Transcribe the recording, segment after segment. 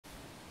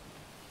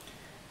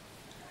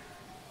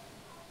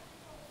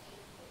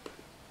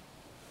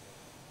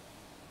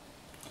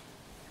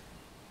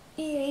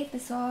E aí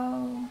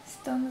pessoal,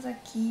 estamos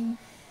aqui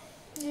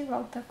de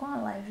volta com a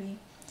live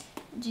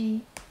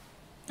de...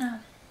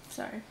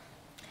 sorry.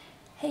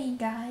 Hey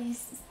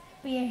guys,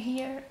 we are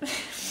here.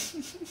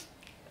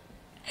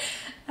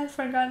 I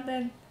forgot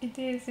that it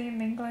is in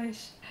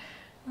English.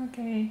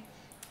 Okay,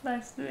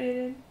 let's do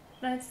it.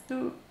 Let's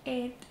do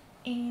it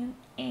in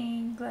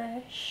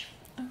English.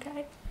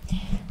 Okay,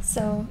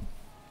 so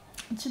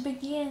to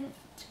begin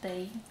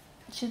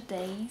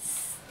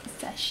today's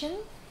session,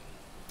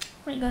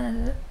 we're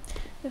gonna do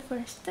the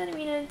first 10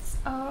 minutes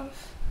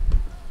of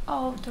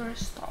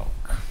author's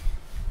talk.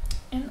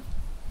 And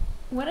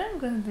what I'm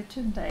gonna do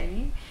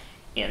today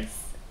is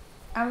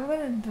I'm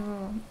gonna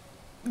do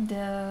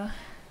the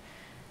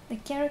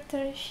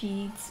character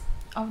sheets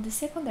of the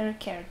secondary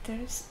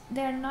characters.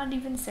 They are not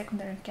even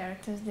secondary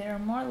characters, they are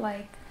more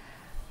like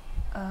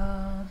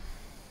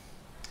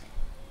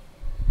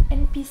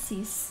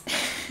NPCs.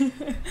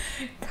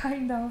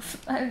 Kind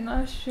of. I'm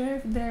not sure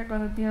if they're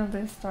gonna be on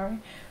the story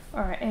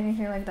or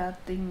anything like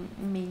that. They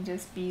may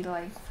just be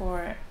like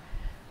for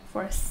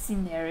a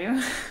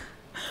scenario.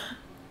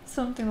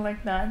 Something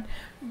like that.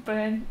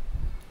 But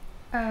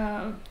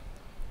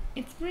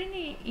it's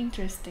really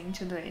interesting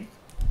to do it.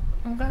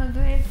 I'm gonna do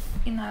it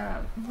in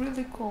a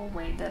really cool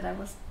way that I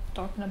was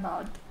talking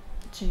about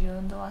to you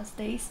in the last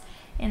days,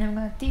 and I'm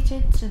gonna teach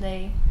it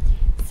today.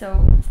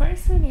 So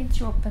first we need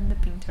to open the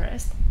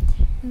Pinterest.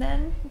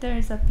 Then there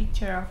is a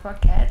picture of a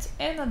cat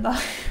and a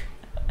dog.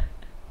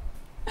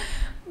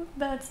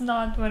 That's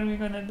not what we're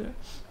gonna do.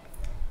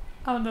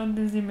 Although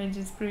this image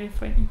is pretty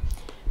funny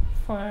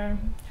for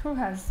who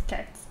has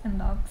cats and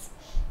dogs.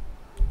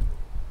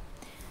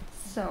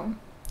 So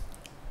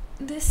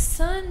the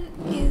sun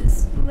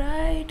is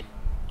right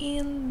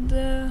in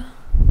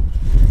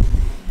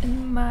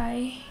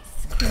my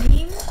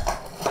screen,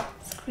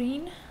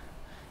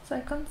 so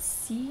I can't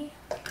see.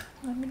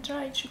 Let me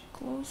try to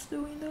close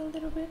the window a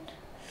little bit.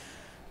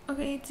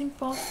 Okay, it's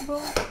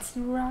impossible. It's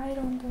right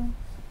on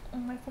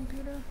my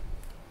computer.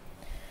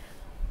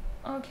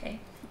 Okay,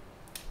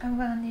 I'm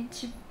gonna need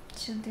to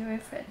deal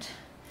with it.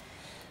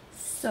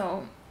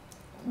 So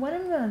what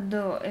I'm gonna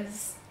do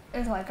is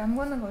like I'm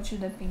gonna go to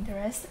the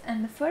Pinterest,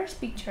 and the first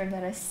picture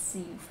that I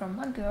see from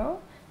a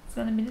girl is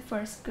gonna be the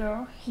first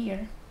girl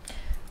here.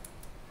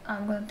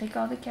 I'm gonna take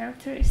all the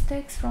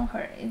characteristics from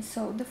her, and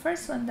so the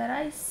first one that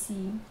I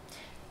see,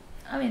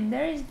 I mean,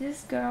 there is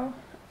this girl.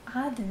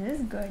 This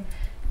is good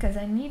because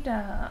I need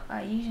a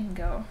Asian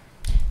girl.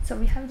 So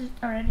we have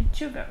already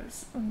two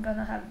girls. We're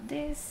gonna have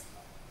this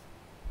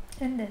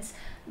and this.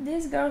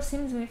 This girl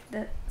seems like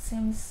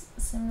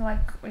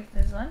with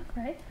this one,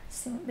 right?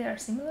 They are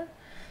similar.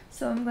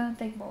 So I'm gonna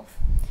take both.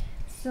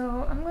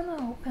 So I'm gonna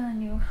open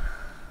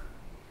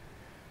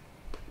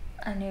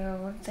a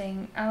new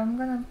thing. I'm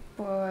gonna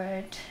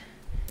put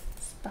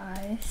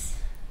spice.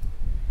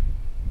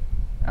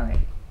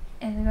 Okay,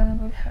 and I'm gonna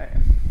put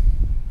her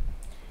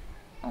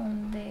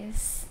on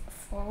this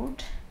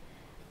fold,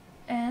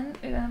 and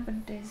we're gonna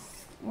put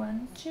this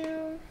one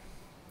too,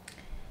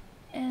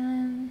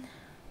 and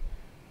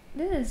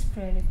this is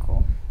pretty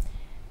cool.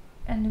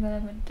 And we're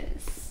gonna put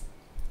this,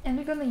 and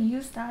we're gonna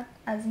use that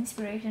as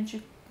inspiration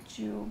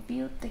to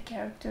build the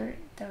character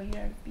that we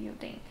are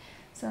building.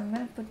 So I'm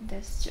gonna put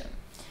this too.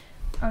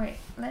 Okay,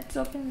 let's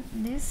open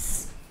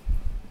this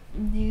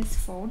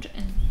fold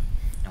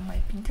on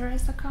my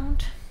Pinterest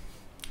account.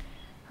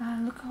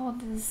 Look at all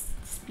these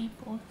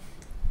people,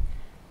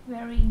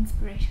 very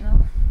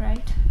inspirational,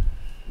 right?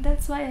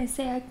 That's why I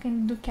say I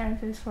can do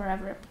characters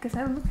forever, because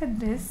I look at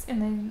this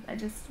and then I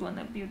just want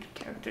to build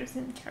characters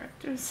and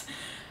characters.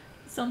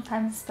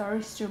 Sometimes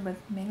stories too, but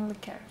mainly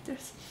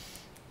characters.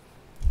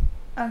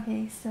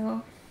 Okay,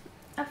 so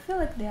I feel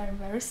like they are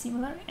very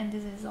similar, and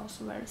this is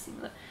also very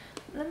similar.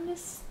 Let me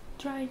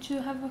try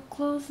to have a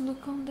close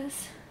look on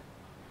this.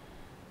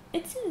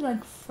 It seems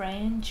like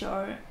French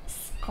or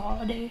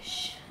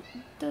Scottish,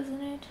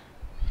 doesn't it?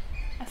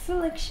 I feel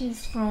like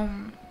she's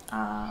from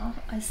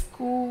a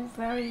school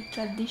very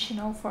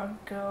traditional for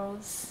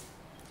girls.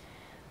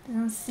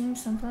 Doesn't seem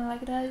something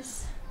like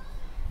this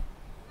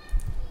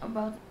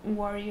about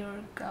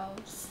warrior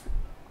girls,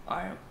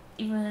 or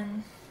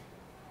even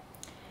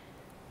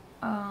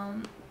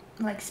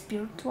like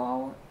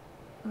spiritual,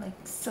 like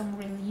some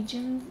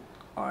religion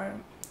or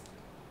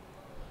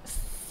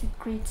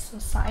secret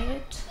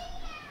society,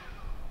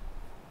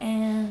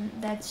 and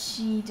that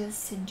she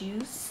just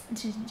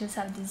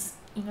have this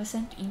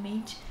innocent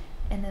image,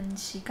 and then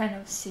she kind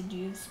of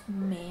seduce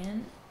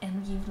men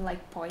and give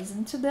like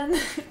poison to them.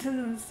 It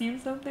doesn't seem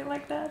something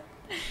like that,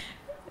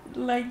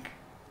 like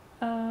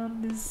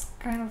this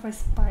kind of a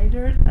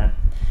spider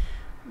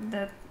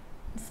that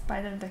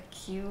spider that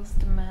kills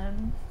the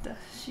man that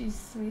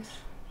she's with.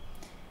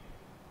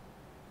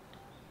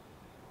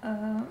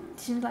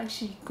 Seems like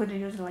she could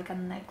use like a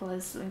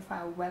necklace with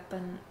a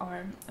weapon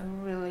or a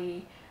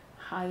really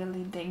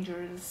highly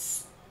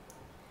dangerous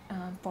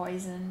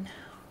poison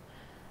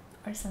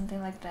or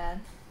something like that.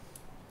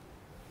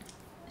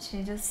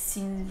 She just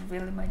seems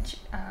really much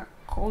a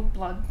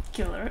cold-blooded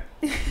killer.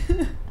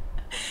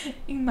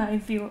 in my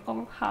view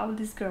of how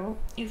this girl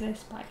is a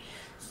spy.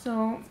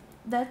 So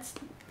that's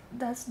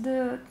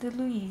the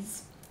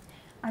Louise.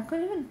 I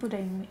could even put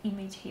an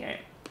image here.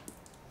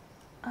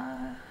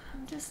 I'm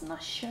just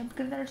not sure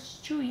because there's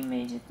two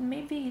images.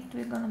 Maybe it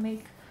will gonna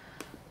make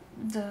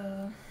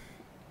the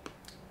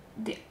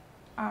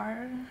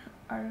R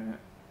R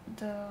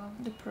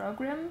the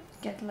program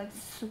get like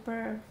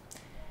super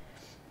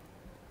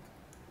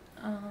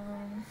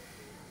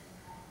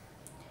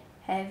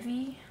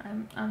heavy.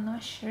 I'm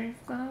not sure if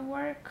it's gonna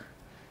work.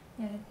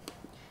 Yeah,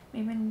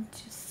 maybe I need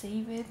to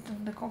save it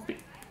on the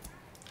computer.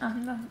 I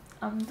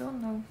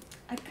don't know.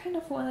 I kind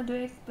of wanna do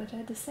it, but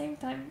at the same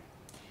time,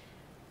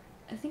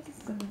 I think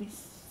it's gonna be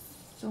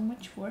so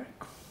much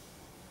work.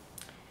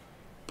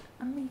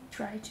 I may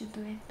try to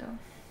do it though.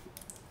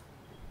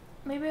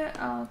 Maybe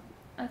I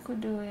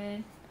could do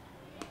it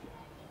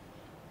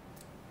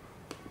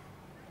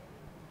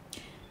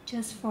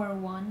just for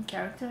one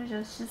character,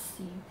 just to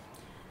see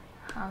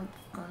how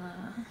it's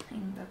gonna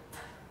end up.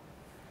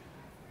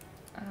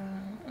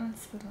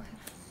 Let's put like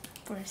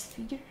first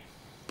figure.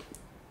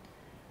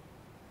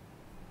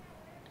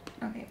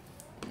 Okay,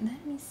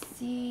 let me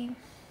see.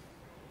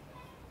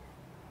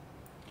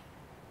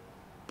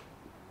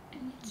 I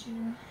need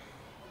to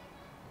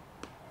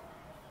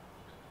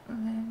let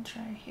me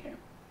try here.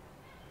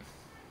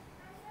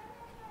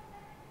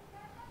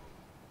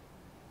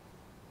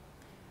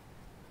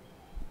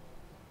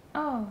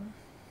 Oh,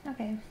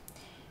 okay.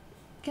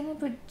 Can I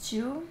put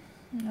two?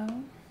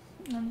 No.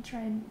 Let me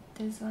try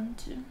this one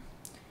too.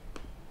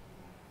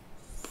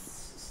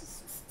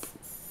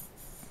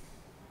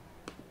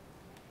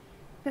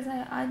 Because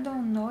I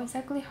don't know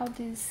exactly how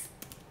this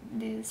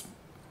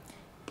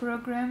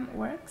program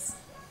works,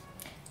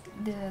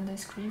 the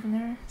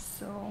Scrivener,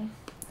 so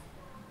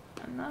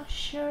I'm not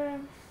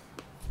sure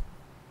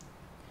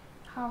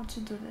how to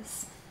do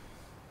this.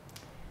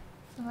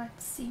 So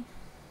let's see.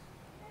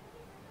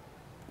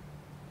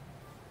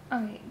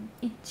 Okay,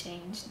 it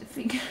changed the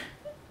figure.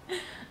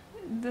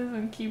 It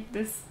doesn't keep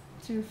this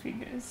two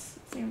figures,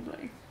 seems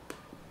like.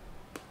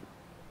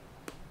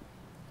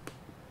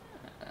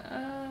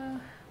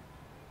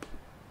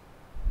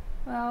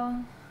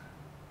 Well,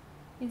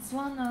 it's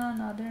one on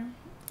another,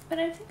 but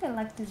I think I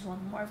like this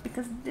one more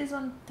because this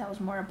one tells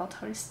more about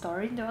her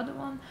story. The other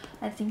one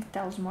I think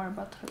tells more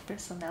about her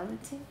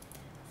personality.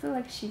 I feel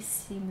like she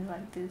seems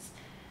like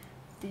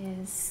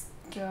this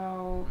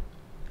girl,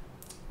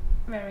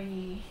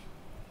 very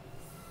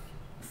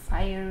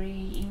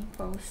fiery,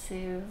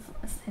 impulsive,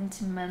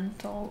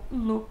 sentimental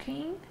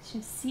looking.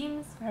 She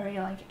seems very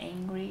like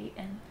angry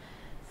and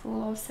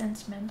full of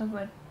sentimental,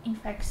 but in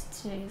fact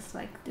she is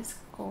like this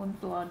cold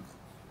blood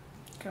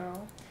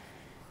girl,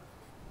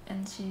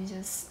 and she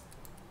just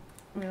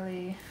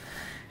really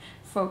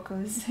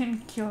focused on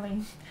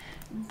killing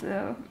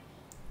the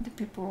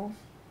people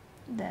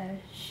that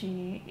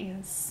she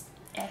is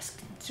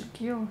asked to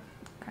kill,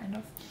 kind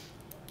of.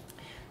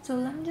 So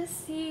let me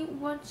just see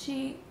what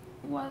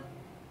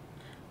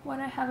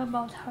I have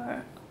about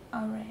her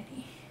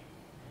already.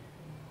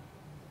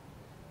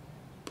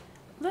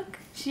 Look,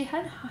 she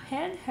had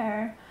head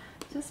hair,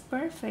 just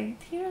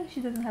perfect. Here she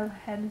doesn't have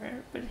head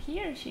hair, but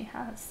here she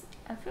has.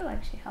 I feel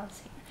like she has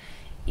hair.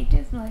 It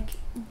is like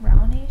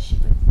brownish,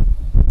 but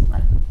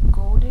like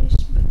goldish,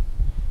 but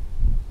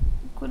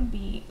it could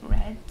be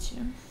red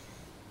too.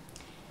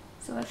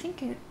 So I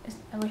think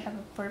we have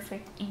a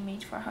perfect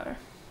image for her.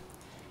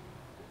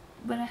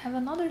 But I have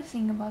another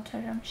thing about her,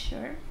 I'm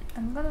sure.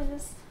 I'm gonna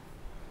just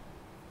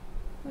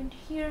put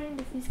here in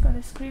the physical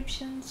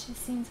description. She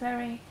seems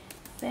very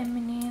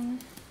feminine.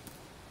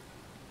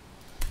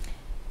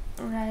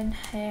 Red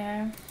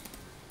hair,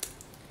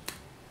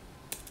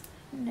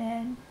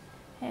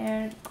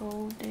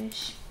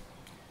 goldish,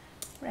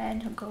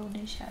 red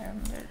goldish hair.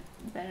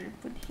 Better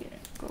put here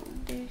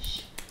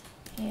goldish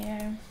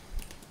hair.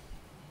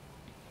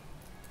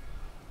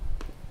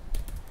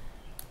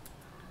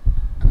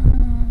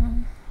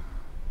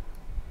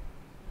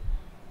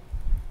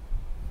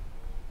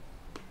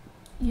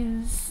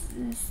 Use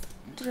this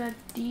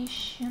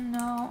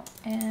traditional,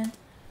 and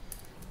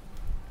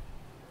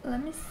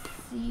let me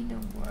see the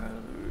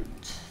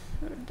word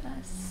for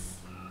this.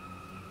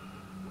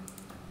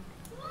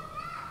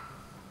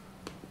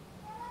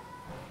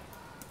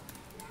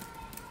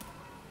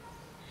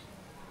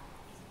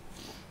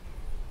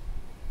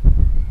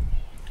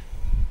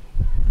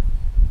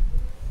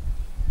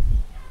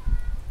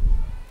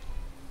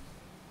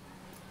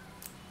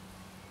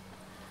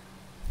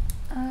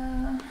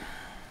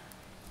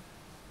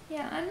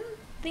 Yeah, I don't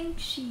think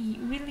she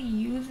really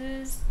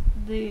uses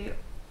these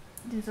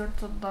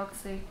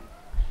orthodox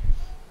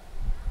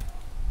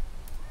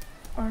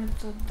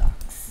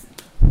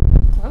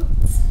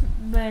clothes,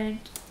 but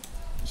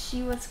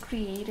she was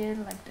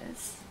created like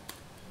this.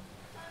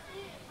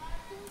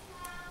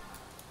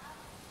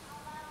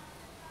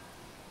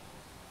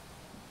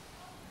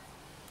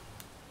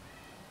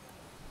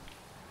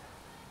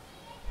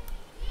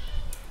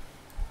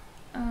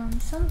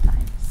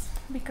 Sometimes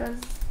because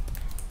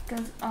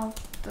of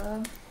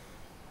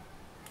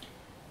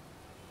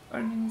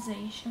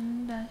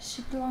organization that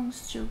she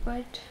belongs to,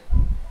 but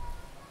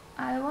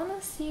I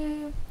wanna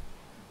see.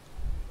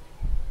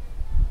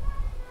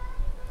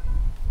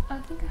 I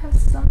think I have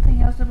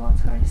something else about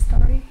her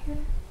story here.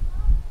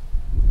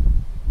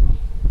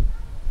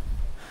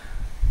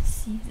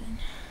 Season.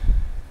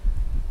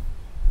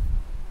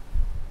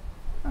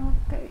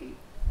 Okay,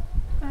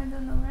 I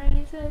don't know where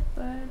is it,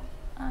 but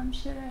I'm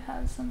sure I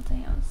have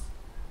something else.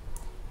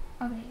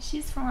 Okay,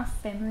 she's from a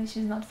family,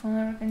 she's not from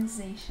an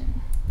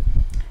organization.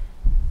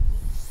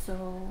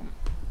 So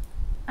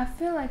I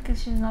feel like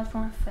she's not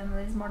from a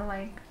family, it's more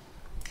like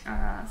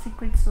a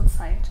secret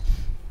society.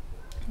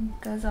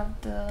 Because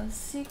of the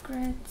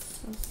secret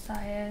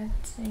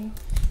society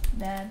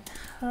that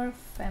her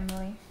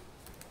family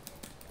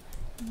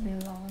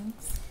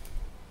belongs,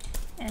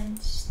 and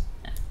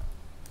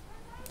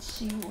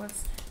she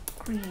was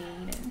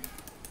created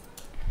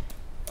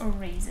or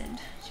raised.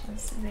 She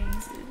was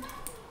raised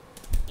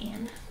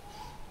in.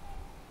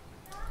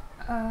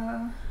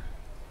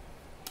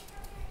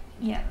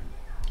 Yeah,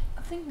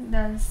 I think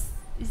that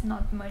is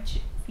not much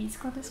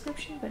physical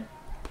description, but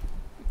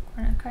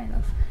kind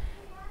of.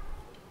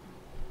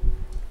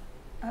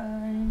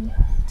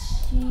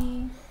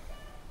 She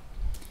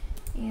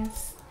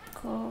is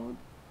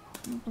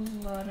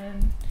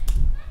cold-blooded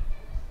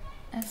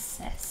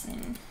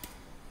assassin.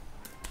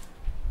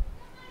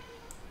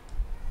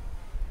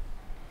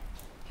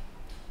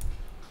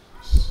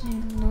 She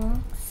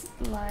looks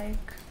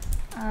like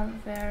a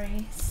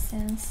very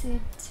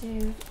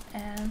sensitive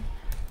and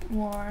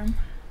warm,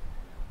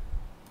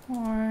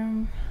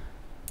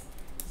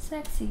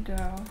 sexy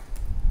girl.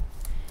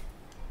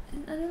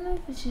 I don't know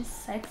if she's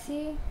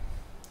sexy.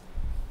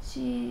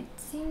 She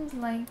seems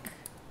like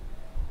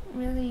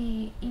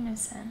really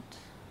innocent.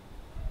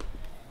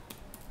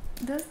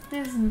 Does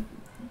this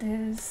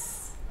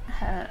is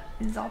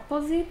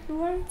opposite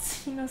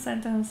words?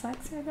 Innocent and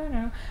sexy? I don't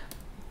know.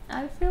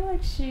 I feel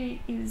like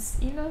she is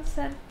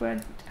innocent,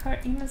 but her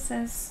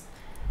innocence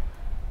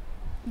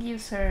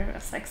gives her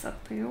a sex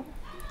appeal,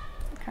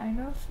 kind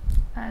of.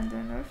 I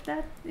don't know if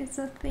that is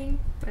a thing,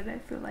 but I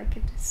feel like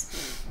it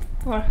is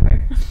for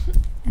her,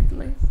 at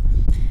least.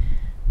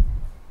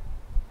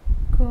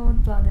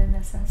 Cold-blooded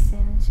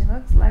assassin. She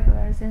looks like a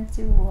very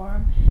sensitive,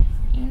 warm,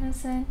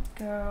 innocent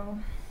girl.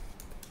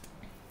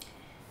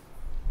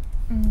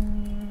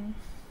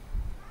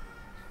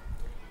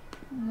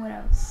 What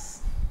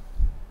else?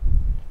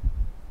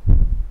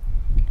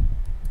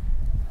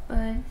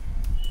 But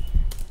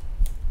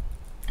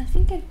I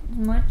think it's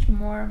much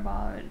more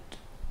about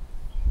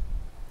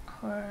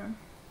her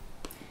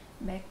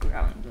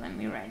background. Let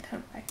me write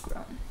her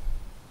background.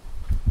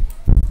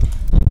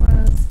 She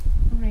was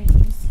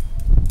raised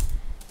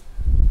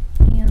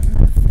in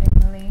a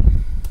family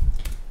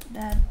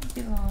that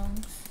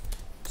belongs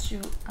to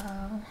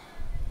a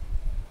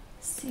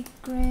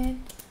secret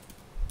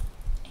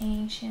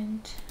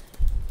ancient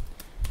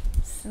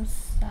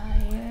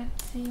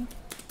society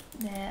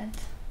that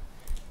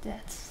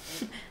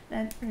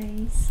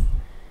raise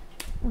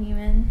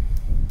women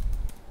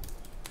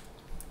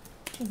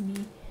to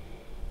be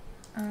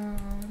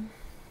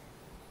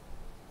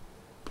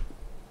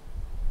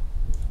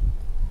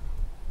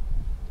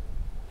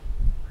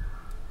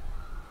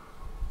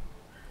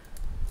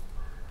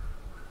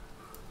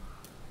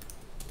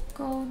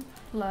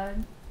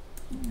cold-blooded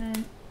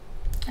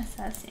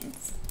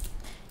assassins.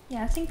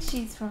 Yeah, I think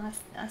she's from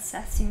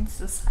Assassin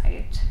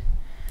Society.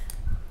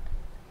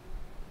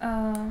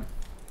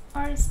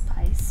 Or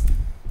spies.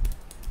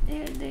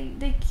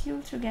 They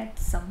kill to get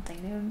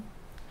something.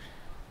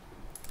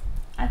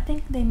 I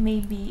think they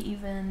may be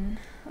even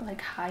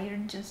like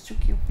hired just to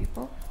kill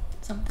people,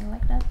 something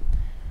like that.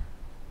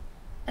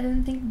 I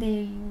don't think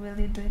they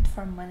really do it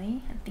for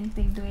money. I think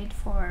they do it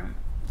for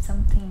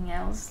something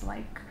else,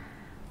 like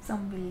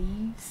some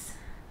beliefs.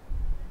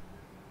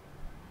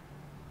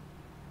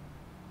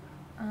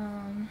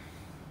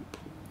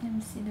 Let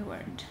me see the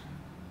word.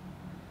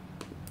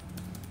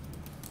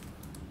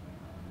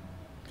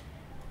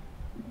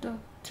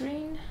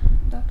 Doctrine.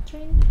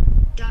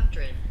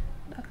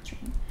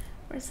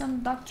 For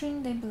some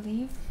doctrine, they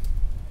believe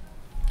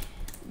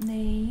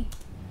they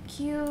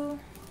kill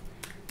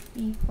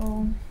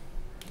people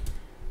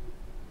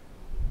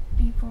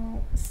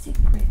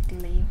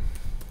secretly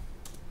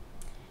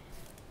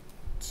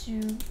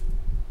to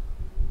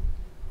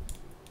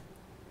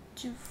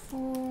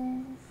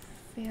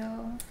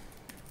fulfill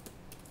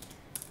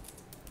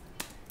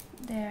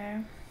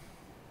their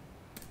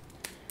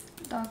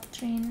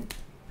doctrine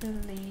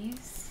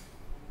beliefs.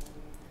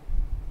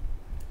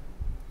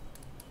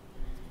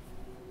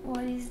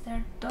 What is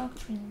their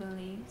doctrine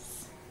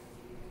beliefs?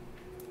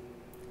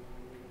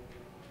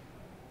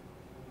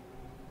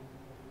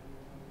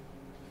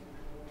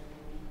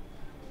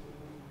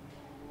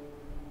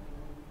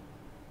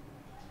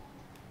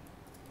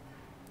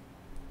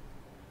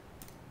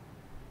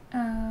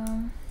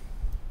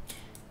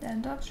 Their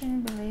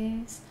doctrine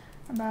believes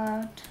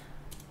about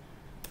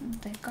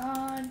the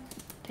God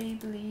they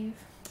believe,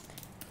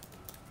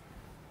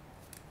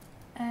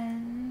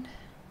 and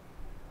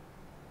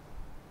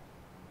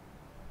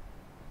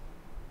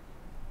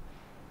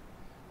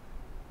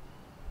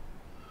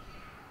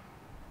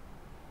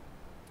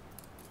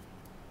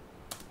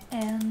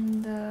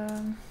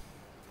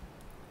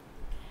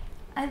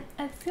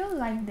feel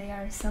like they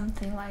are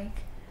something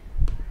like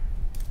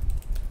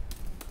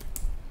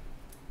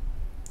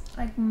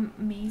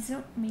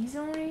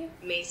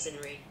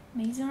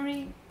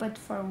masonry, but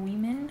for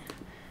women.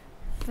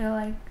 Feel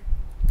like,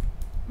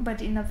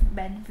 but in a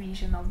bad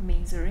vision of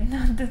masonry.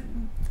 Not the,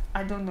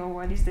 I don't know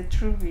what is the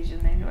true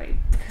vision anyway,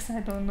 because I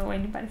don't know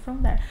anybody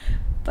from there.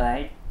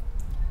 But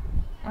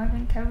I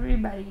think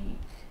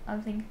I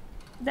think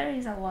there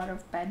is a lot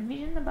of bad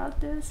vision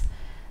about this,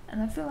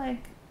 and I feel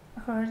like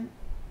her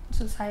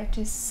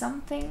society is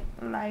something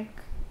like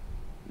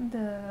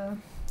the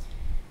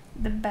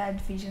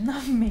bad vision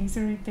of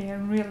masonry. They are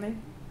really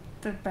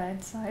the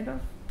bad side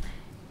of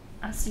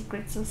a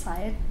secret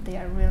society. They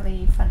are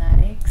really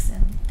fanatics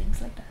and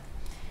things like that.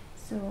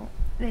 So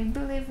they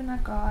believe in a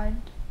god,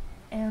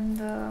 and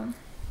the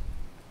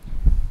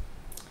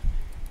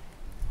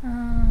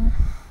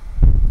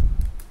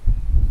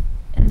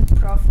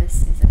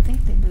prophecies. I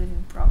think they believe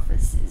in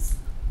prophecies.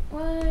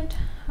 What?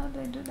 How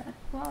do I do that?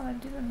 Well, I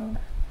didn't know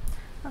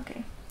that.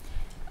 Okay.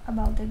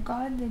 About the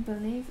god they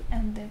believe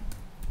and the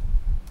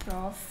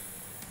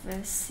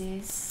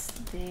prophecies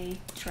they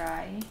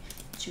try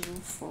to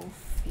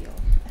fulfill.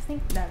 I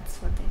think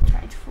that's what they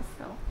try to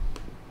fulfill.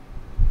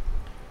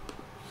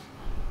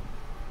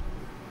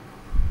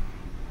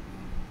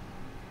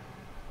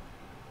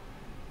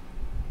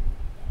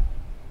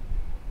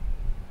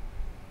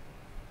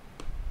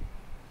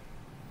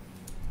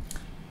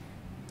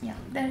 Yeah,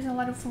 there's a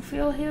lot of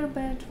fulfill here,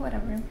 but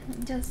whatever,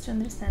 just to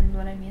understand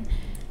what I mean.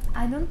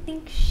 I don't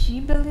think she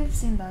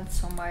believes in that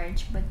so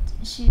much, but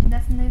she's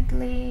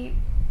definitely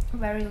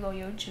very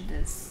loyal to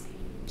this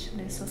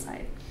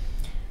society.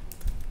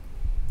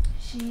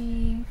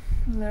 She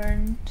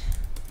learned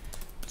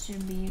to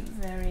be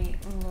very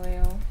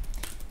loyal,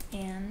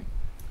 and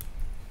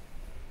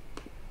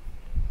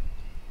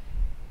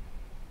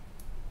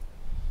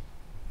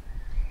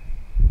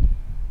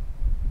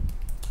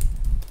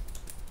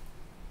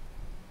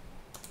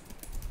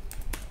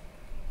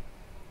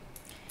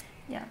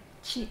yeah,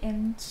 she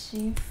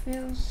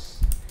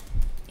feels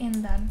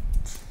in that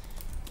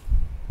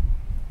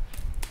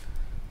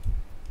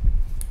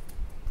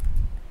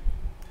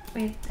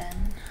with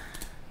them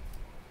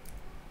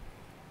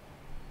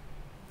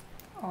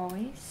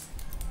always.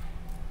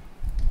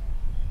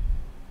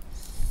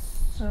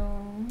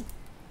 So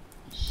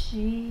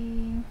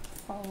she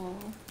follow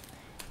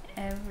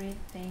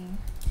everything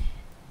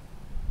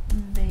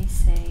they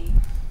say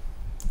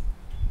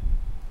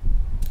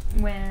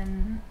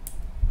when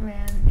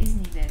is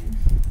needed.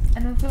 I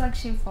don't feel like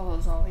she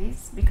follows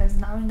always, because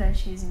now that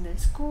she's in the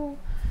school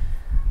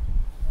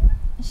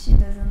she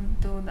doesn't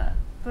do that,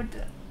 but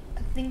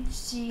I think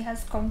she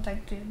has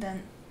contact with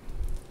them.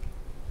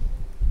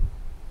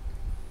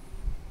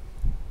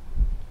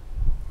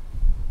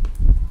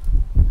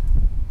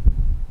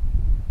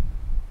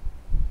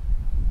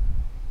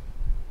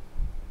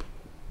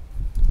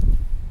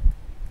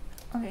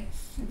 Okay,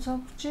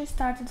 so she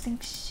started to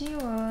think she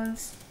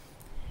was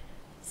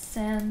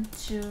sent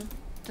to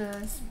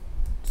the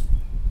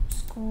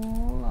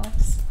school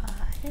of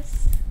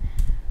spies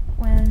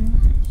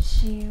when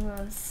she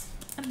was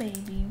a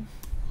baby.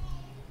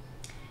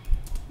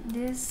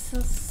 This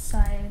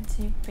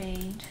society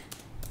paid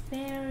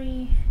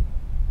very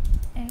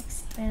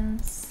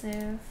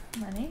expensive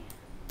money,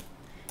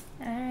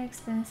 very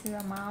expensive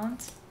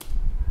amount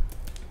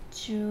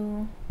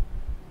to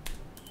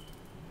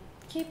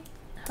keep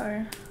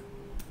her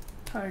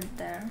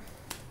there.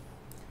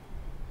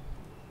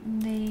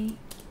 They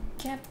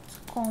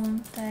kept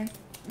contact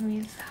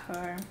with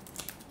her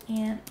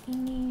and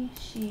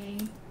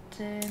initiated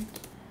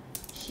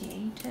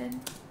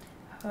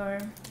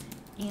her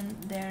in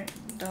their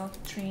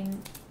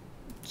doctrine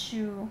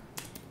too.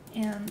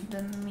 In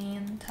the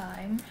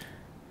meantime,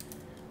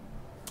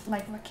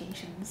 like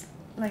vacations,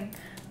 like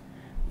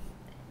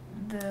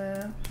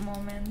the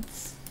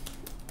moments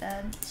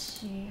that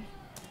she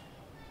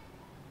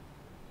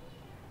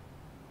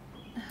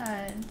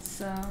had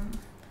some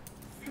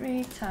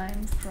free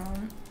time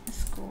from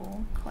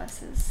school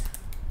classes.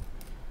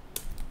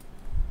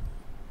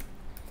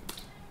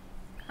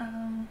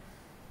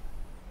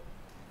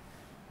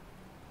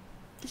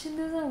 She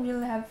doesn't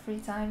really have free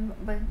time,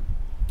 but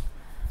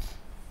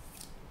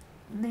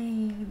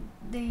they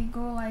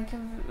go like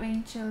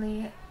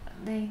eventually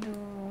they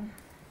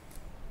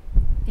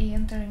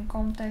enter in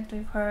contact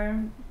with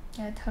her,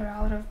 get her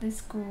out of the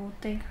school,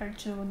 take her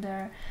to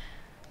their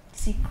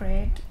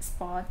secret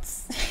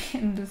spots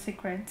and do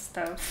secret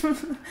stuff.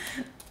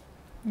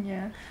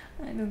 Yeah,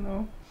 I don't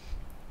know,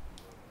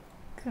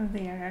 because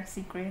they are a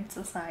secret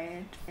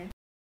society.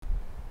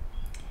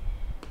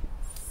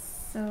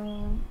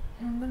 So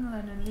I'm gonna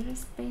let a little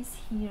space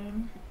here.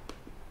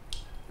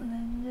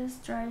 Let's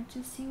just try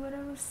to see what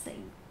I was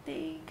saying.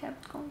 They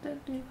kept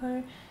contact with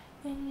her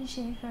and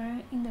initiate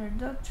her in their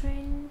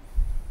doctrine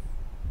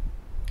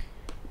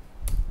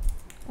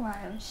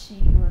while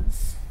she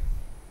was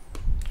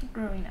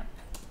growing up.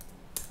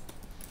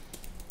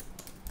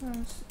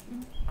 Was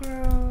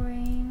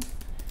growing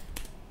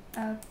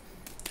up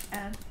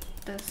at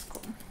the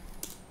school.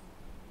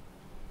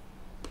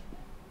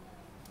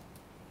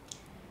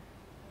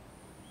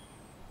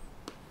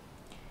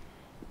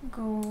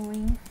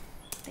 going,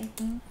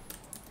 taking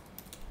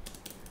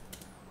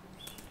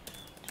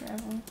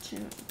travel to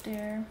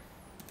their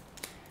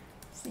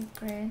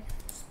secret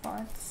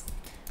spots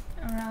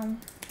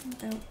around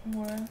the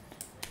world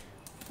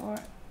for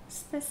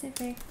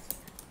specific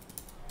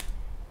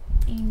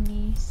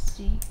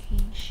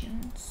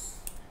initiations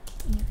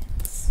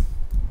events.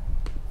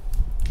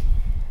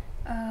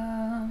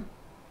 Um,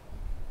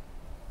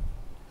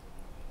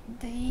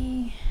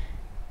 they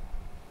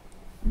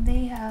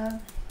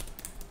have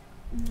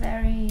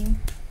very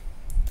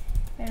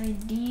very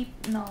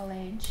deep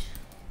knowledge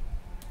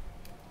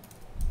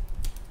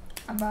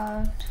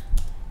about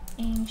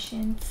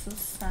ancient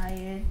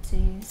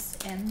societies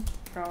and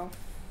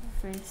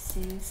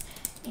prophecies,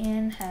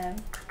 and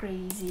have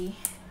crazy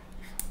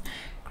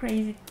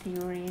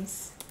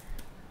theories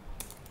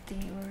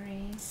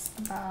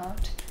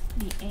about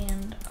the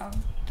end of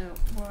the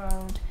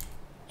world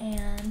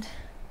and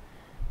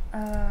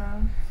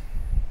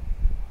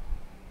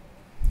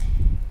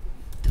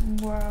the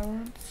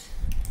world's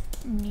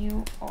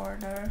new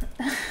order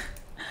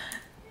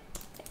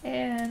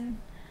and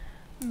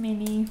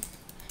many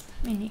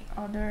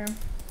other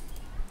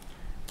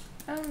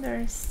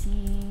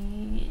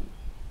undersea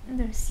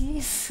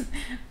underseas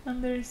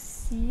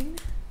underseen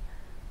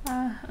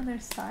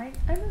underside,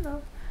 I don't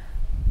know,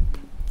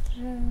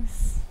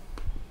 just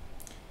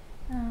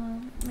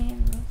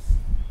manuals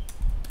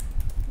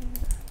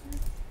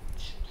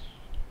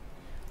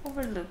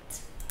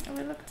overlooked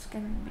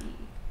can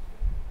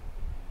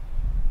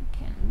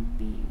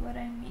be what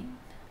I mean.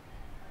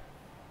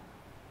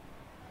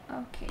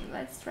 Okay,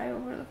 let's try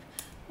overlooked.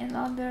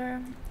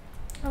 Another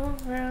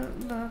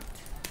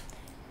overlooked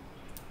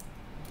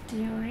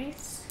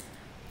theories,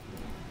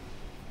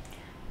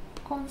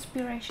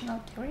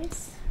 conspirational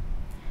theories,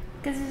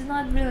 because it's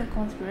not really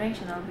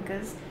conspirational,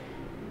 because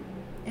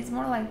it's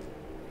more like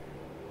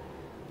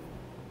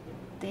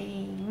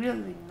they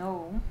really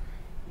know.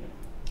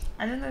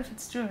 I don't know if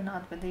it's true or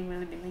not, but they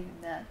really believe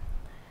in that.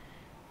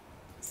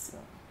 So,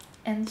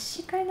 and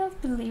she kind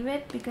of believe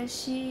it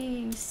because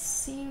she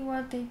see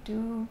what they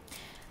do.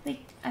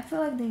 Like, I feel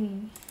like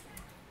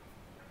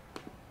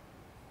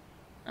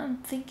I'm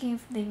thinking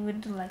if they would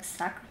do like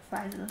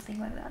sacrifice or something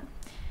like that,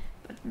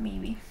 but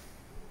maybe.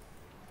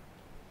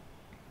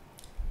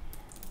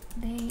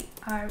 They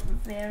are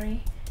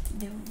very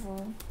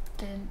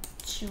devoted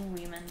to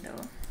women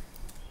though.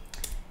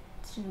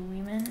 To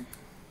women.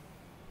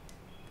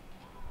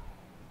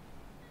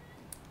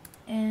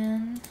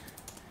 And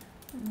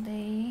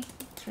they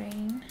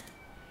train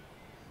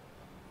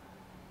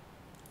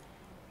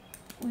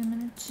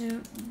women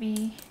to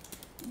be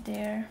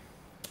their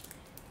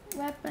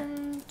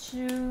weapon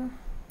to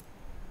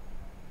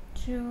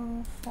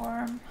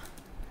form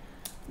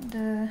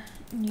the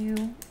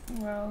new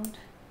world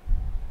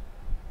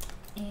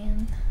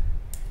and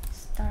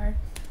start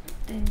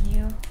the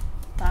new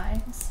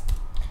times.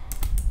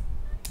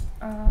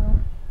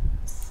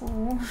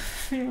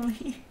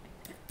 Fulfilling.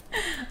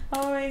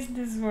 Always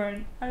this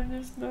word. I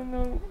just don't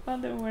know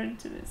other word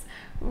to this.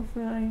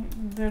 Fulfilling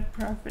the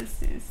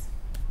prophecies.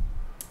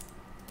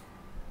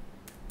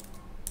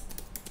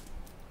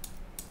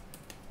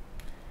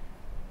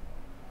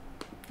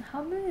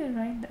 How do you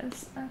write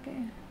this?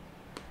 Okay.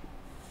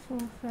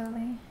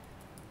 Fulfilling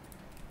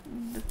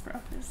the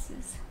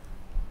prophecies.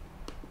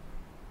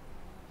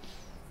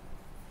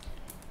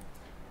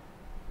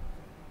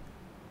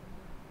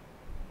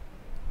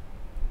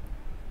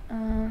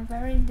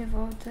 Very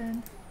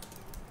devoted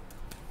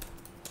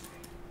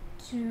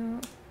to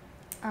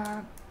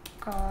a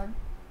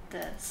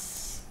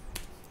goddess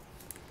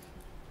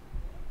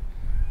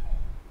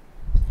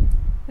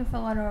with a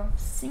lot of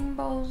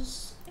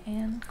symbols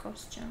and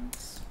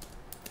costumes.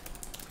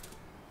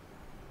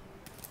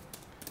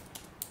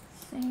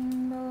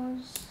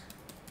 Symbols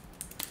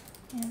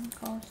and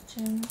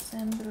costumes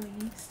and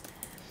beliefs.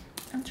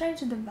 I'm trying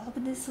to develop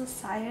this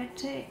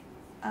society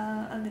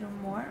a little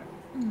more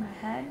in my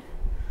head,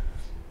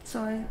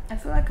 so I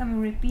feel like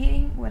I'm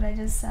repeating what I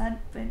just said,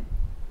 but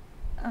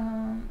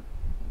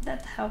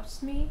that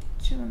helps me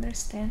to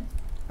understand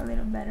a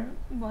little better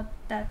what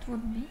that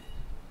would be.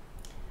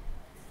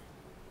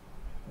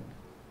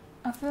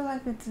 I feel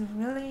like it's a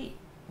really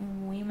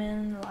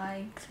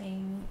women-like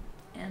thing,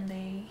 and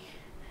they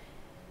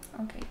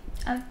okay.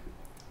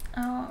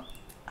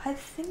 I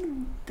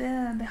think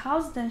the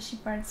house that she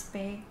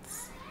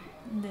participates,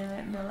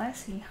 the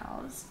Leslie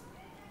house.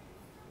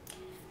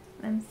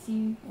 Let's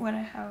see what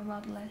I have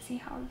about Leslie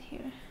house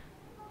here.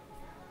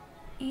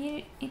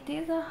 It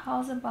is a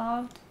house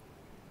about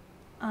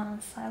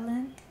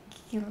silent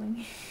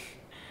killing.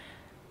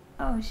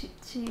 Oh, she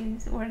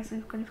works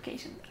with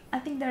codification. I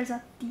think there's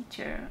a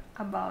teacher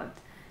about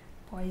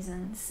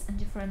poisons and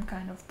different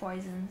kind of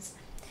poisons.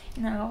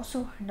 And I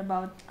also heard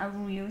about a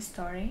real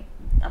story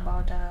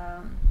about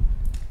a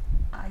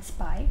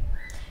spy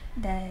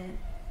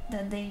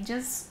that they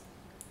just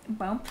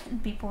bump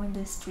people in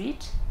the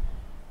street,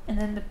 and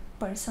then the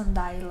person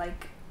died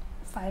like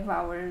 5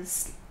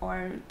 hours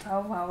or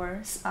 12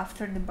 hours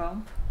after the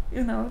bump,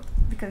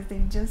 because they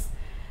just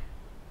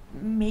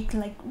make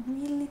like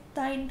really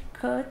tiny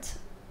cut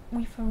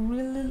with a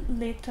really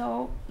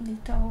little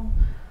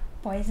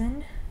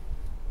poison,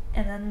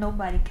 and then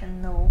nobody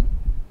can know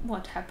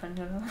what happened,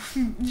 you know.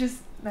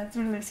 Just that's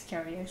really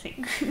scary, I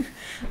think.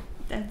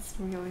 That's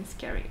really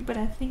scary, but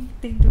I think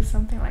they do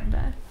something like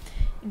that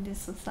in this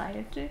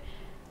society.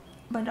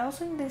 But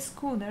also in the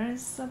school there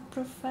is a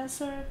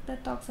professor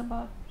that talks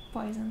about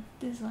poison,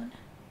 this one,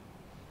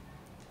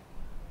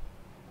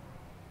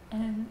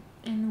 and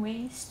in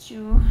ways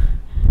to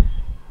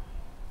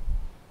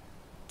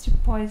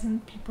poison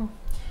people.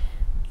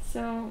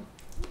 So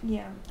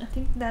yeah, I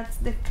think that's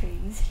the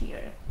case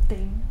here.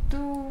 They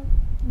do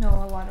know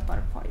a lot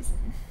about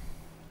poison.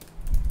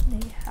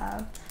 They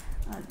have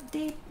a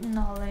deep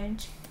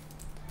knowledge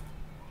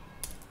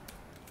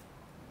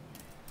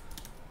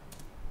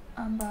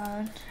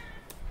about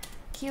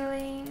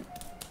killing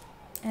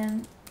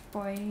and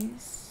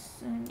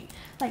poisoning,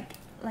 like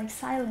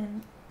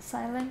silent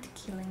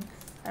killing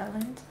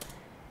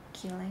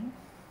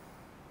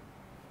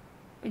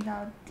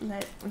without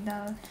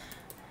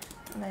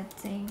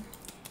letting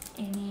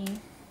any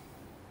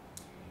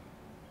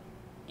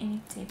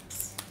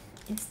tips.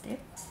 Is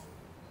tips?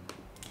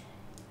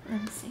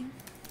 Let me see.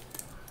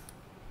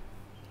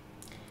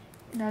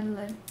 Without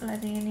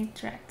letting any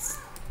tracks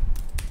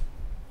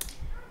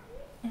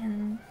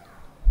and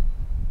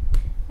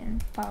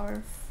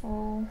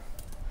powerful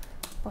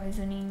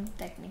poisoning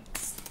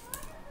techniques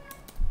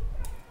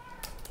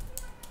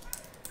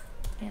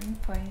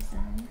and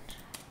poison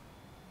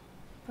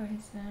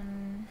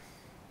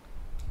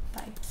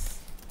types.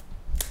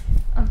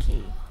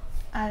 Okay,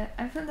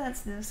 I feel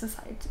that's the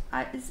society.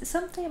 It's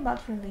something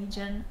about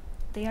religion.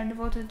 They are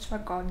devoted to a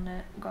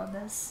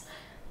goddess.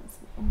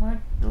 A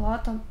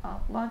lot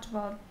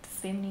about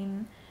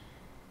feminine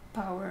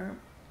power,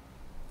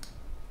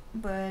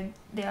 but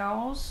they are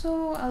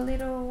also a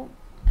little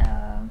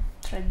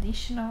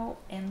traditional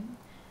and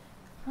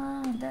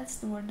that's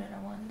the word that I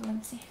wanted. Let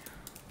me see.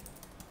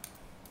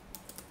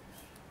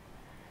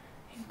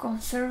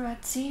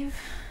 Conservative,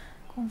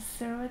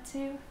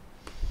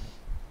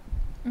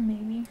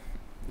 maybe.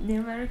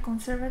 They're very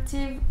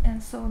conservative,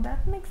 and so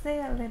that makes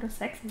them a little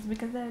sexist,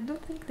 because I do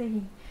think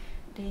they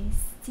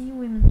see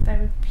women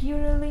very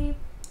purely,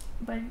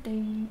 but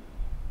they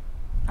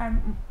are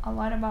a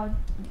lot about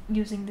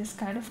using this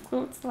kind of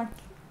clothes, like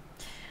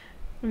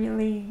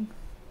really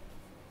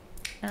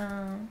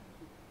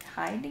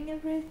hiding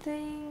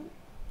everything.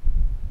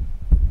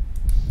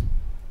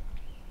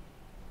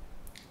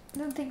 I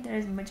don't think there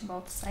is much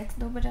about sex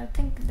though, but I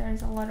think there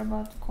is a lot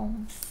about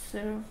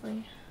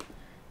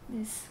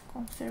this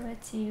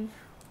conservative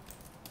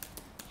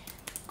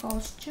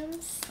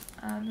costumes.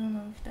 I don't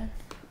know if that.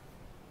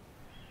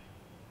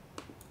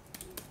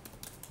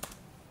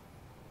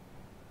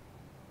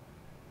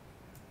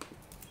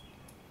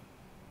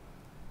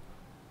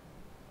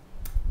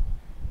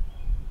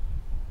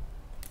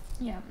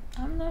 Yeah,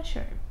 I'm not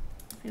sure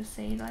if you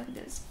say it like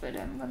this, but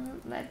I'm gonna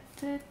let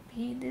it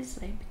be this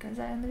way because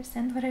I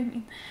understand what I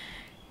mean.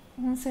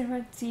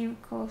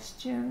 Conservative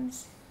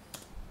costumes.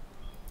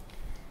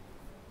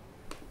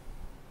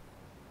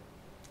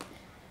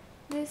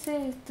 They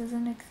say it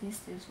doesn't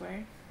exist, this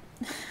word.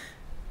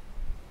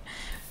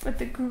 But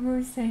the Google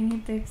is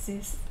saying it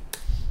exists.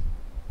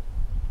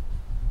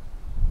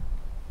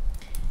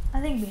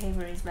 I think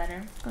behavior is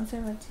better.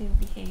 Conservative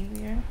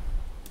behavior.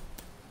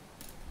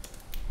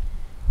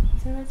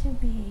 Conservative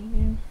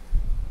behavior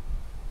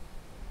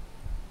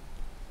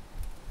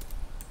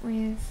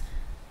with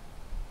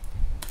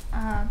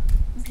a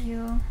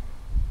view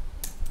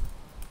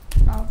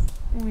of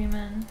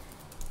women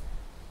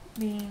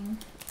being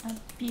a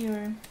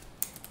pure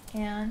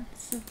and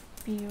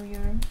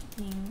superior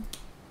being,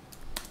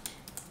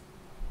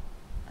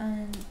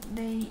 and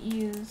they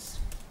use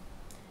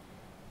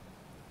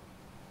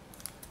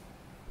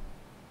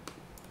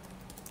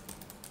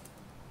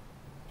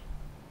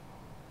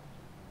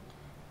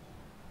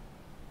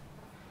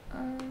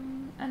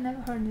I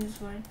never heard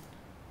this word.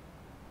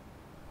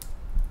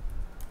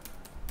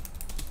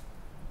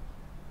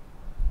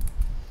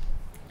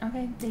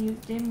 Okay, they use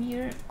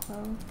demure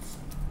clothes.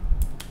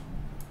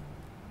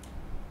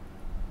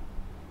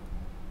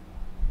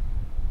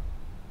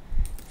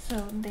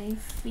 So they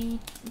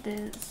fit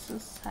the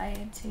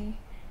society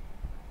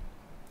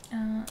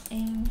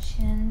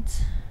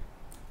ancient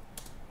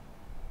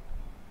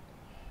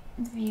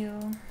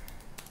view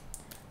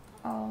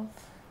of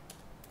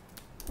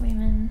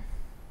women.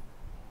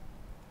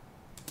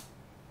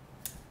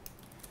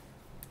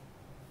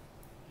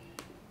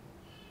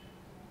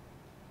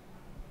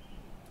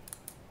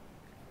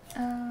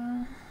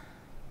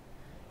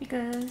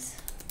 Because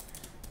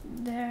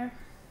their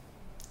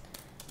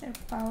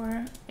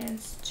power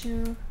is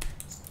too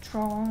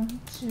strong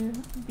to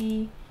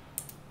be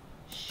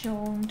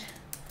shown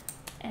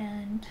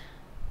and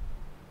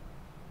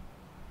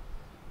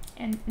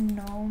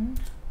known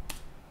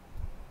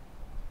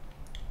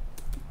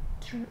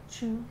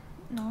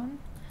known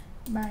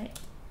by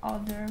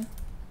other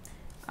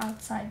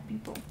outside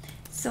people.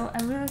 So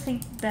I really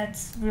think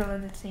that's really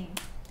the thing.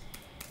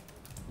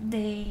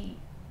 they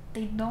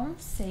don't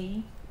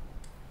say,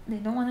 they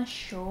don't want to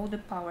show the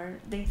power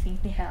they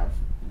think they have,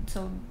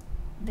 so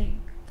they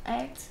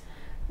act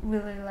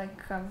really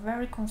like a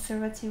very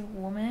conservative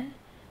woman,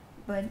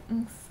 but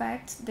in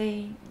fact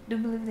they do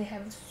believe they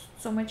have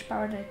so much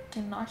power they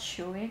cannot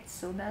show it,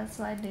 so that's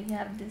why they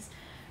have this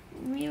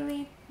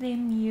really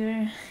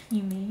demure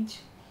image.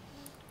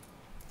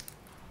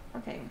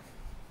 Okay,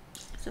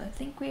 so I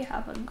think we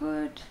have a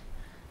good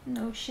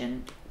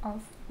notion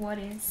of what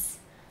is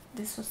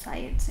this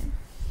society.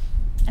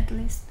 At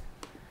least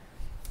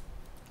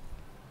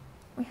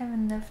we have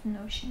enough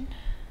notion.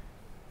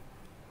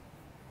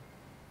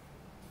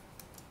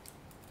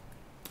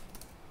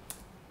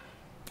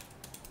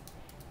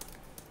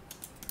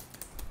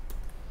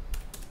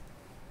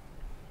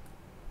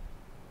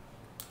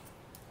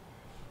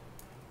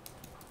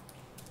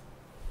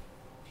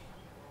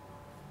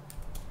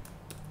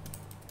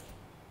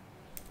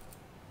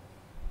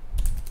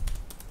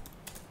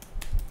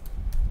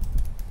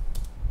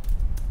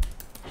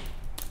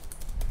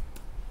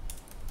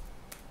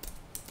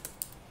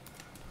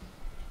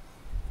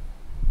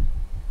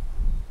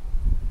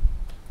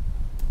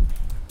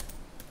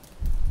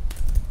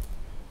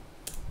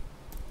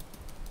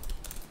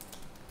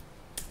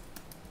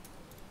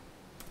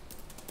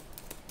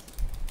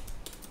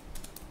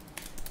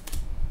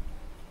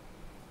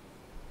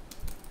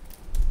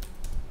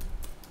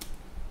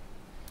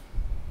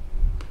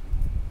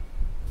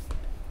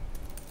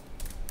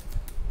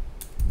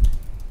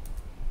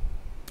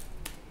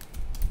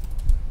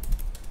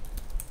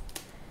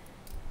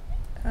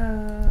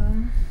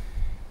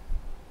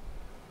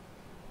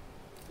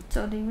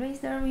 So they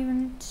raise their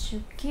women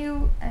to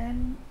kill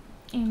and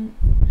in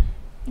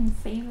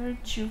favor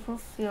to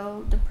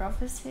fulfill the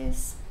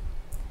prophecies.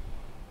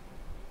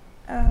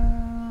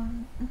 I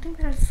think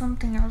there's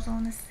something else I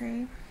want to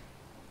say.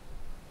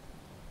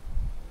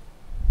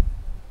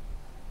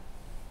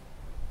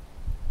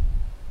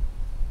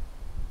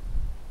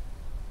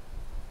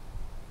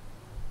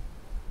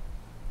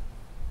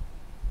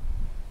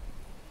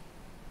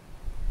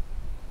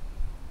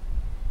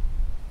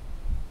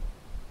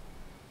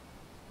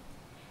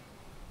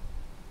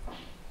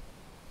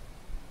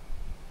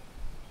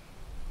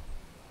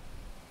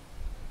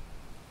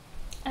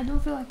 I do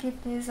feel like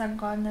if there's a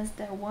goddess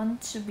that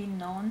wants to be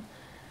known,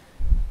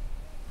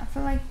 I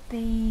feel like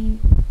they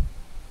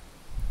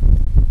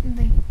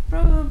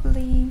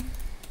probably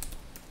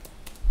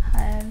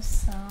have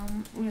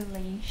some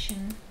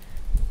relation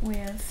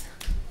with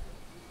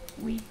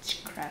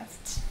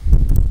witchcraft.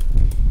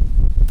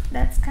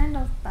 That's kind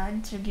of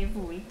bad to give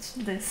witch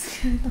this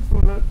kind of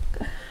look,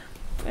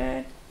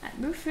 but I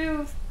do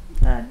feel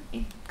that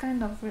it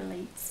kind of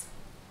relates.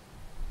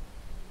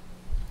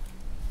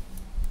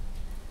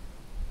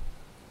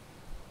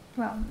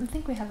 Well, I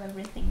think we have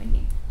everything we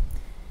need.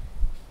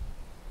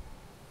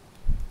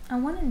 I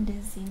wanted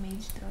this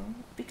image though,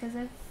 because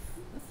I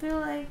feel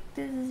like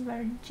this is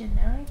very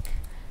generic.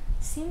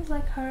 Seems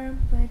like her,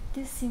 but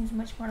this seems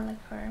much more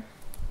like her.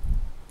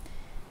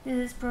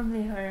 This is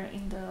probably her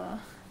in the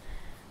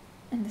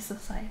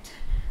society.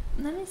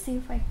 Let me see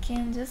if I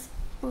can just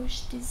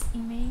push this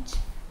image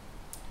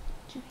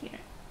to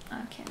here.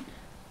 I can.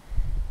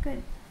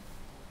 Good.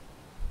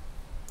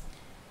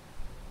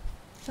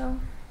 So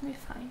we're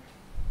fine.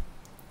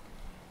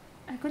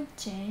 I could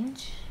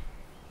change,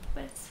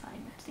 but it's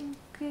fine. I think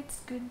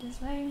it's good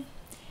this way.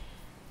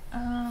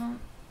 I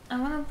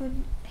wanna put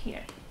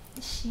here.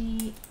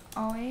 She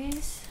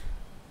always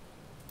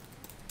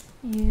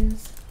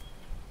use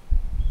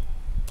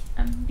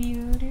a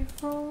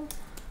beautiful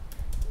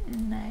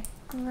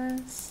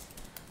necklace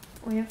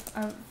with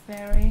a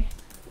very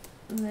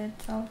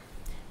little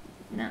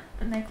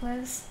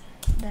necklace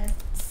that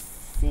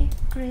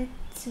secretively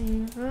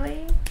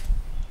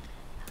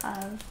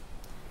have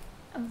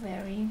a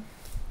very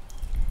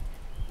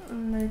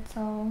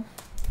little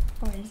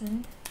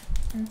poison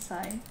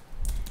inside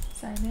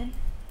it.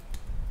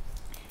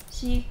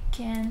 She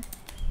can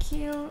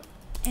kill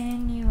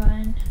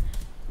anyone.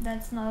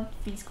 That's not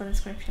physical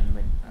description,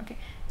 but okay.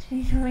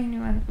 She can kill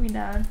anyone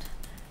without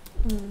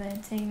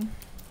letting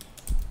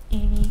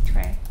any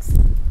tracks.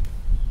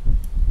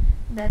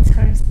 That's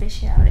her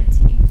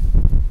speciality.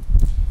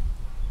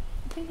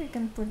 I think we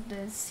can put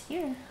this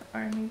here,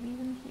 or maybe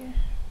even here.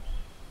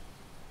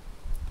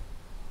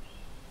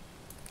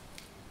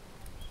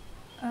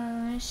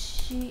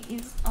 She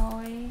is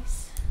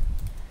always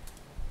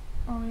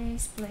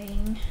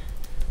playing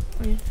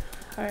with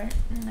her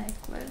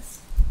necklace.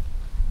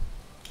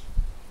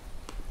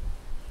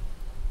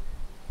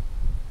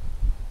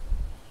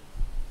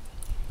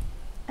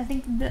 I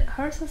think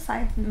her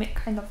society may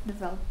kind of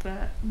develop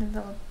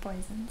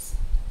poisons.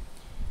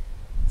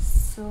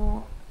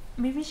 So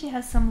maybe she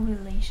has some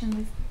relation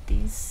with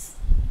this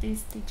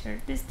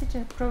teacher. This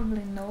teacher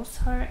probably knows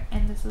her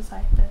and the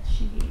society that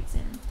she is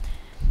in.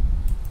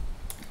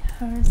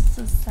 Her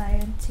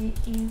society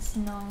is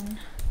known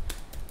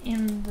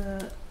in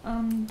the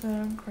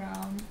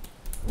underground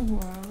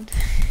world,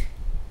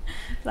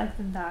 like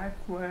the dark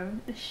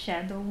world, the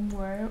shadow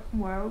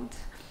world.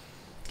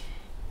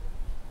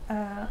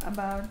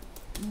 about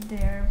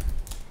their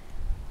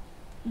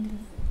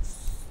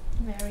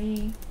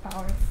very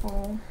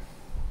powerful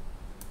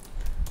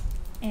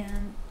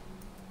and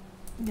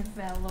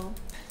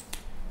developed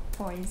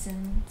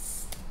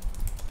poisons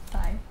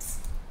types.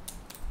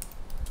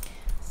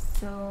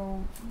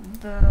 So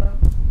the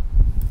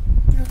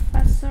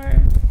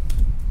professor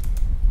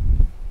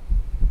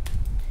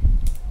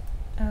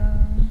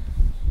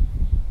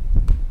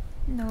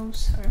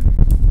knows her.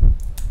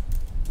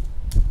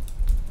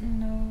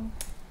 No,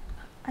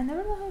 I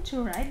never know how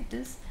to write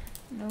this.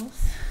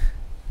 Knows.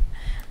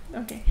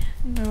 Okay,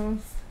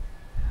 knows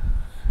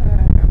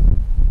her.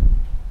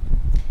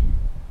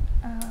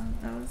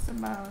 Knows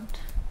about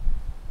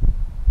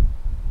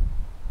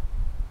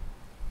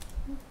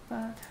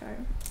her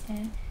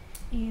and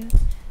is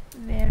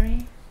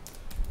very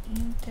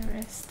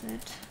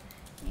interested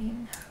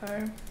in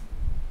her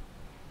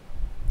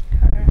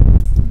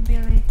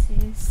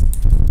abilities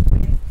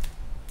with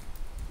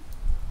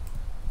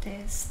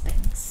these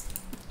things.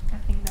 I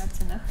think that's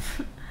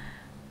enough.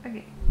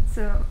 Okay,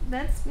 so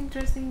that's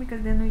interesting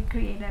because then we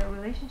create a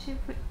relationship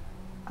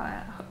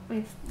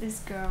with this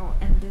girl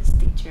and this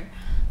teacher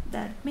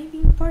that may be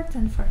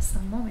important for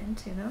some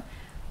moment, you know,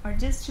 or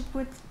just to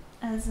put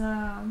as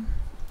a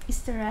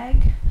Easter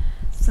egg,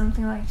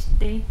 something like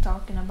they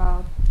talking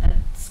about at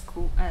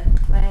school,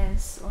 at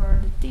class,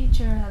 or the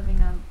teacher having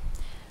a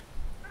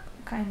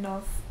kind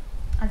of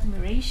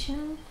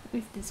admiration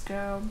with this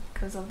girl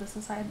because of the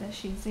society that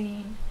she's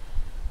in,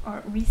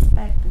 or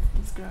respect with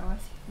this girl. I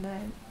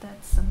think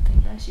that's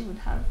something that she would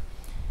have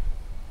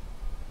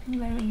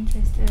very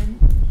interested,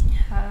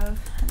 have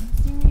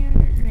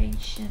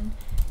admiration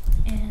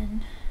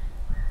and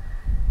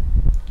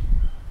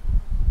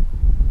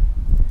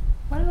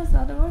what was the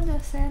other word I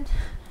said?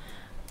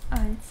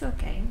 It's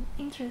okay.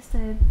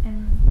 Interested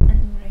in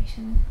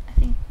admiration. I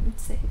think it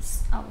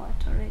says a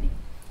lot already.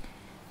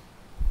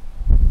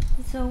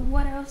 So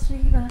what else are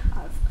you gonna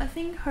have? I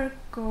think her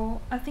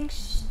goal. I think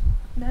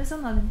there's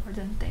another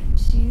important thing.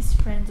 She's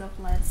friends of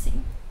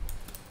Lassie.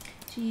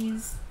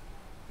 She's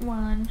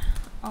one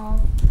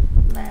of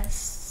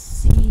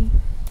Lassie's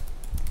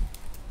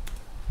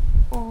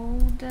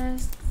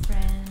oldest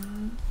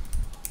friends,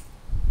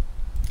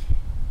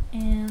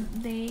 and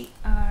they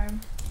are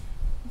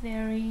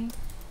very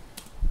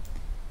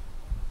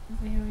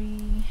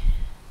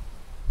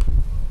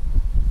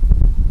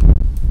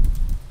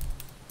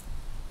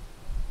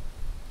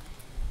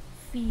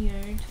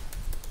feared,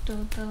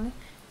 totally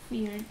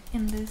feared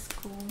in this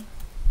school.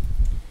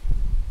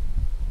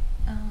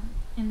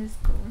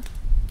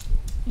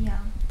 Yeah,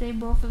 they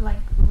both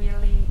like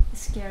really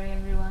scary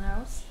everyone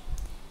else.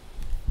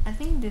 I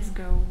think this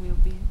girl will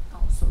be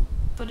also,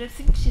 but I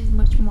think she's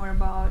much more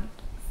about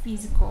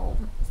physical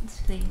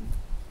thing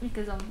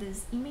because of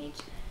this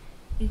image.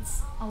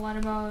 It's a lot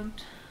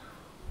about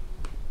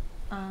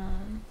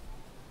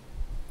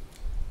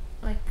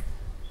like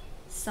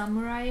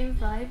samurai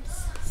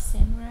vibes.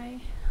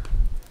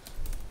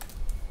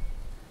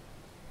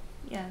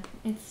 Yeah,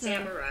 it's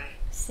samurai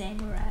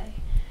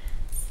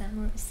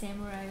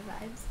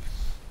vibes.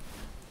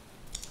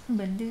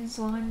 But this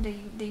one,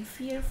 they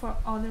fear for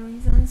other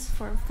reasons,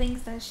 for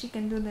things that she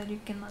can do that you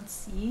cannot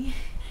see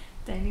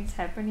that is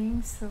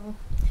happening. So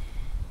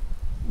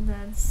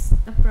that's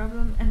a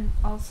problem, and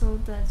also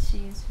that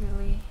she's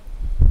really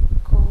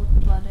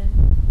cold-blooded.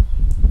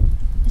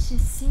 She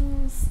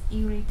seems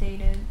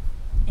irritated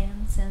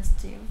and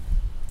sensitive.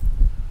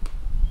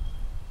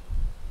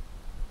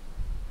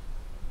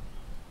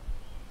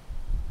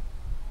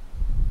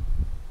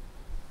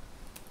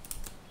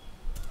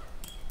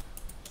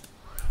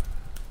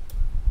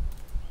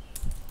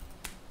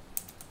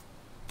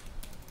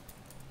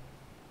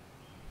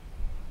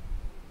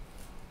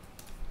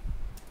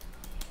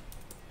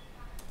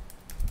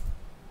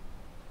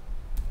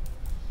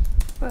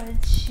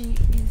 But she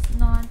is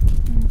not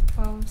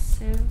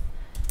impulsive,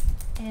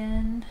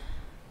 and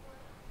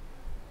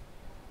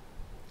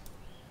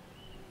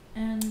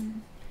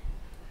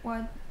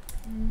what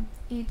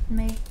it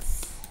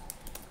makes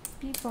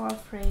people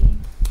afraid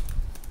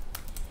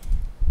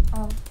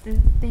of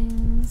the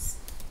things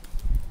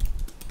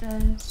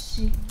that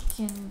she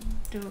can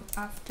do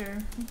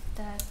after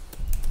that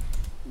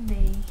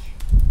they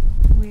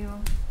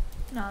will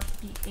not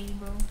be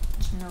able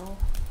to know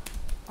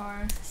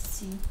or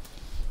see.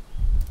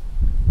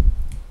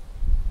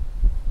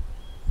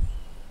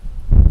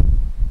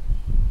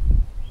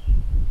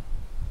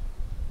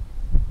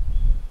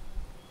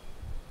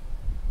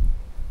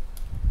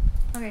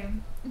 Okay,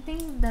 I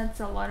think that's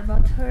a lot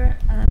about her.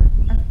 I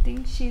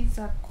think she's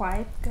a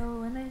quiet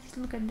girl. When I just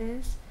look at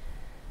this,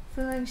 I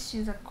feel like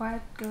she's a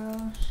quiet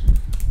girl,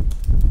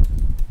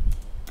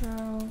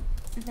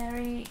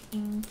 very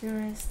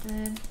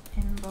interested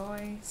in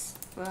boys,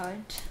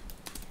 but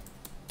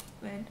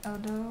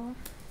although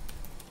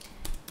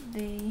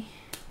they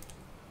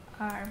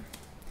are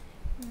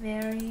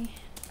very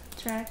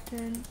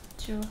attracted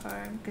to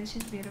her because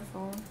she's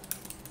beautiful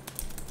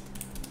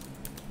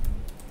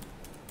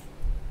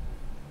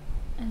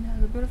and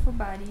has a beautiful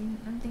body.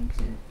 I think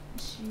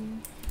she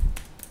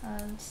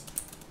has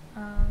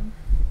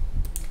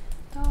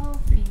tall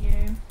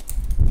figure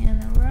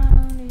and a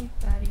rounded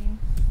body.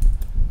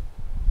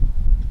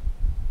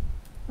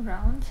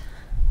 Round?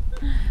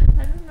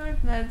 I don't know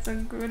if that's a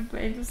good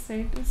way to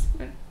say this,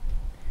 but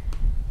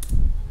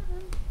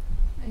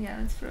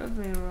yeah, it's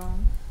probably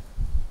wrong.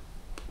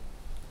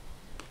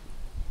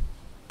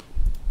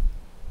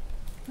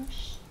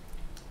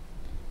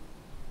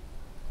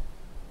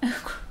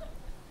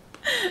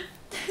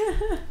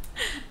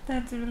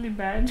 That's really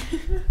bad.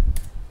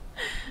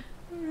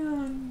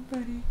 Round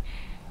body.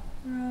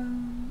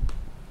 Round.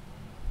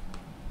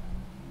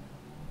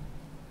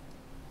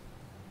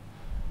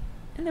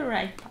 In the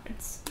right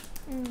parts.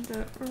 In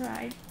the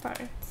right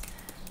parts.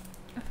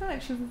 I feel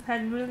like she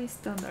had really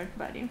standard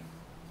body.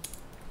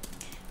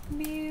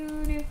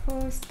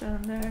 Beautiful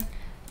standard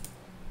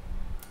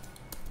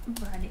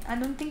body. I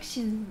don't think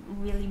she's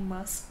really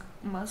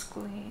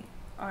muscular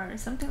or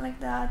something like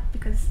that,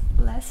 because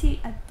I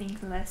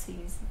think Lassie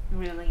is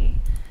really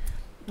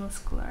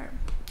muscular.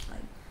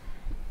 Like,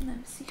 let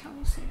me see how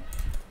you say it.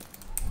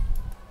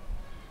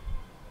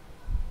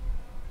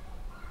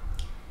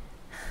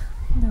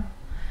 No,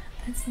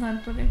 that's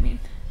not what I mean.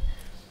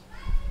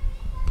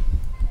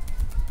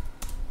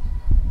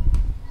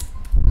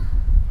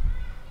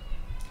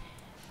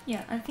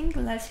 Yeah, I think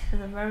Lassie has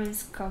a very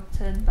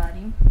sculpted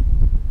body,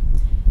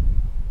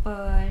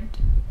 but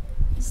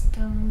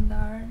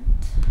standard.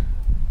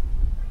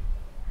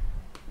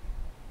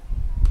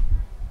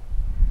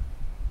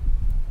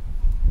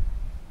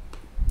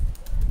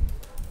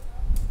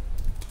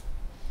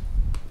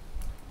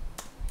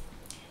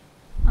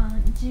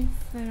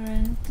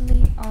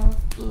 Differently of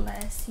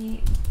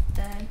Lassie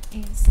that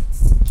is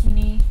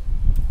skinny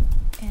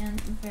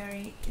and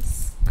very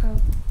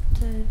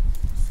sculpted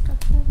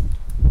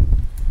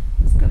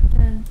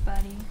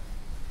body.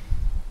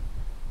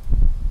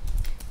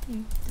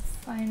 You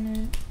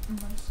defined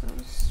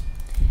muscles.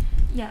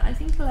 Yeah, I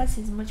think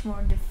Lassie is much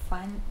more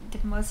defined.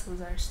 The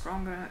muscles are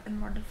stronger and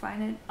more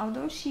defined.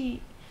 Although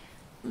Lucy,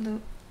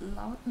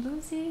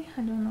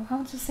 I don't know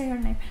how to say her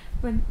name,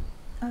 but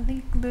I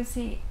think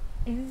Lucy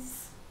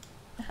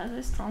has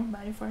a strong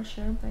body for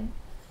sure, but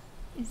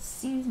it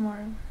seems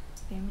more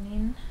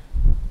feminine.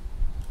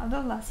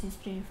 Although Lassie is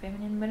pretty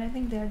feminine, but I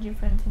think they are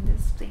different in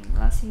this thing.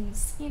 Lassie is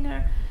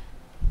skinner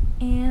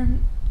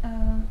and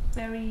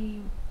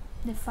very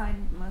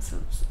defined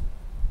muscles,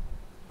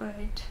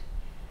 but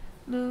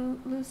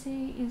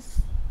Lucy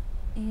is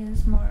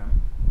more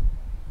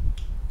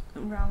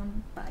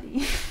round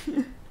body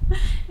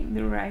in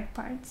the right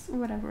parts,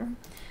 whatever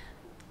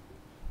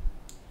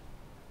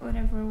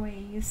way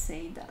you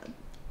say that.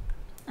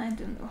 I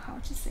don't know how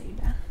to say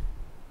that.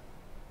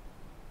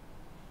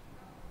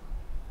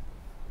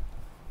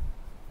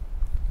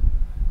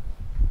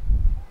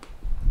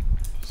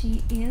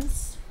 She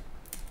is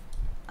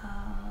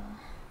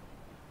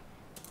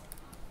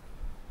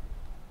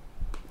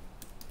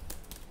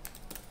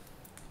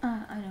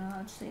I don't know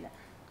how to say that.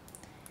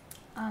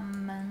 A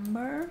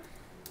member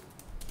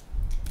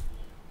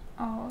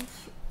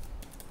of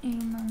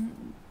Imandad's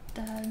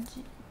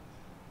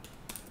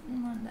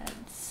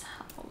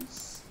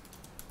house.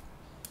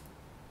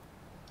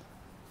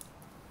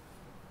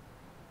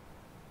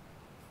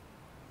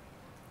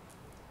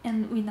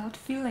 And without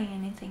feeling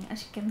anything,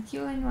 she can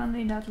kill anyone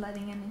without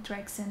letting any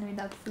tracks in,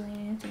 without feeling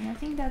anything. I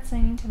think that's an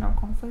internal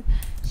conflict.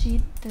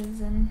 She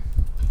doesn't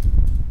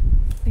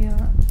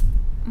feel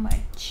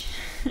much.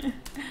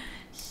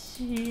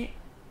 She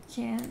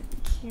can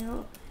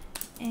kill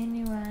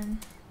anyone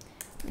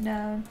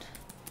without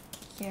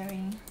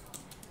caring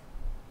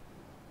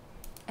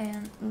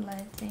and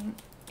letting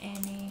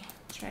any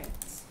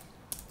threats.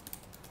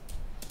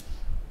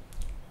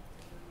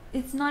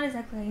 It's not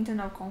exactly an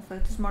internal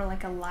conflict, it's more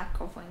like a lack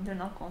of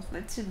internal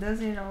conflict. She does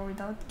it all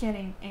without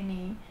getting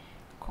any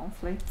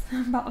conflict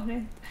about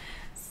it.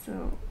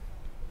 So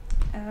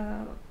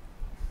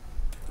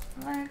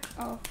lack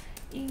of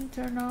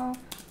internal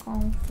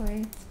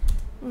conflict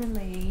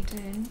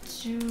related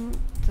to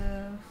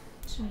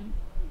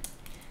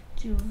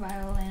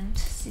violent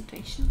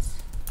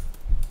situations.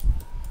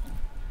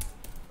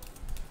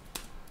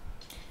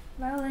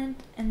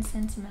 Violent and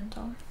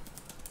sentimental.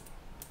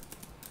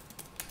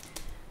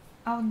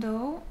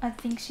 Although I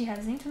think she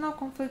has internal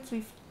conflicts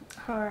with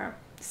her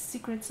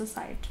secret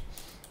society.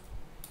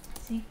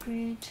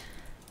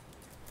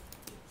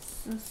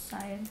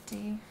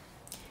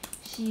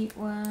 She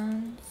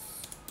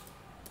wants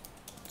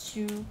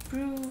to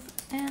prove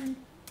and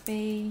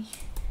pay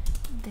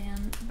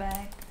them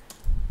back.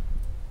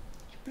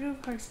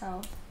 Prove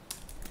herself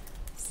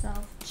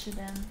to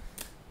them.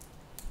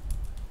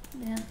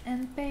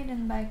 And pay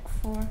them back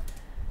for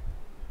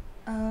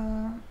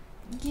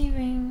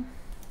giving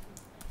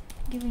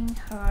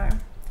her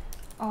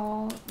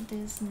all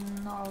this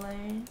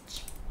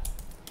knowledge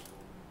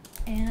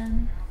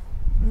and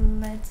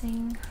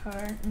letting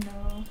her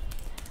know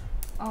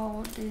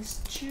all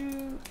this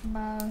true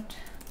about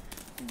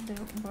the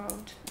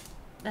world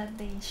that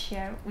they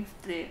share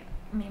with the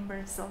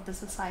members of the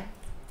society,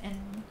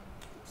 and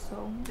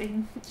so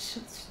they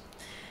should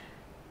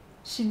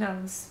She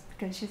knows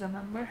because she's a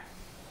member.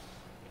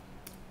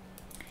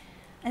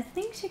 I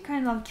think she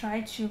kind of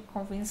tried to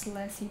convince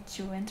Lassie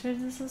to enter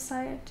the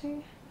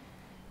society.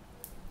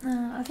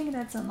 I think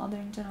that's another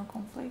internal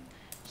conflict.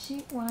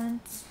 She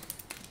wants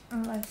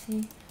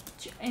Lassie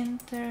to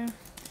enter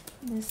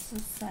the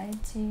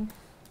society,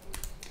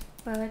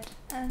 but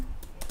at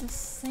the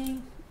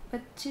same,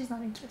 but she's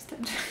not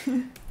interested.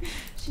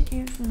 She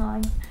is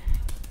not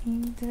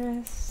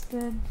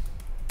interested.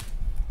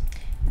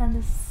 At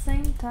the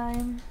same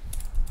time,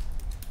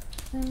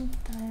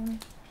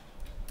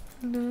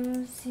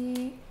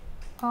 Lucy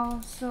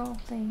also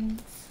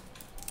thinks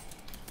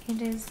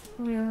it is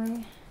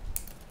really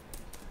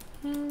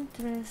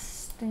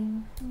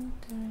interesting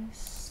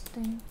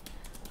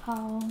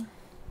how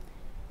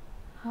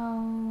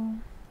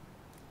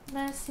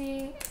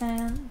Lassie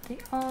and the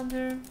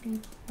other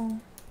people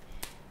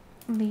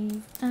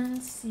live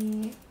and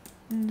see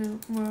the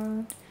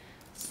world.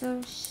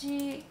 So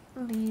she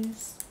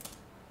lives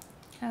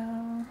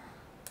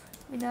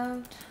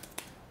without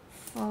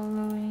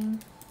following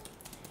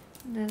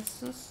the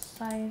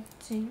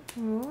society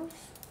rules,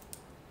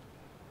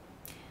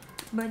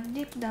 but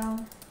deep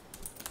down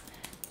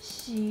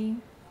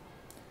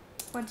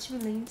what she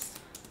believes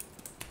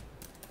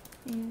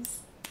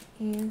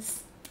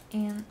is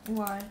in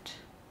what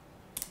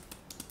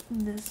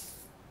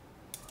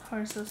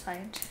her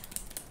society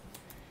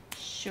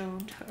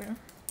showed her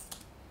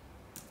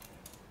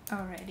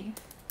already.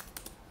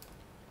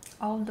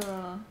 All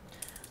the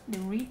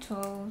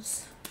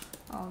rituals,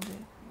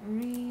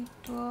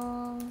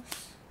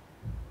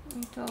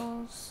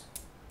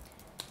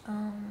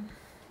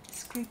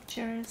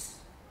 scriptures,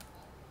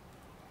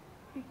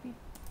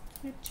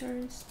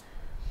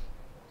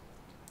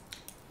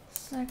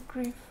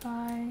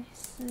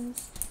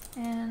 sacrifices,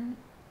 and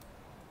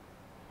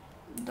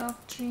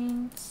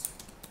doctrines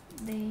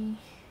they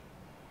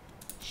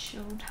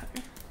showed her.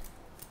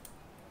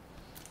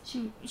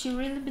 She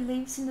really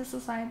believes in the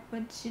society,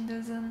 but she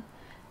doesn't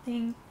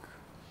think.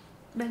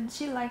 But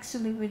she likes to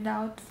live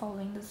without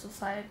following the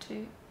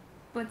society,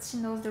 but she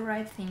knows the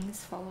right thing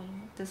is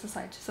following the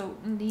society. So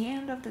in the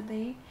end of the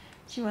day,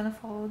 she wanna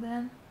follow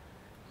them,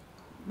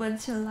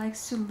 but she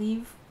likes to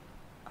live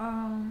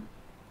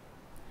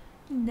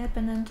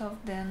independent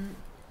of them.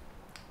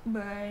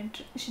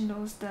 But she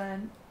knows that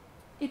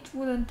it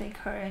wouldn't take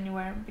her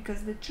anywhere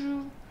because the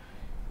truth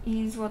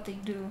is what they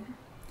do.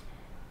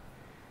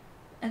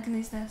 At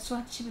least that's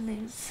what she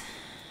believes.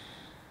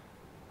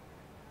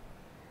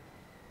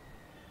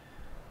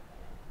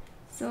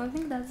 So I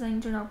think that's the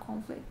internal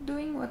conflict.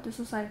 Doing what the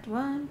society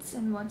wants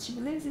and what she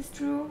believes is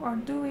true, or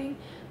doing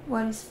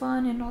what is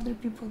fun and other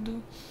people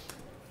do.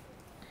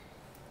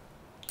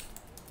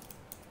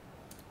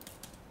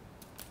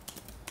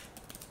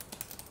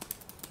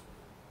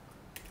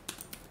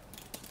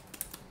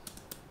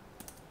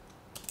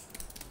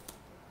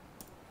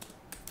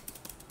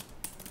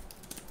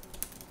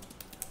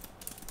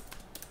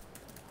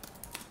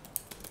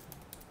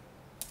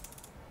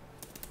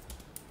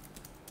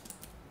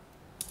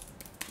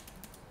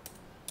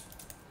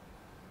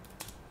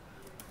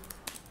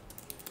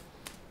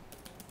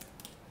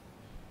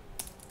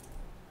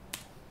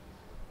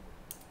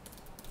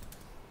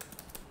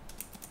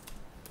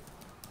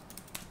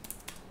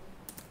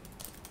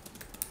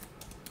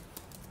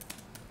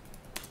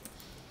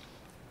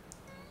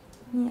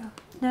 Yeah,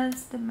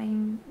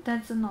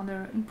 that's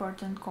another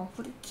important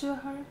conflict to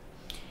her.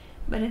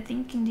 But I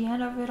think in the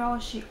end of it all,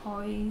 she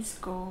always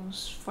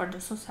goes for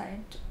the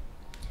society.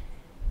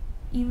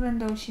 Even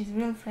though she's a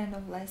real friend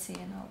of Lassie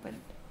and all, but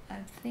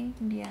I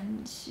think in the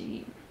end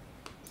she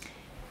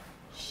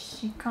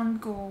can't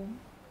go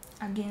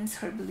against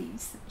her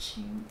beliefs.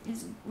 She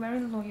is very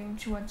loyal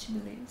to what she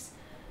believes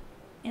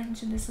and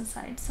to the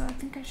society. So I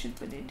think I should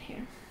put it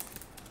here.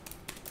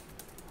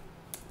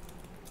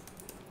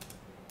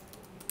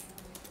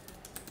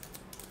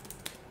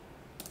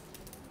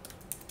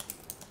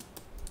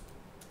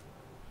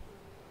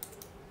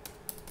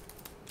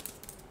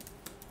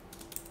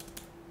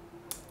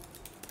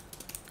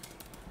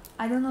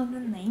 I don't know the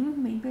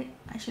name, maybe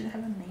I should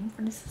have a name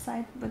for the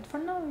society, but for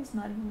now it's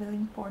not really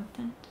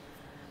important.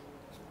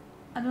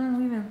 I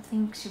don't even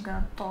think she's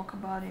gonna talk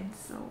about it,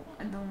 so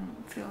I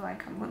don't feel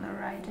like I'm gonna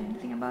write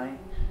anything about it.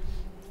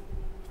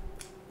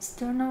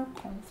 External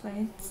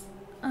conflicts.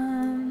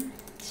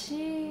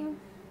 She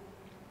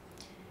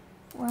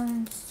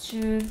wants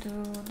to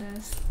do the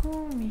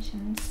school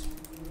missions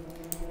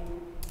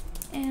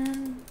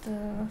and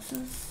the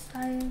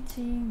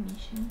society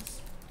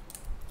missions.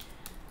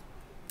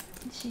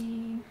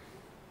 She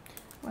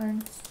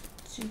wants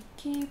to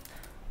keep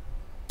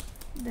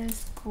the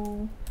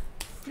school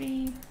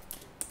free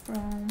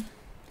from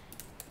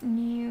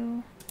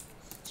new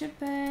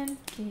stupid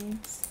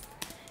kids.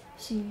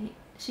 She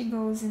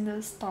goes in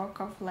the stock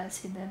of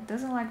Lassie that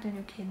doesn't like the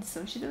new kids,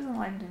 so she doesn't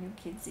like the new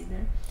kids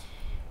either.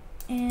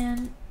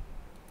 And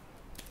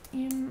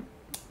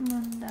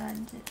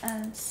Imandad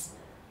as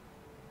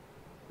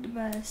the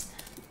best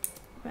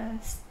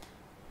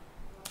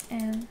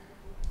and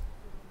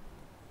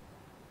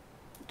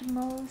the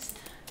most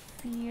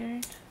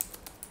feared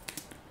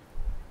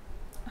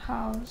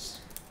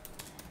house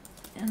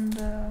in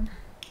the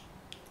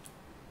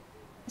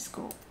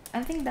school.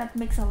 I think that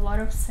makes a lot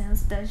of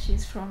sense that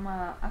she's from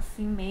a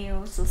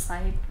female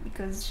society,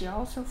 because she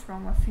also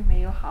from a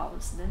female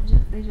house.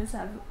 They just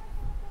have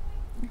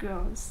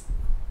girls,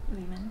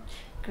 women,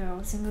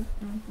 girls in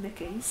the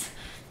case,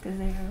 because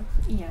they are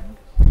young.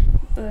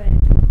 But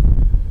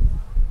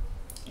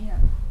yeah,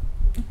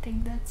 I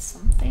think that's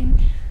something.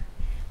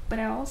 But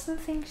I also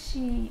think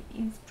she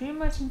is pretty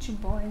much into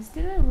boys.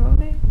 Did I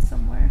wrote it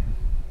somewhere?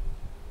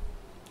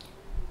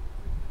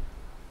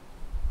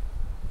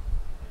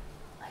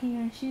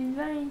 Here, she's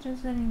very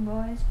interested in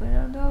boys, but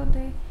although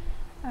they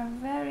are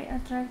very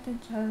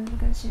attracted to her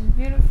because she's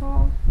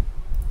beautiful.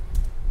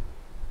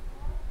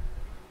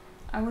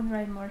 I would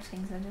write more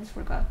things, I just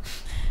forgot.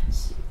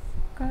 She's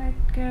quite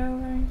girl,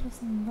 very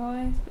interested in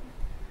boys,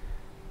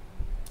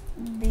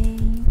 but they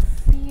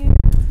fear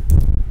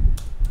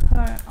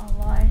her a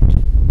lot.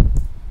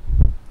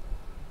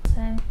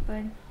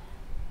 But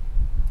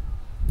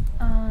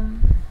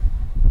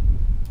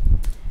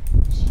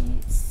she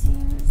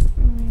seems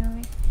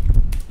really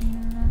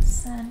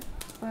innocent,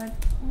 but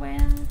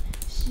when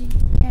she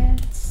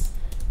gets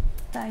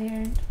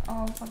tired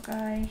of a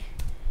guy,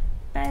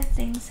 bad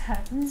things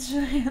happen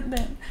to her.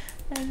 Then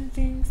bad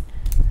things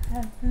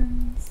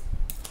happens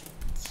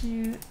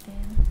to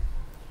them.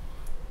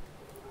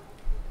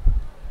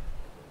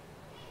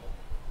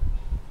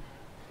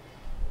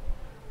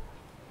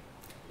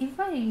 If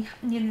I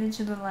needed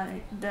to do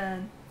like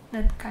that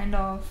kind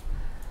of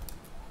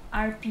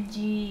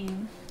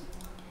RPG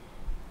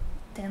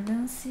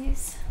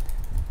tendencies,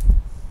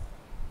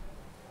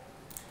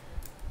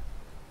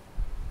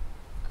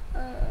 I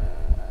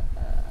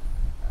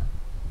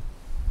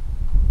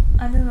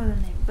don't know the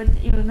name,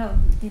 but you know,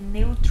 the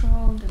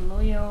neutral, the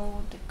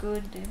loyal, the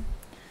good, the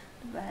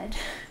bad.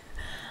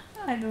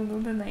 I don't know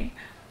the name,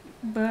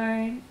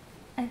 but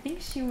I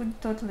think she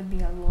would totally be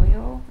a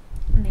loyal,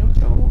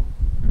 neutral,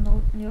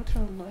 no,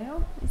 neutral,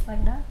 loyal. It's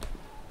like that.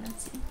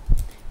 Let's see.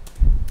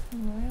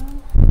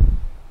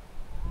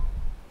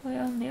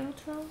 Loyal,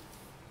 neutral,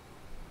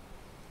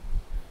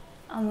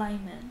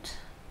 alignment,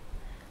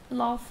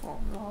 lawful.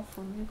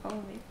 You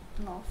call it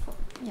lawful.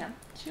 Yeah,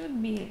 she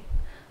would be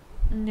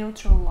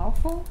neutral,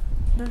 lawful.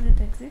 Does it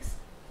exist?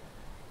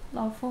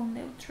 Lawful,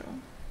 neutral.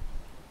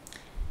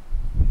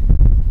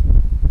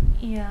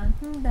 Yeah, I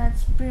think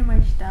that's pretty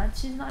much that.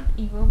 She's not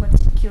evil, but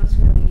she kills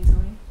really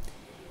easily.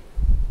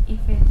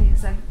 If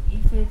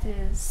it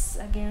is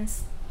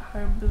against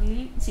her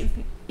beliefs, if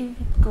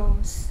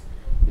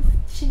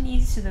she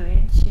needs to do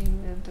it, she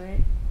will do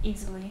it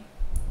easily.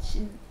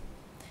 She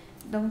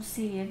don't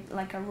see it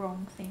like a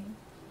wrong thing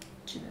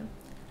to do.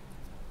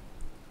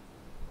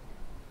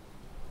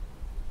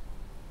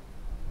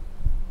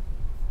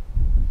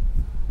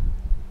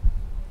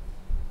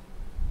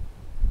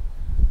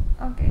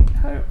 Okay,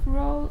 her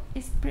role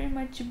is pretty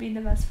much to be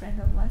the best friend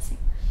of Lassie.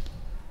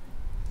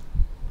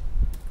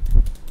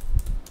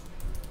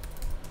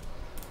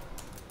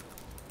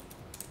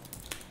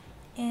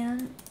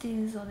 And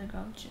this other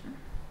girl too.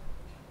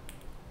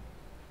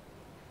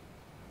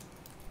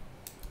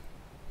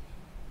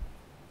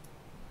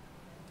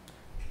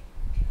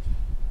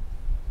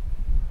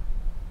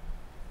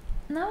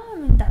 Now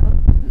I'm in doubt.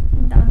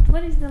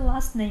 What is the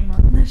last name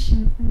of the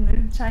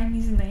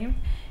Chinese name?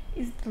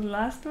 Is the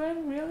last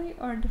one really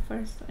or the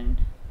first one?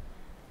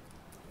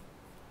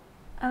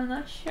 I'm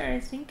not sure. I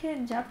think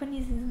in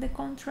Japanese is the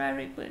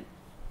contrary, but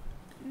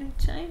the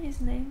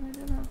Chinese name, I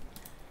don't know.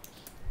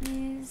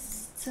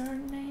 Is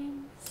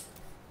surname?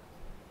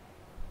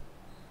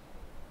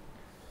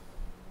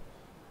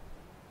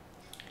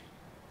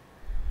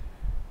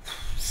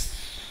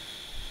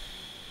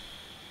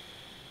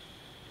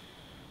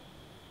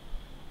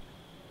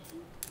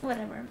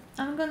 Whatever.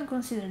 I'm gonna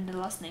consider the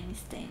last name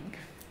is Tang.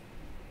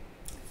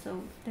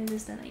 So this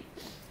is the name.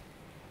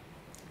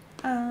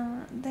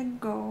 The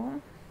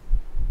goal.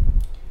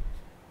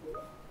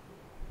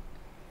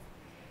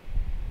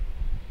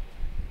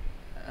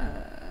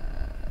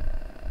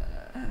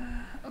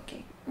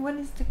 Okay, what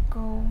is the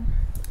goal?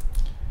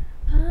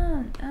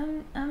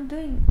 I'm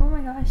doing. Oh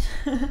my gosh,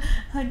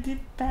 I did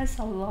pass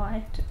a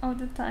lot all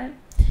the time,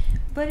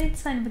 but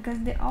it's fine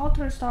because the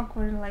author's talk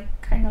were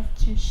like kind of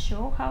to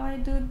show how I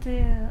do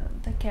the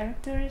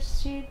character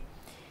sheet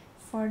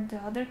for the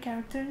other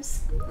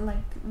characters,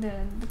 like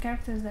the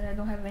characters that I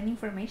don't have any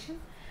information.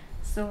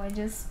 So I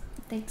just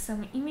take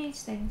some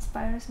image that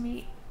inspires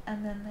me,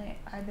 and then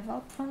I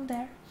develop from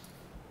there.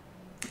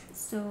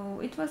 So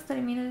it was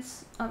 30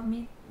 minutes of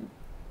me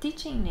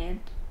teaching it,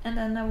 and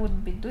then I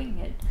would be doing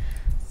it.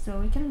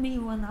 So it can be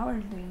 1 hour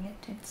doing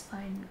it, it's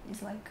fine.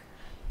 It's like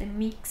the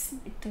mix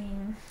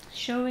between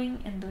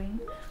showing and doing.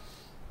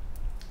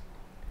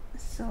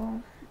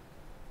 So,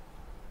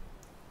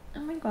 oh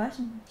my gosh,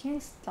 can you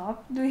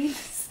stop doing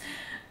this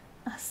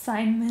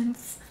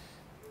assignments?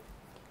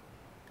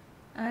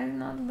 I'm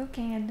not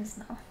looking at this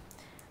now.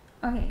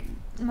 Okay,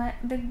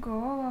 the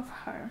goal of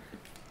her.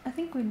 I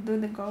think we do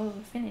the goal,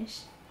 we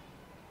finish.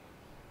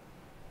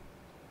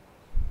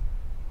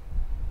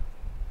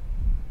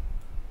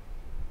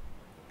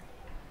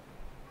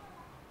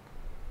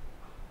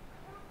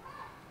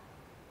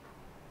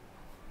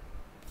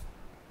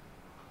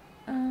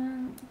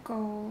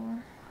 goal.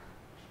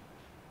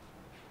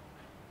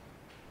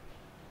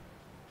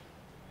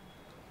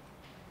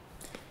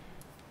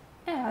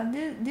 Yeah,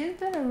 this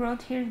that I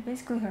wrote here is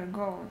basically her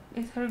goal.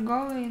 It's her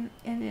goal and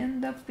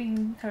end up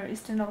being her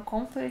external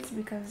conflicts,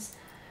 because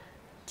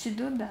to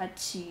do that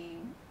she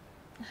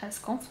has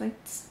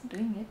conflicts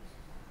doing it.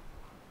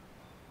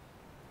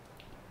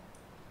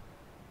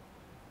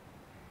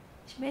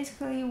 She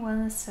basically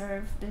wanna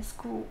serve the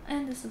school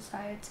and the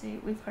society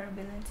with her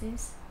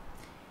abilities.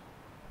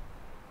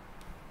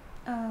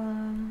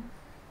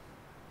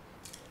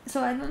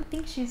 So I don't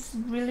think she's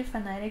really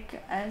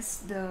fanatic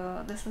as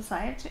the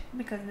society,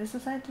 because the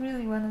society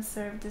really wanna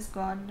serve this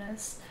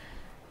goddess.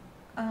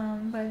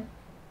 But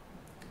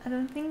I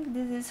don't think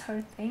this is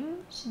her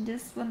thing. She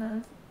just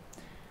wanna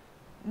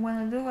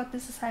do what the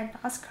society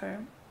asks her,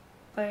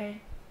 but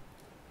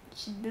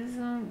she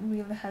doesn't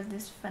really have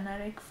this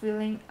fanatic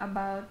feeling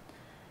about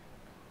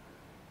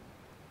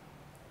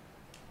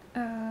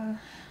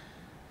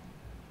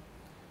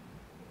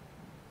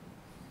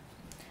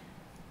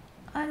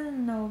I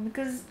don't know,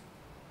 because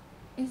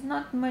it's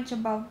not much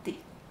about the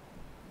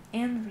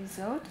end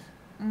result,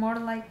 more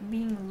like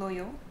being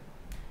loyal,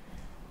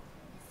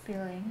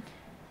 feeling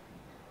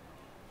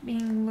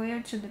being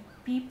loyal to the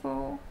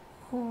people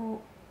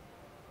who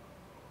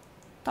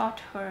taught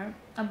her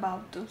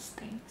about those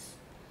things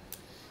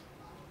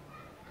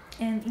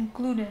and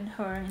included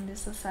her in the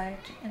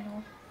society,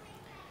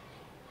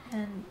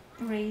 and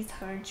raised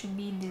her to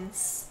be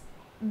this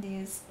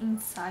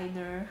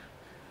insider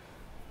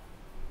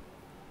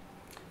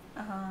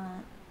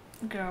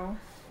girl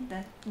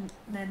that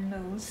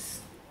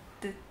knows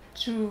the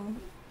true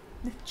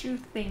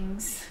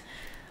things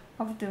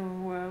of the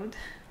world,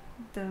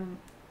 the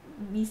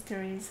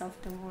mysteries of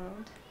the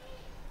world.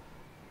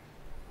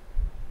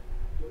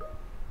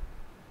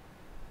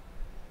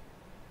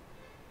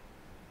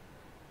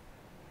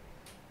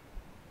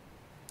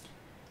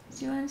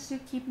 She wants to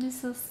keep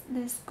this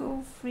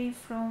school free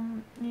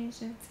from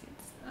nuisance.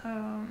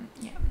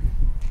 Yeah.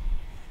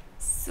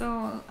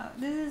 So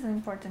this is an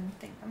important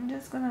thing. I'm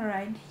just gonna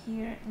write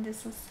here in the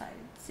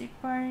society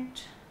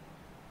part.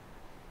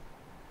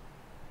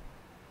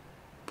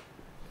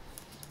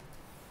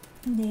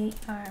 They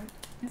are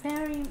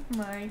very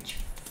much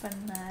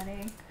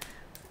fanatic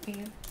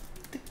with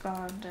the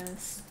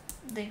goddess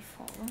they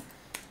follow,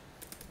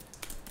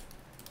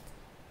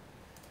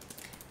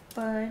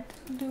 but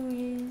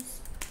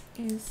Louise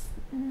is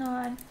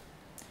not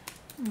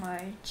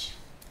much,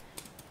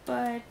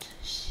 but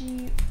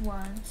she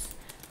wants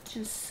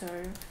to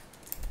serve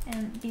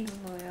and be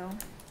loyal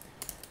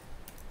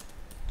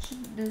to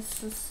the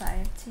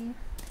society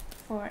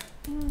for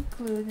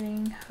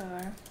including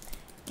her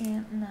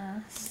in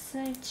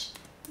such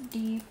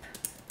deep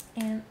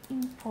and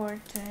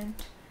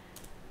important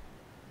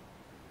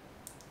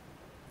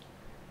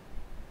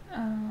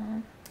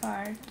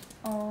part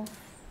of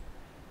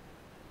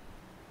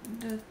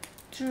the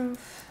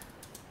truth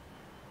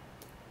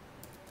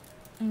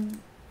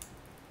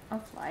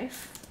of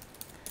life,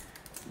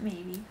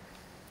 maybe.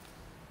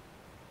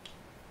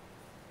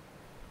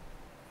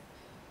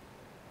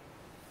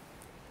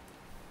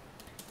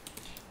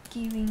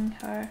 Giving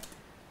her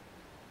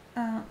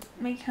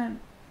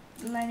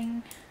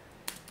letting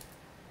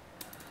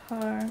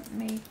her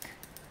make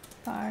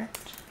part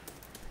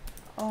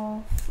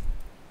of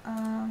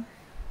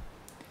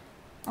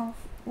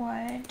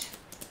what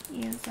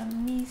is a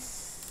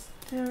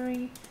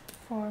mystery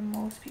for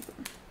most people.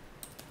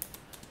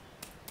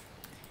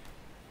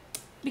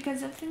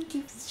 Because I think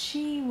if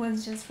she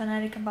was just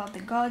fanatic about the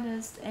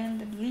goddess and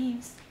the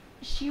beliefs,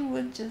 she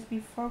would just be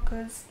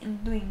focused in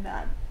doing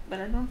that. But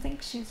I don't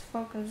think she's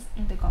focused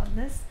in the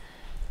goddess.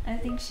 I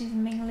think she's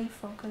mainly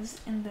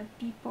focused in the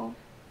people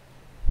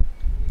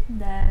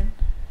that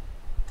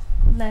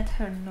let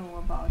her know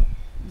about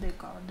the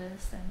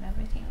goddess and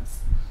everything else.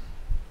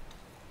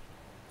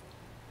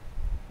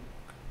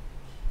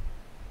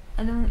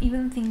 I don't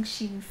even think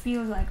she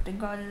feels like the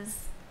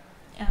goddess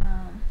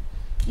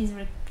is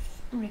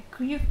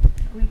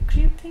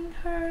recruiting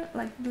her,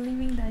 like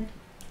believing that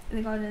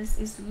the goddess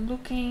is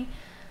looking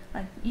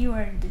like you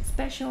are the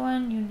special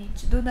one, you need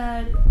to do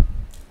that.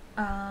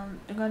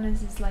 The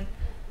goddess is like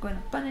going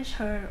to punish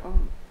her or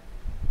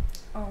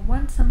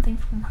want something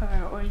from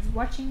her or is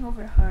watching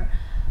over her.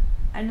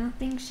 I don't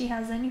think she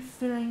has any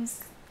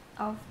feelings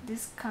of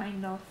this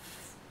kind of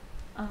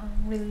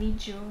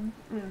religion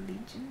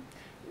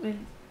with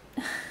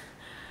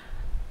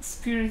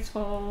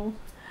spiritual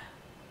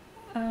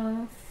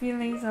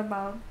feelings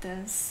about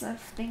this. I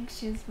think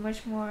she's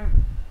much more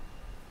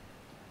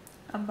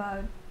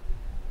about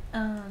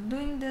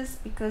doing this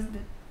because the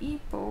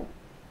people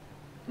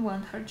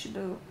want her to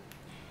do,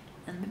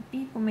 and the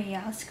people may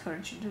ask her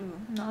to do,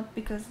 not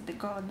because the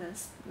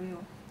goddess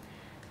will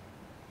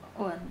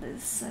want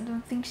this. I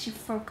don't think she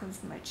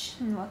focuses much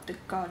on what the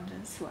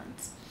goddess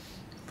wants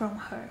from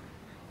her.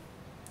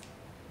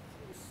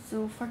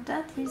 So for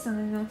that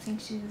reason, I don't think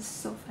she's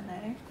so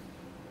fanatic.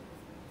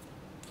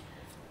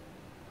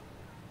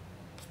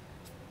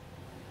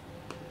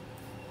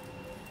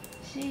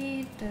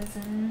 She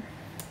doesn't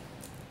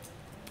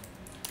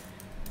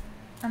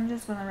I'm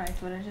just gonna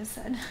write what I just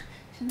said.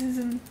 She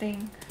doesn't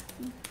think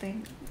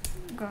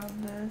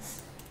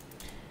goddess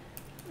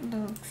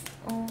looks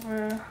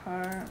over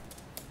her,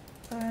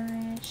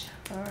 punish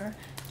her,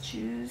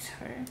 choose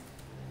her,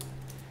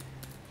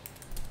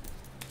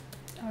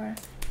 or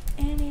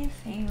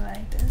anything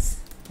like this.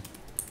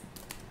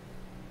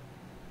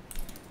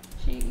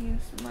 She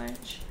is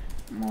much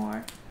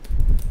more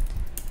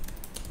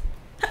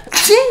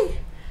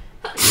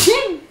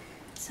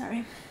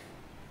sorry.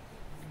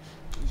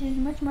 She's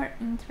much more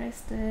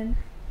interested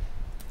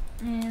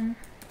in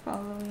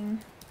following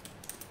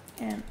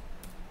and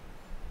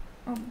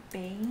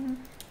obeying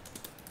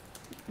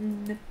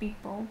the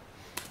people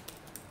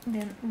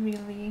than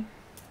really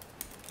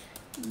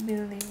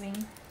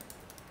believing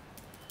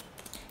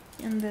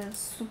in the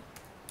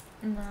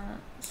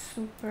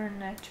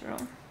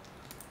supernatural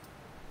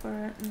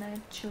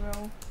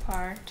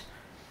part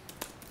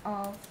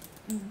of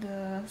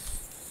the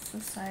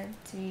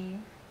society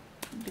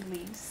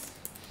beliefs.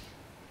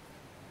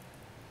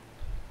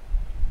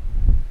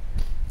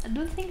 I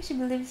don't think she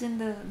believes in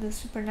the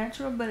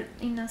supernatural, but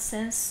in a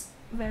sense,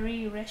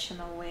 very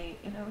rational way.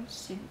 You know,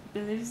 she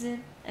believes it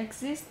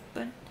exists,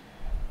 but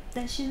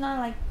that she's not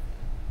like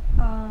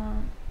uh,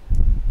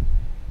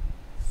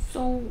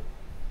 so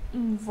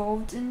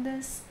involved in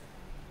this,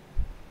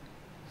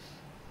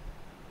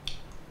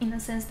 in a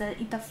sense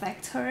that it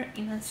affects her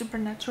in a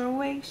supernatural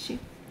way. She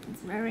is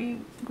very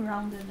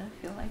grounded, I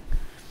feel like.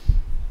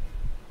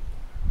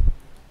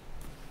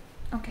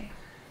 Okay.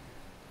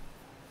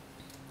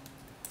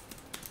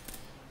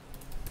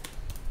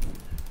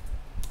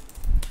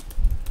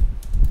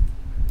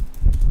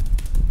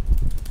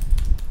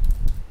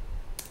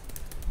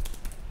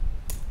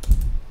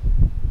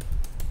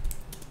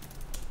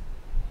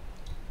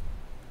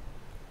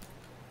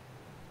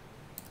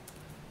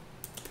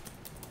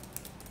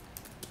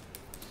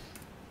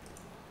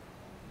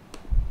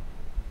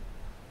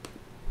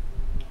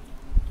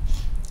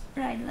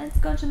 Right, let's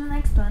go to the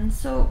next one.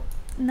 So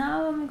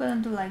now I'm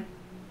gonna do like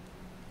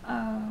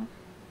uh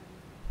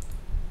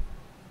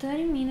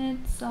 30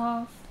 minutes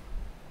of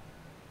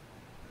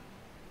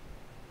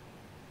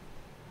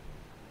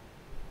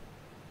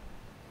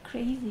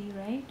crazy,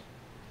 right?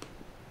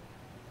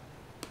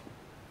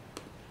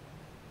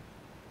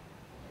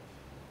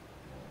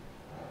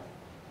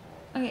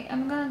 Okay,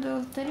 I'm gonna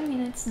do 30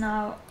 minutes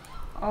now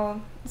of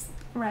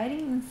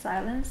writing in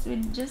silence. We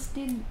just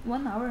did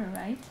 1 hour,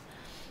 right?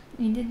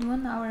 We did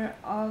 1 hour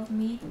of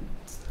me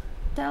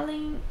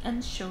telling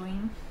and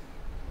showing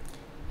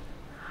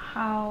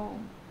how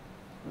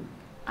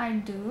I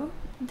do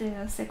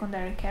the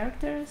secondary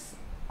characters,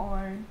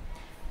 or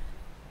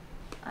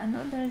I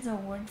know there's a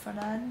word for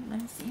that,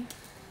 let me see.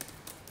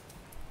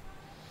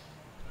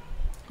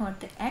 Or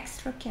the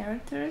extra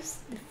characters,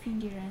 the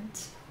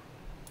figurant.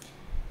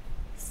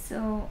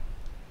 So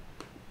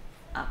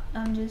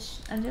I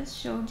just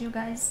showed you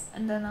guys,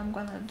 and then I'm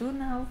gonna do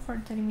now for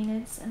 30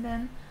 minutes, and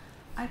then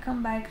I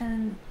come back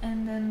and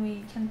then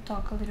we can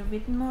talk a little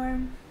bit more.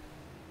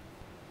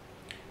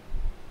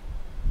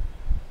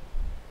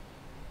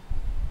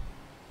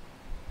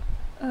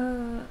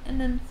 And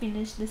then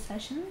finish the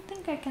session. I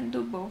think I can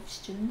do both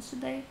students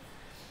today.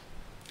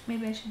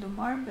 Maybe I should do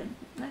more, but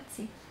let's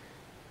see.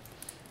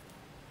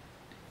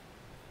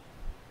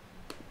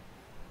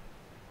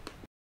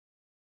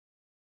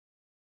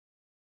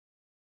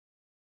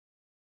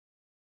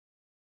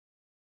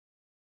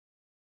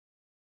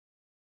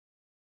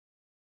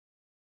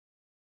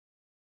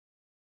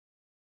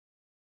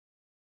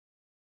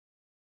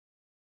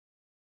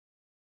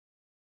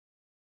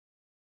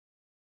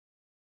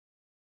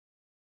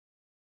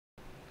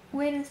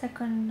 Wait a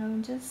second,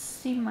 I'll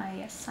just see my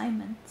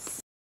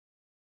assignments.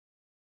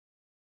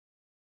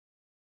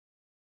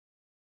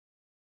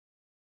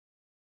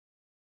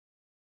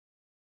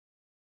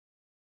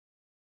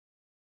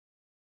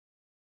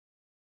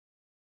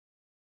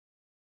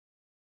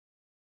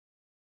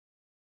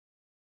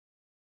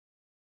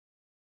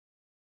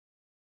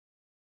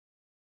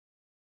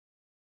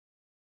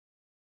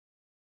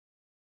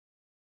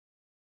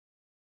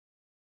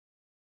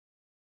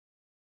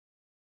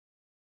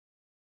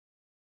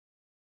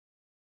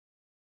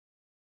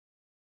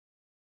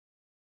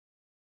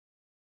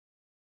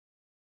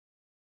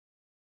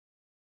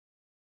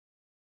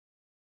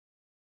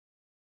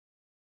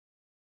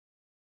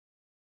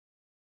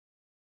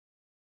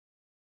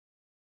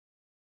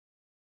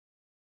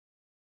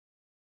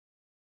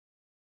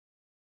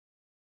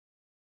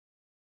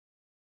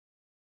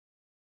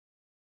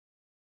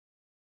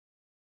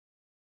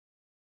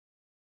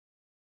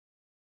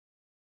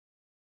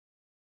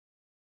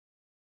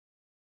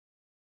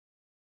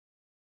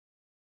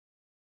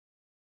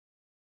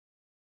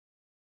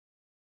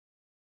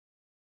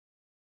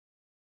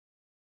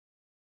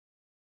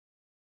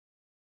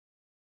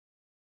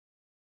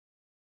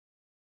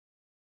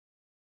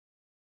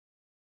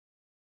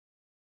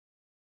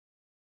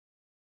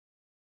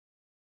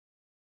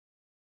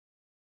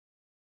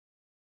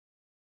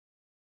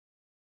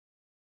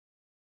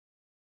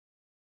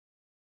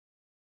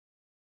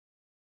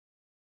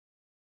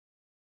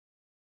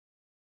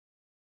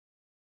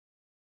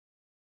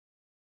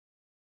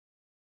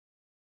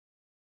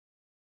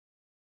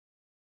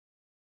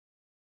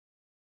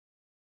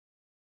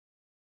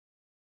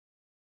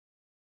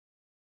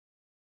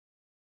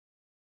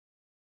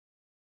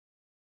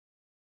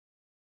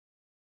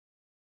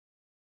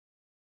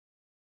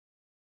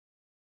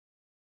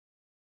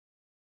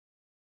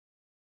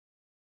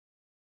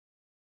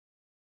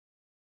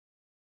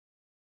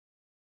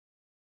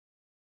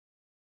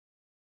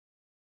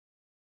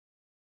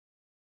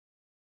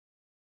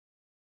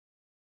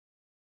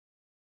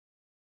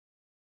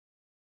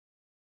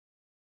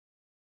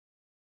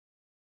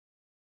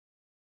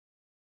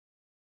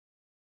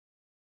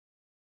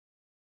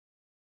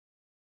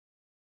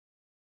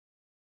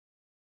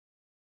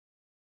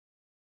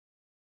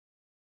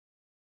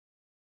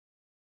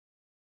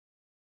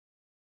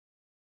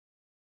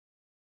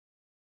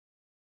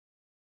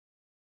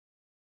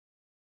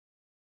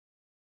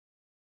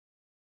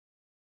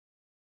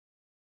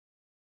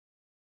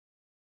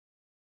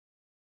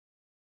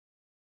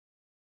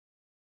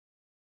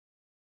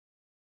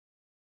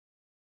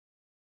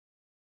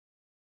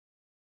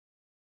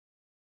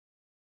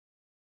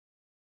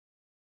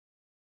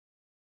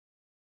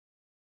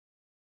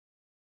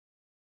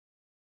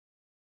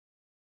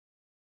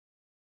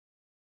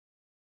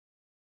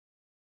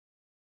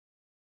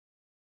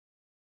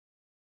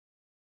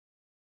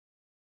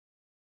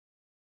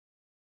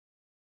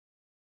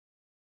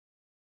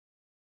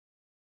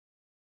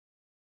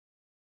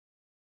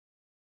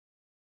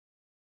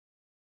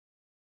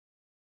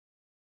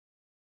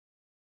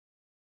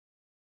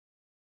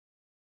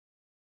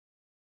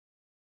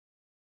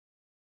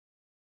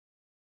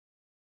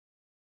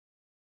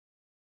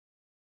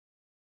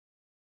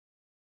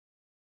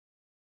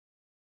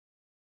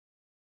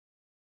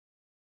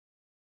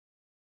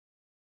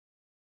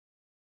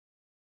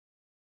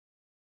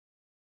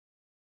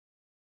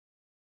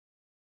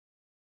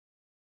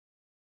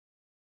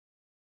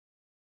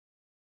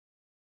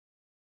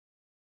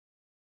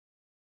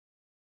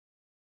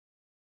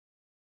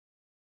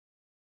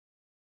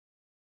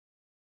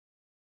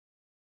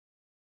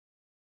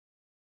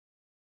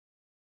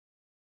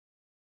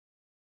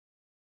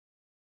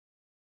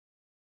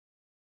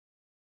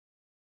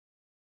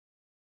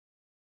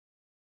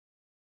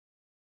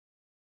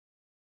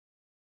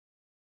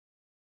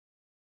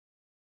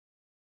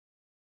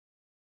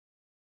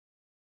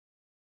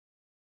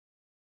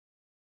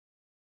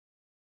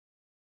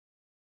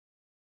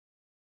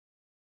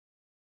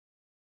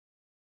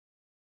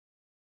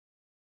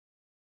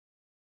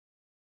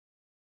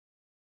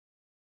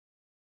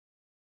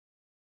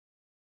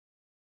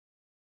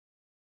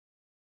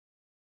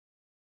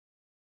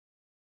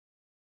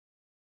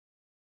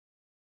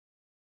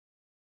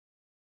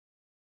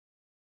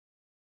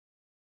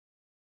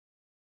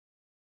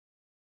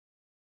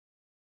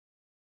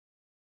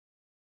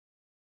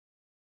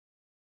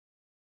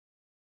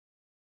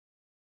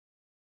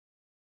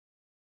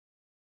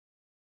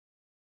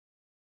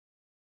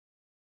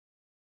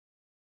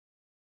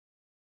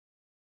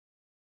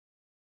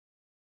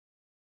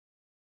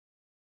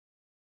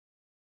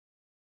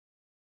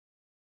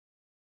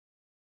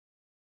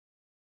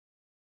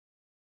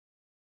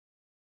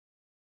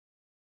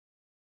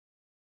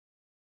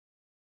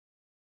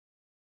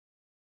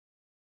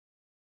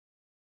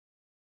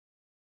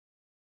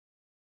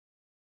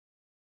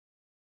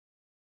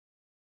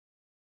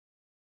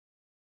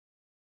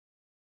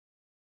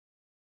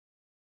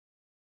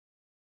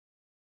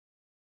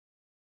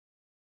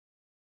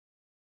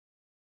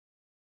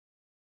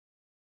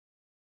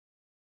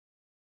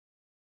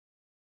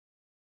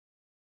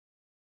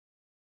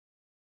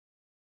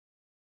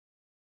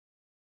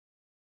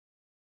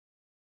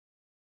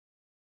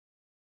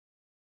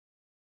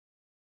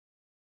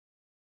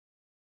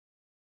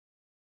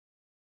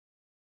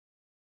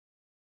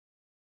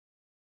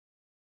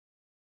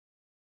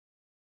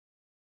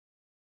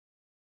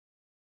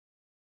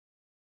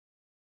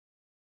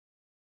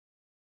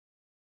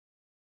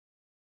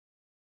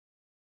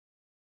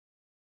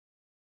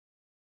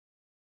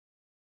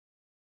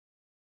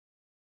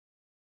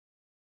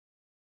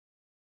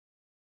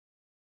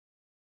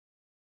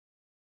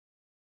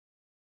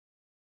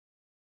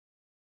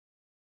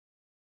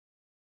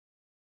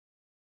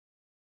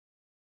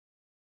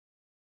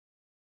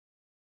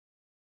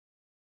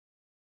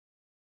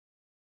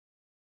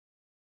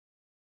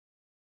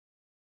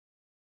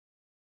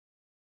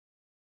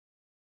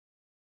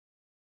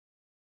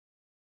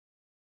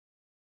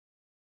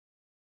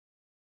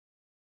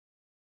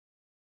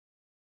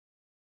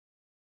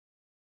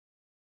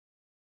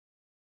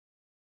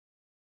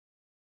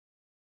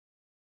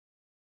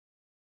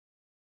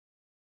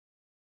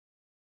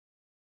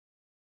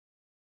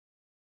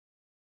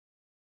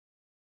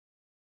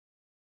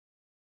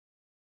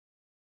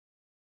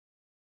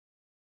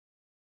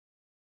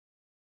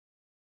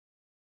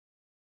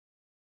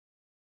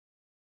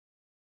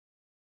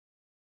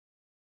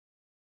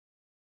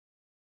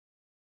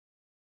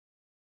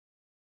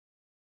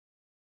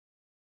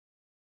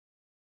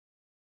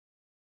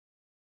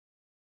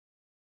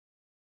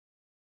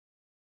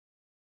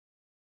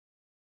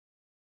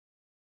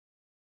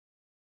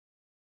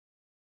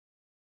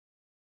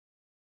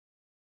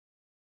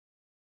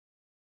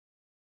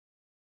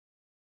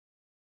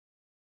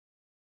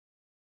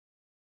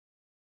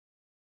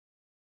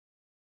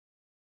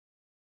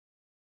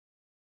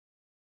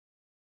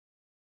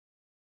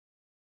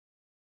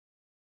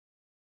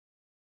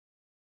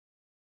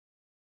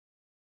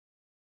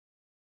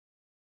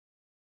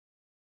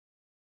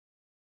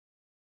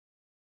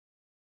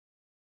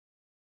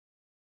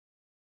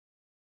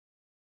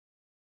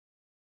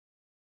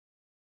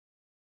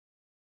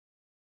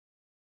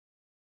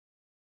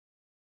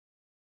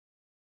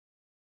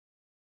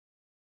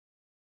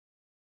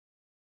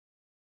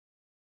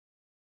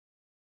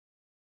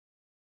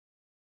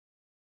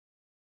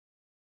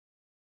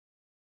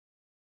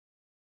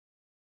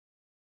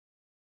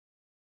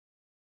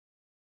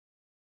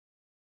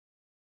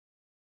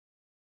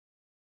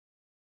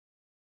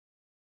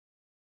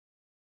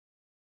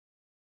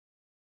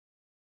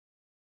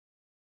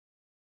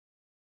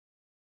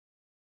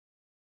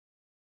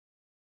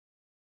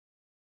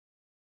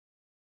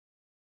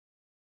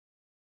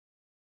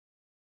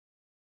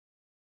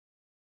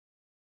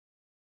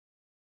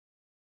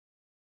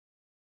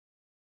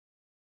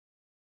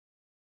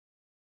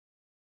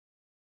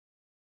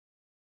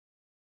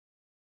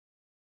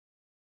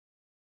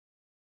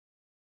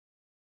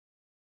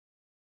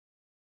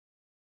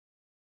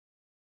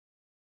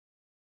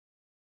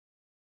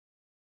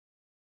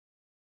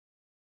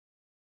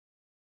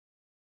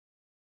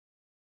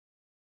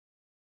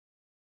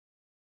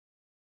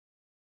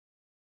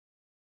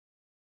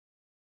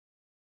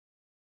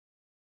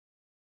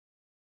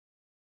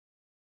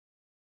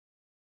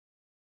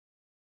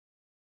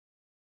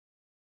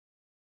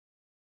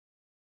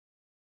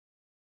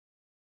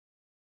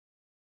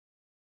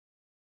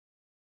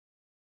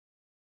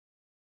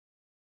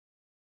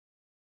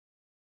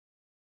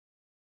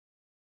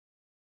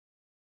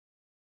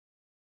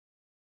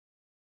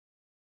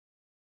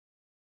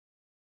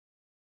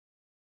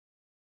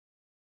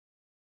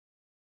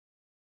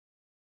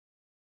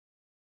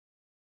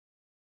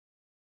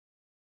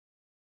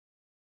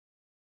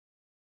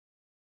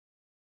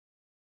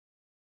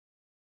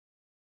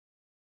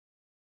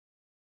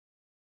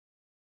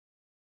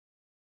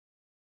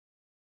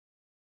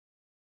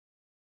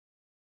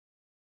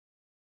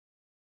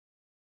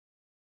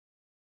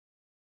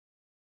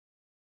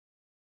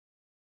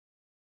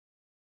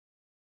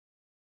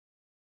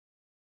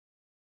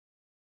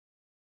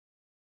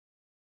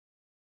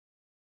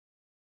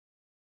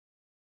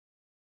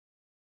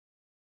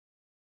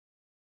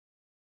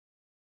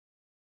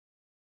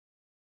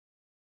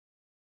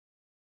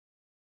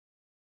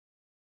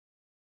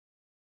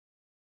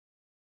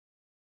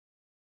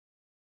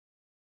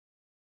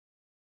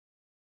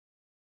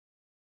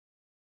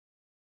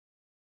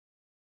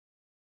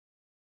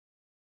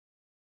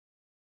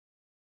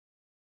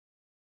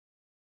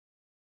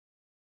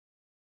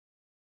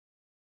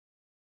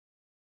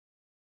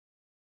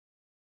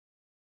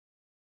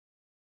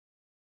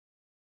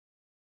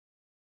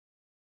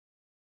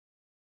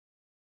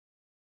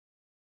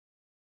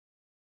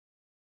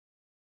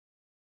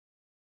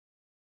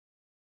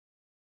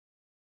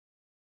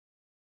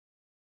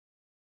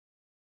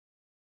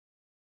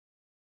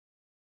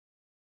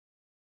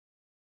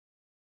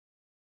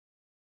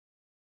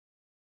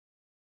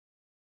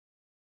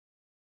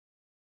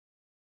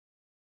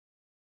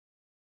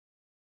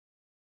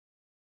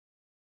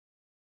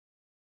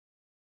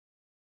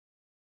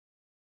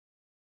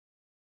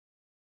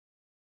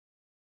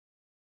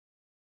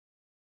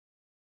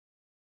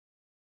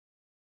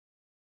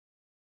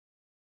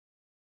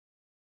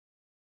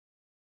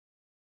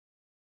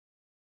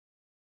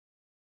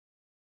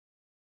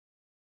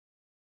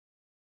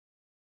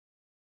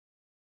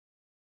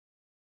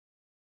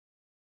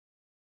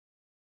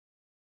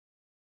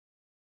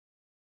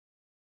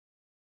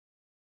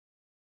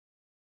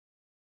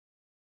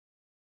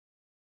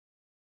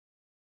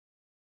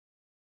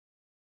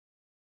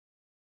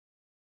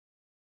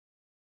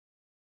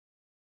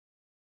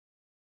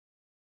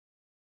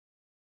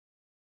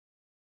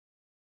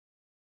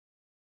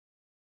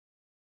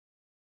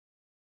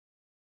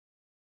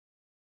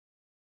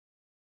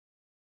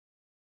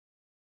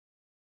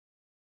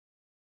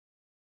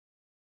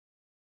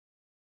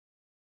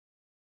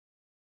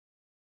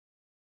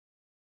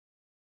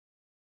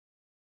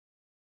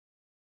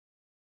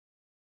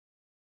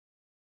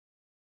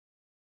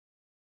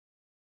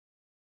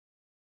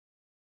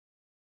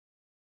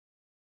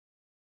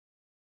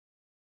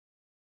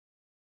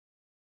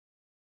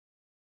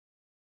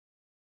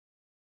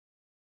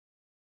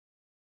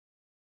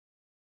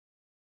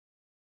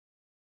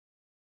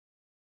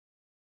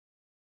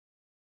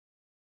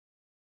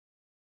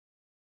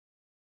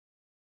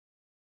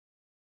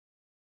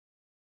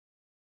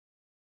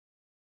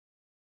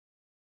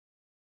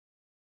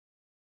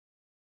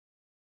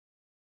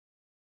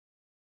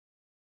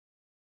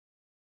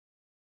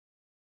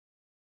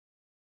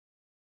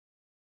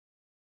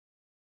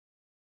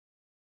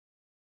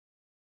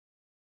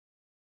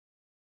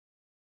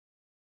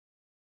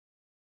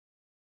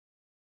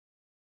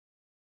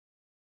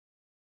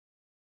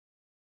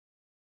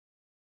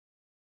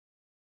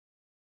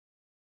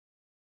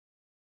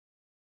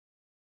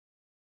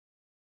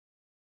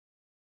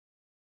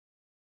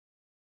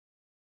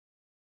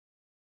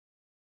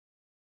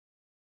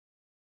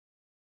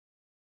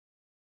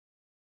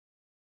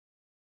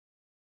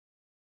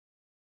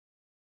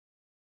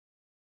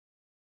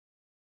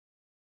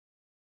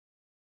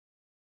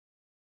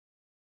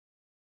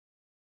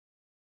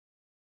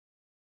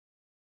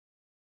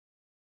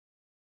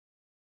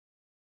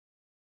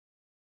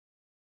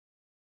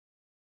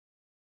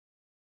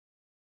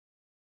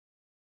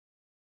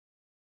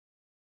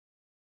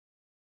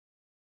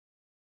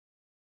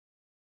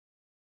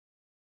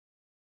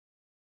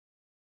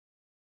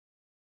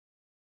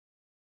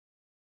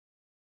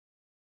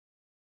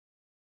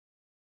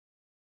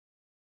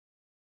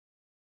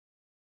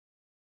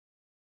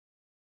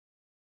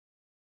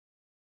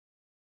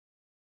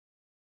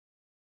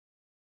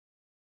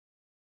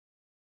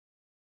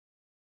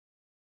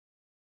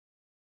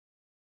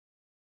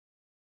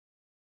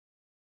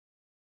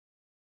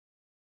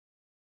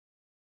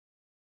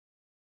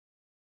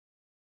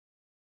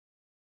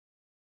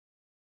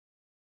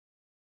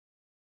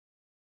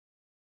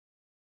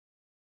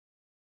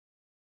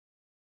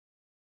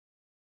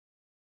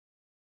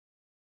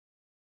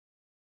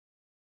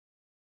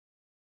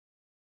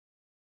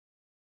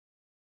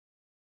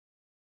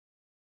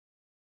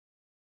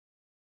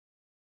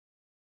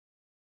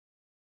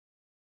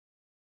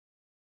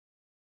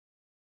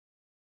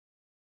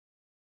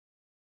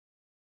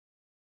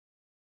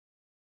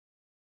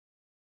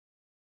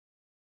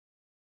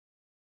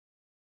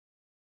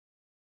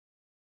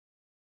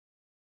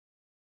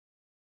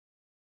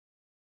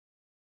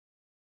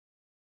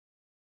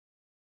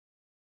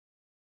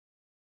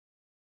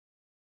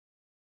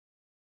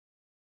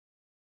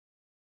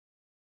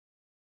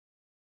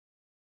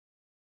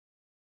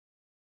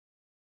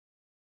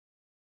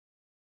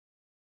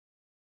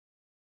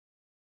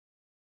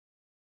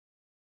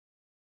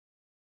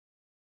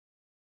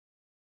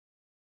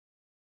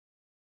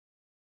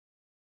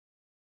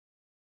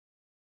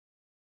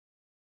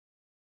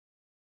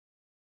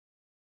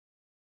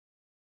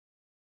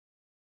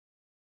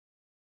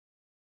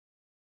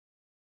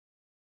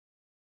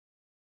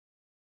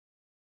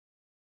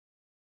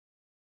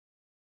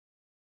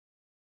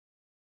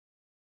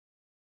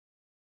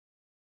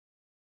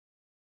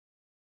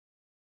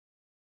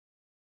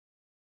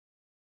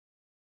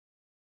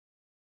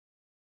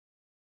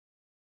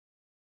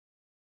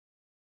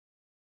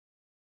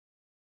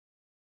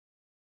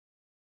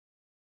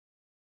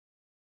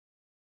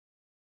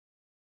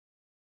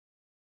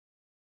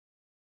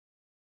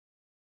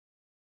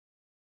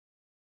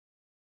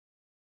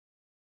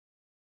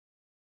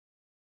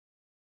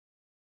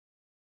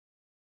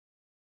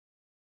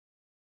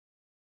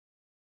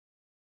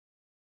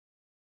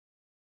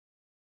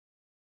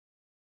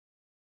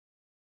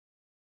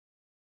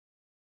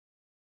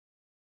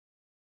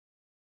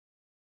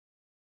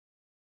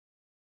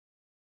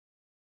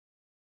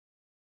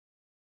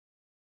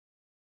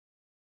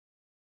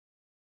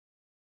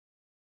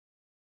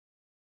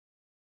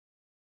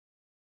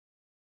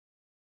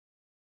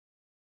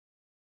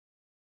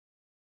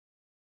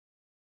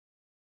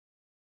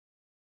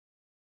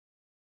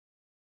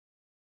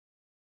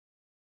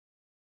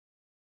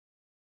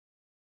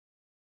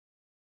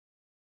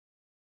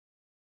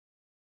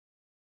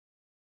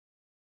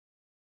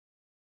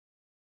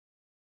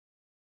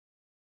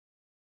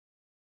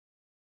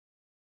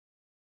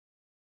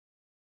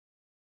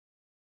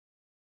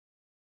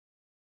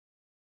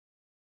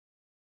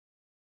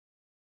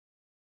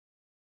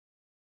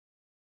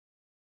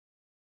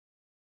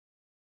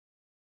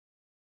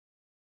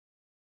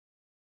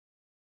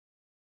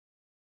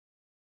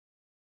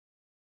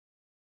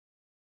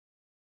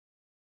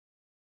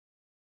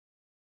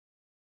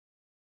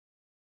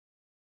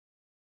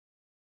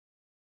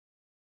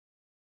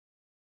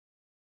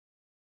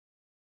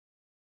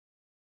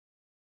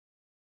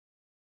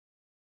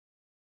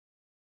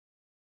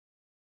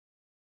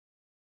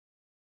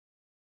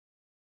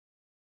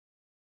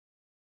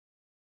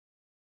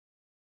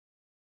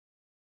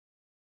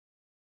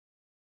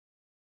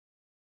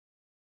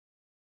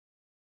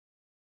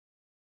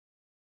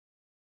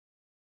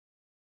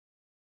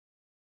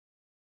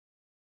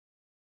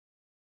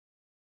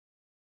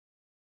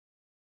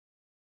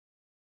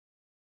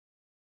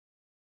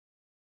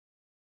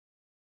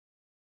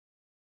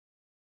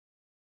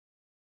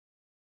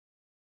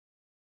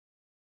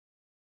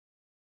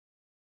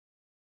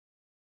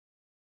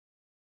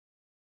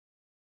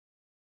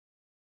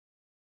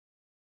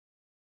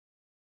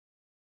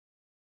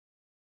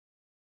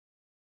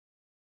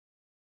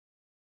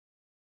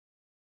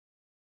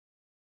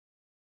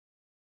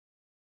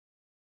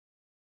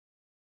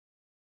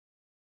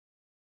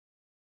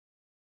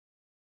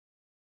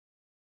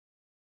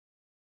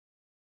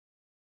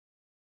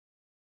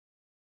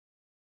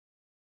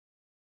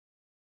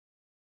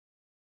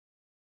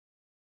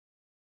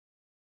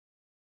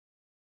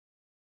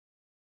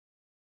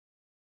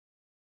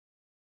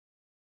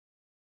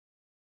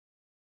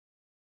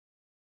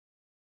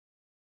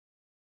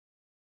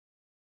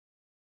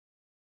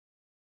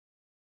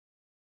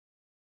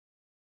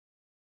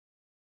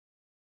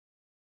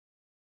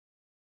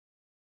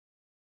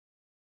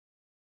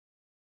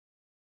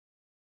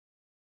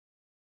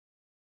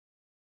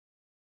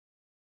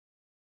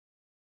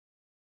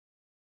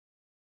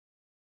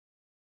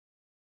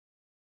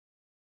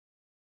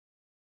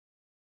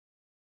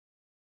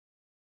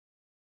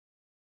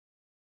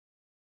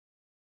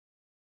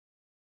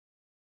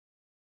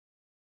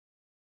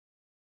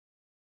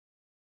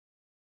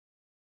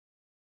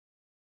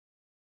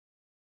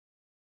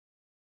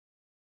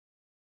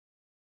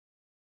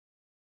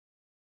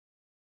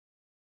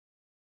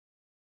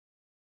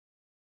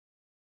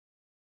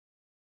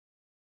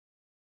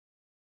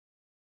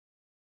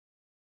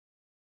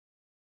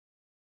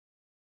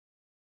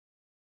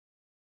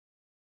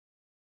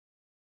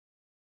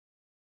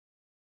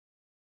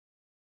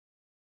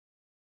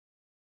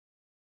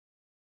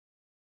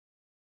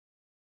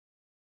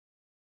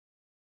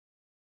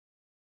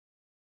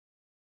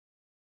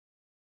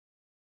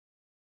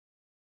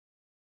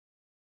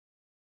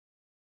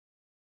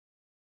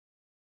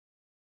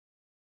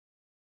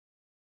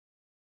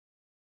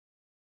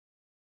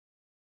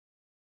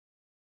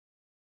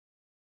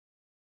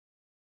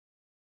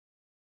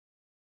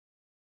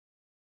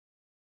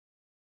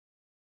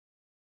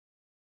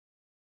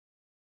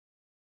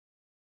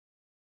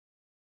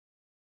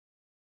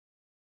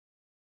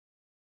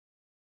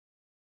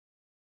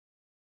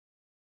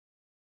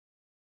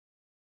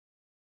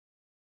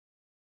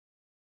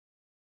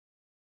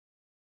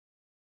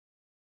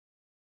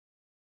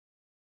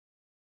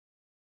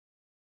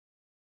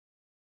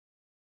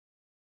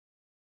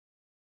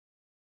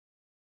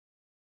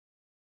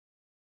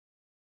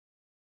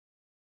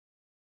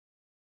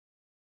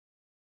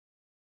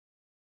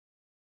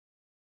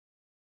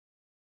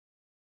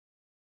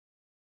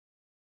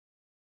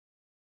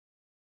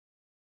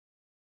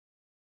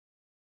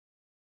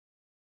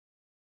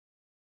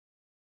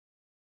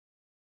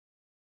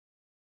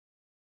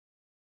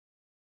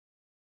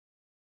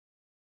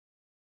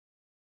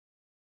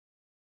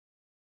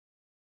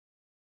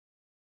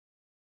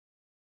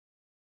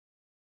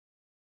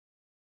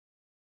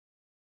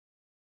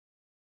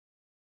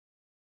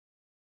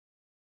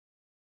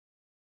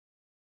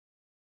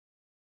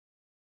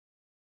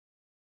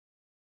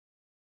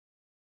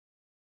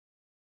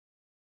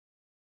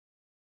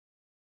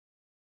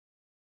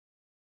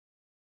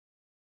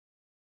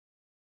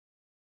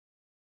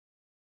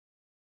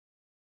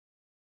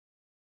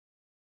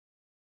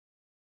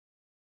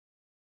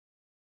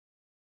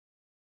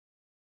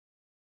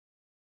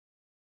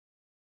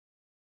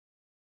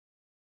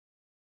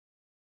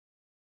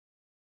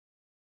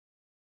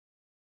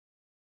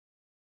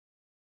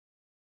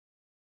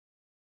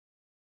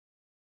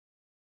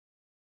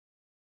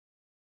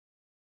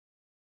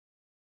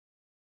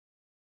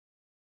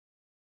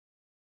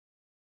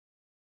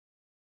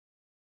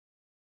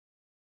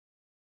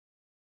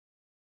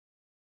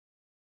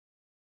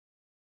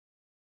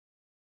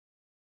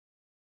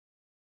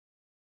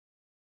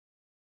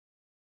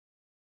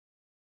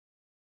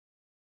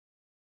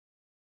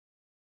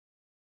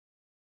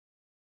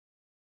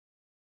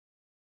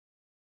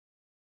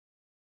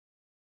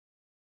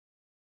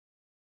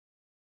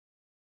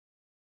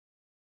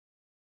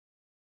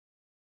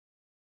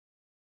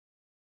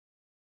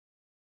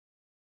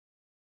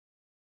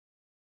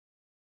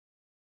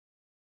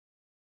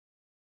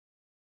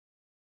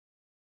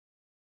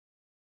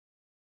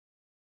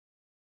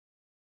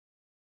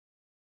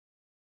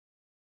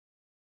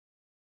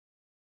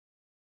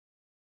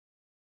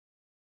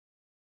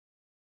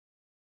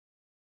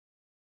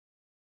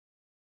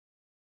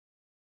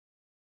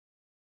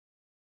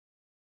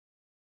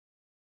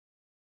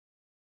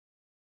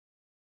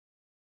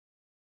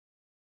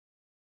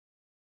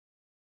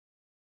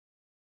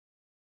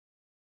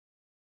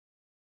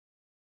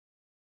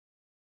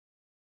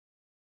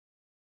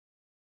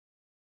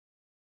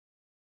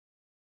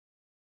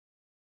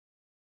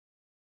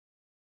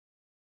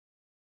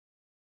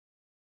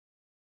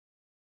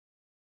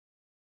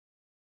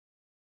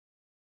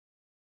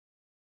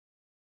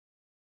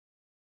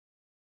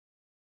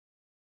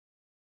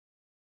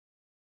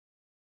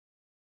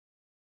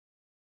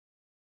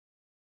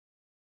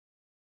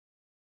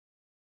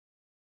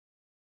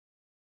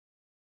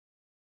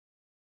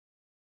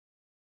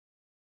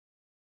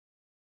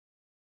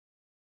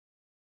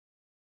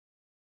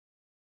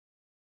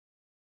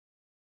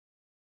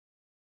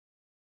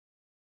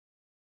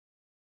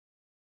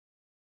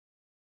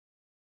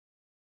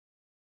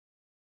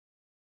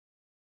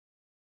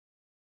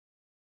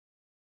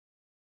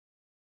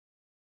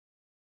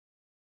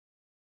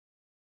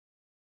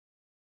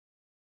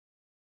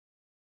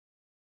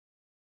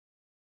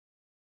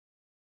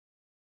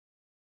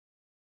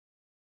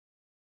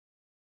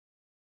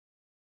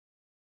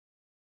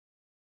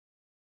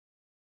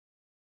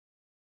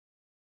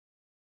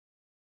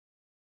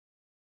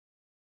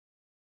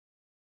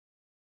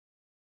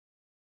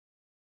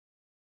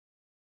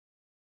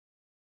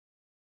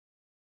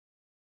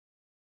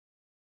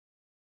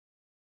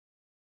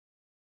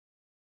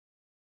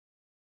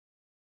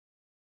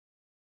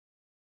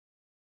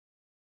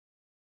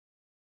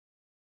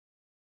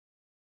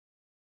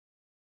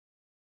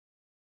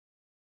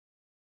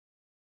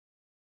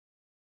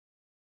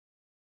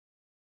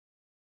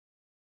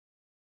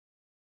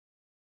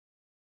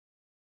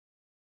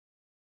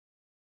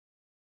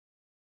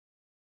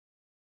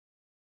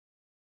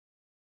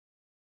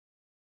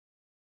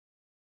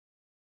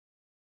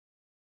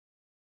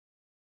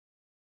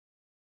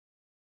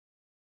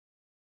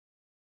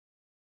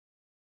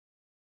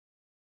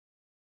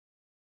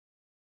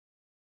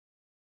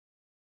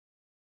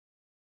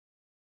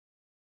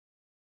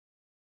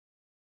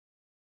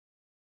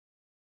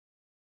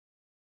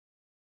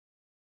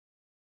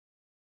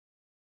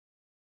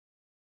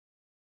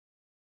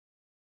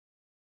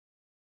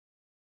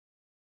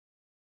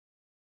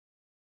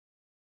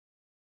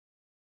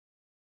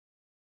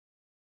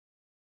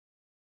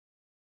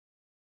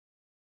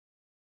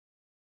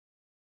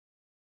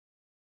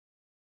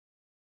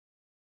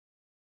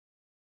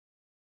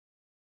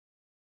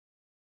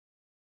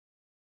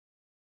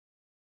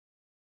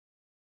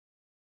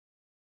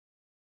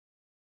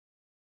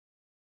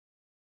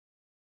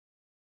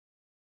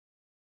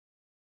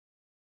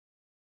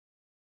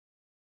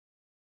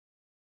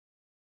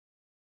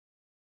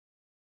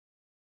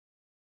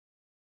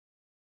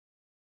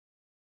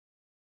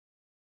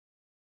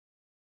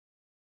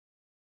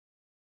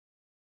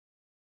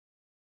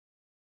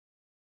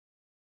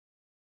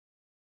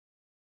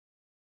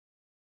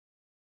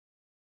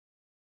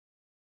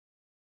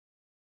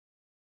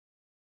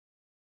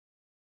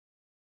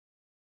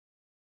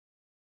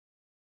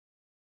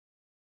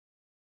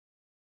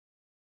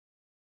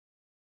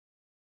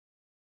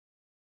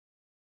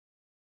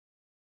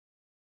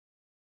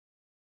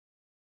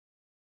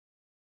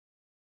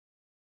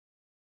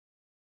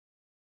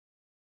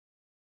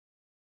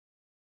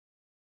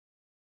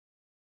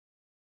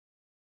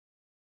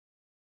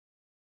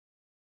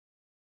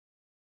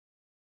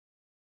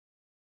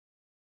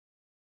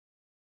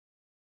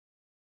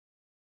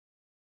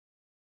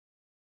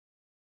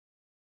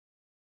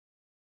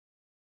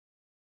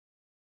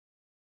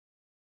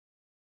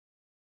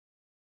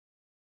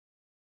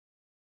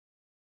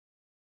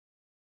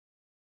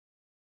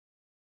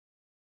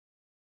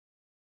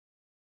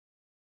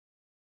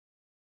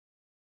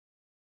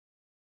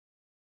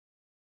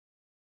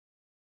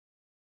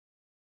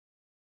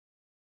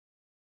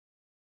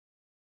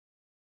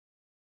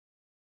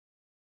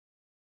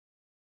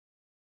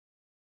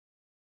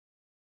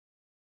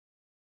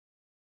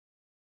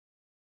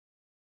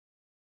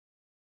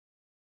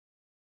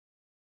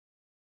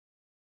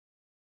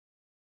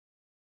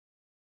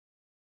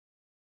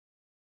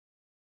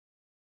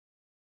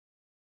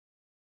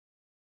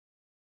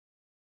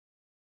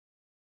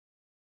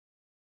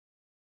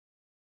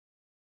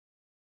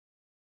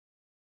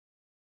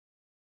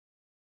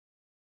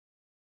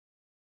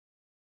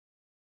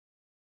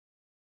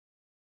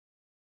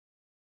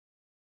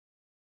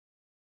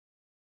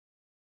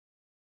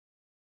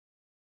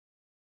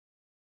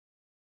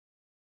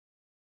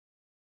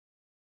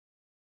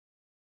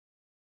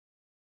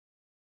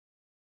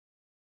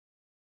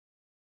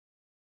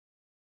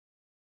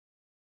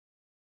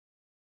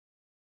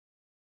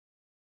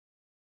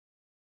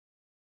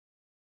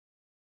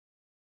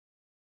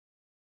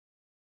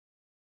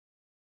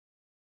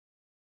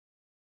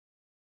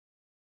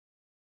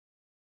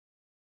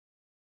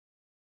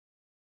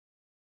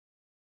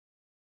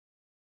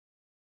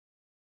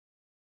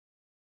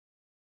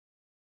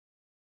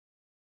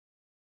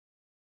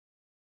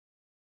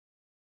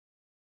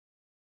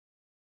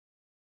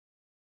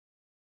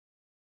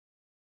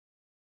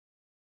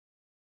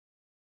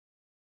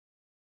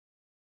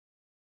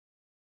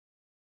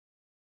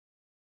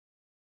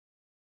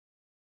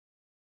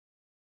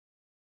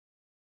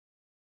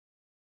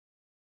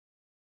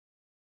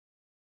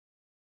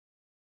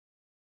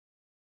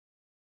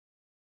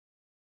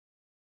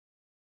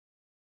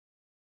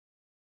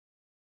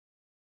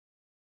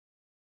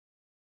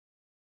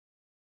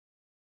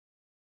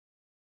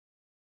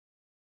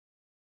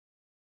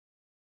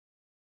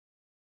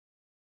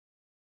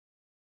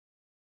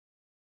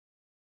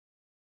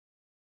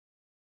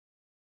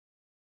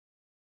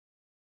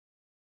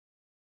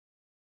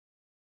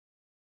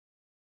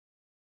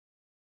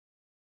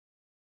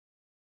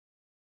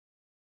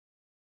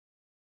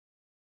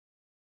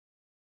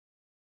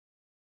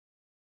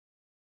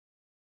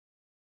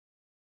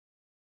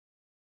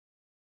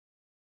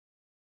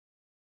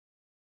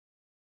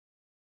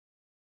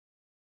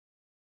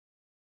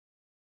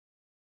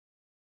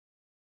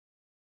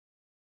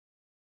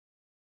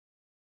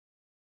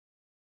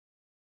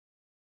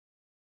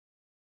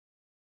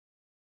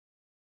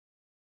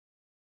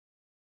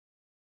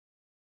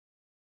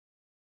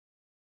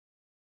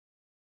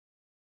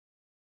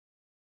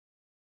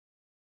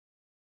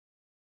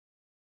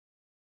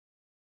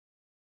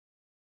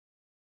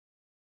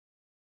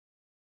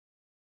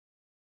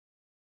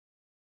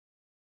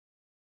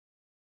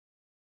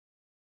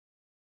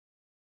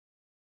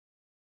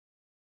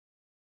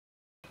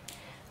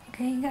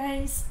 Okay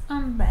guys,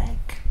 I'm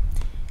back.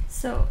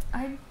 So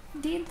I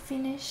did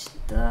finish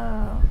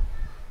the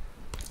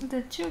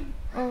two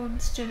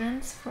old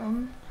students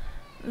from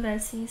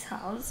Leslie's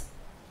house,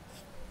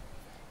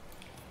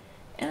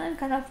 and I'm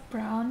kind of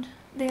proud.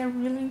 They are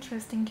really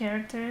interesting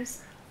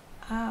characters.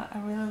 I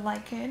really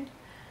like it,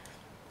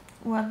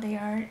 what they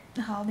are,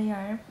 how they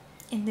are,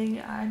 and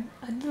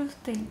I do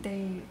think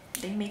they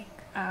make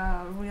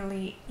a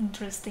really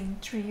interesting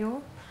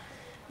trio,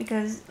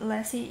 because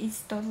Lassie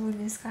is totally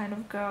this kind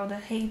of girl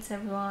that hates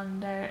everyone.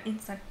 There,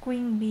 it's a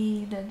queen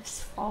bee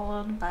that's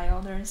followed by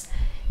others,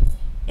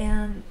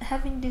 and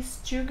having these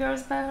two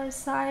girls by her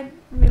side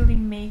really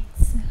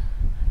makes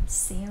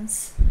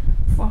sense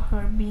for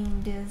her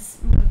being this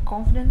really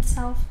confident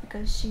self,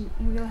 because she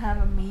will have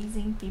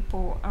amazing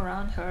people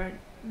around her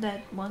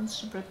that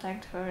wants to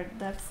protect her,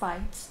 that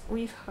fights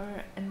with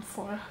her and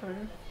for her.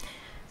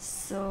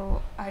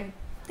 So I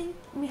think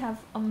we have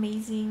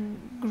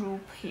amazing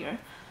group here.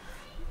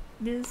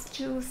 These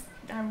two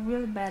are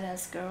really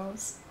badass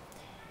girls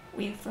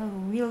with a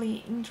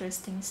really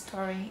interesting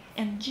story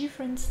and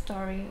different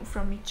story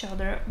from each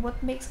other,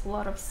 what makes a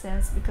lot of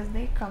sense because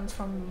they come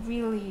from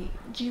really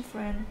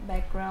different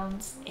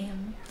backgrounds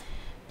and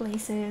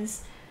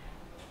places.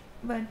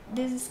 But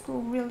this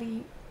school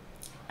really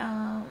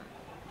um,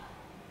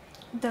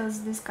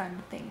 does this kind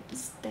of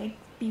things, take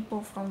people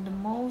from the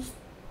most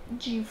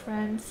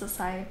different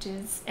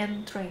societies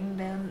and train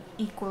them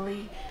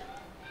equally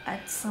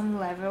at some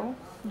level,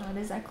 not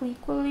exactly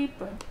equally,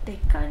 but they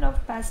kind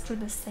of pass through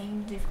the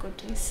same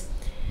difficulties.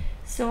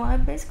 So I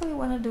basically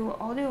want to do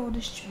all the older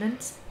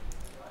students.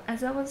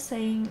 As I was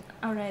saying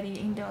already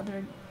in the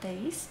other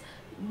days,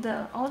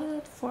 all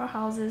the four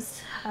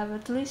houses have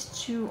at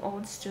least two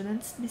old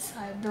students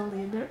beside the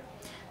leader.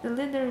 The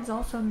leader is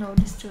also an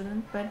old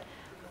student, but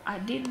I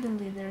did the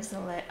leaders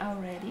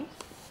already.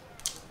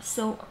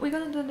 So we're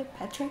gonna do the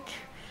Patrick,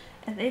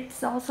 and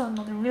it's also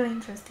another really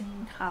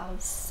interesting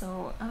house,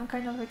 so I'm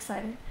kind of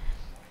excited.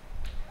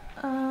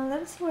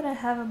 Let's see what I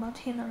have about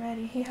him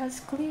already. He has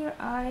clear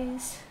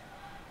eyes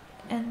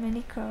and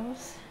many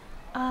curls.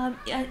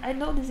 I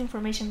know this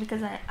information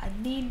because I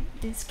did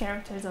these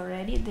characters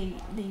already.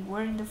 They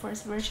were in the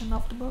first version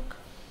of the book,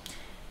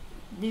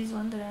 this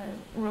one that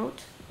I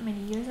wrote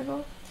many years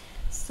ago,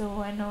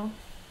 so I know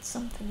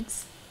some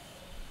things.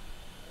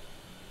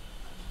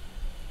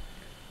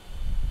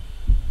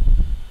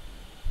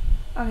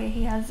 Okay,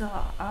 he has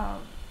a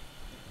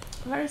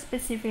very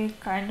specific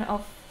kind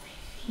of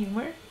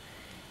humor.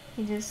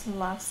 He just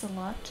laughs a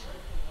lot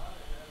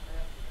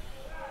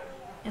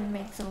and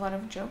makes a lot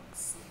of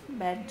jokes,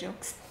 bad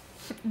jokes,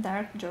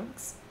 dark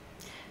jokes,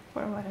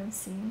 for what I'm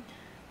seeing.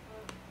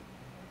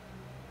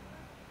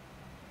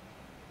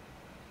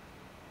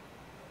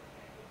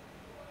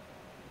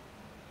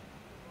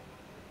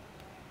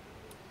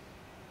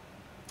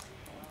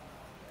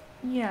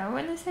 Yeah,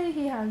 when I say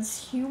he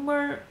has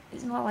humor,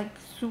 it's not like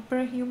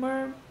super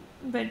humor,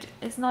 but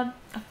it's not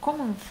a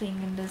common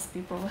thing in this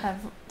people who have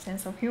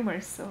sense of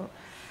humor, so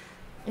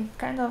it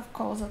kind of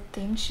calls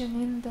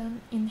attention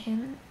in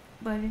him,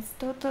 but it's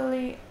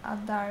totally a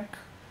dark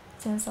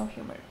sense of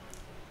humor.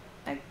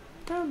 I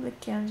probably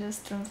can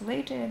just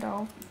translate it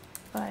off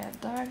by a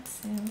dark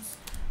sense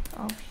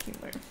of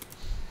humor.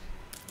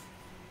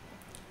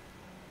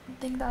 I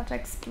think that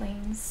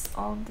explains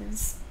all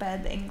this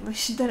bad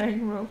English that I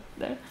wrote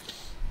there.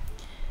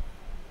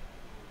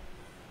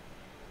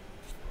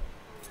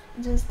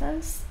 Just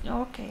as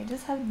okay,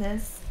 just have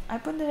this. I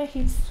put that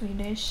he's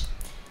Swedish,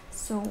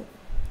 so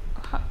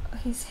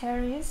his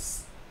hair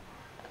is,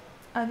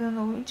 I don't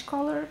know which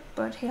color,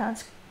 but he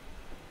has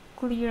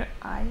clear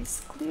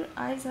eyes. Clear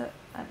eyes.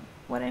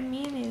 What I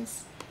mean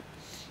is,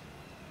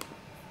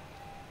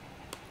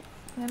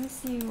 let me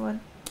see what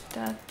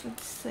that would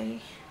say.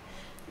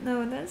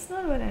 No, that's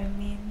not what I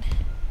mean.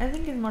 I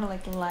think it's more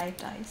like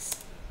light eyes.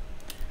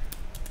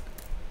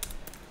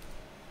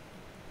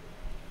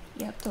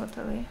 Yeah,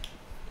 totally.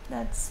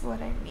 That's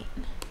what I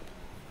mean.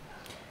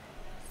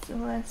 So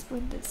let's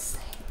put this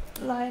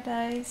light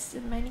eyes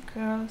and many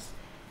curls.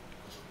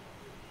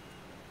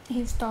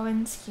 He's tall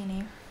and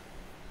skinny.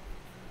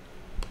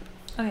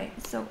 Okay,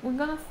 so we're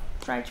gonna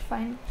try to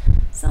find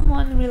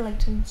someone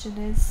related to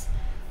this.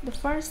 The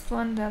first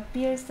one that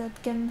appears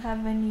that can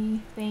have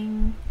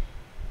anything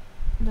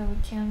that we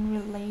can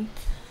relate.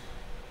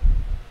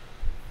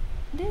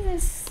 This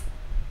is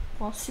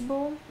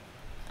possible.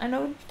 I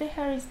know the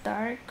hair is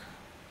dark,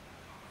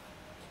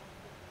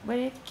 but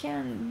it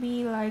can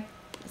be like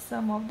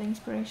some of the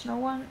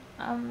inspirational one.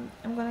 I'm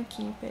gonna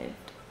keep it.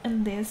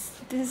 And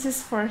this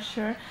is for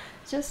sure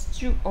just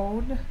too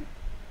old,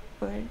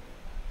 but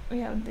we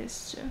have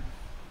this too.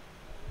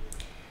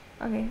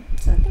 Okay,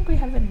 so I think we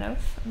have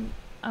enough.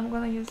 I'm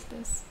gonna use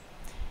this.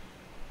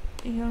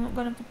 I'm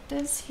gonna put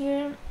this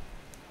here.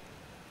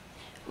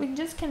 We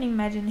just can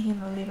imagine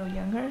him a little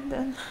younger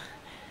than,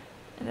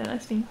 and then I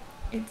think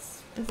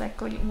it's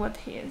exactly what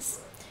he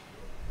is.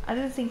 I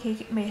don't think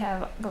he may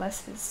have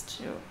glasses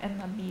too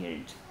and a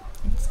beard.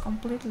 It's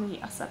completely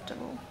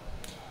acceptable.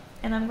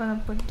 and I'm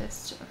gonna put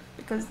this too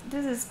because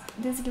this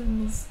give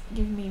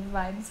me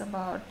vibes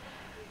about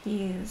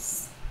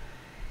his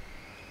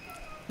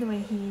the way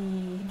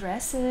he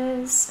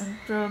dresses and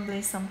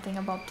probably something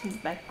about his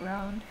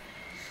background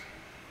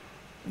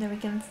that we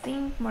can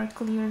think more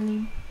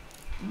clearly.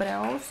 But I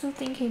also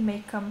think he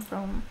may come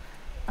from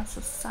a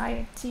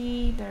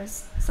society.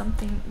 There's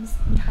something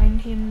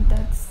behind him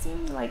that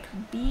seems like a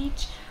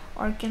beach,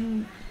 or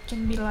can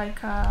be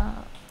like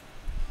a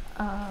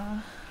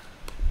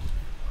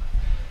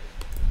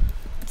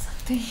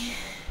something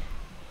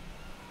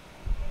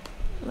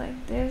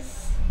like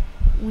this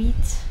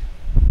wheat.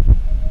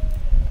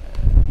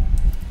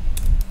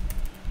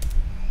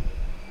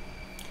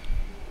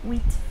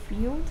 Wheat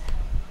field.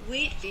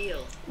 Wheat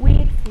field.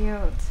 Wheat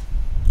field.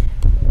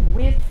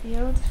 Wheat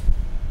field.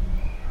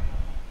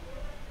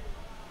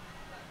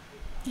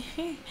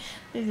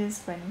 This is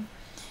funny.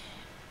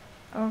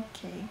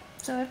 Okay,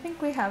 so I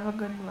think we have a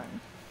good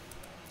one.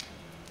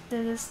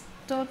 This is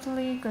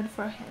totally good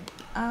for him.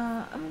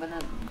 I'm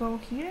gonna go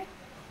here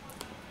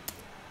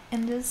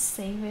and just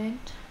save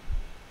it.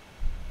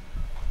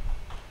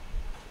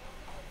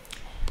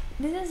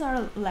 This is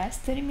our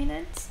last 30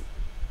 minutes.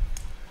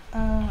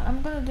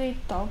 I'm gonna do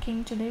it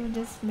talking today. We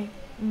just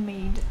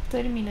made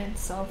 30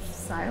 minutes of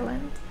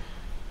silent,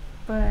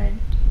 but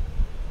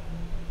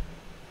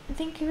I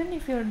think even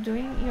if you're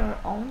doing your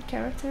own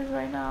characters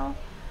right now,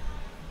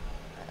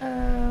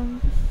 I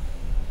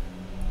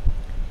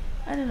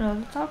don't know,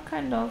 the talk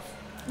kind of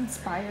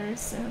inspires,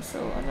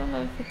 so I don't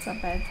know if it's a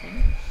bad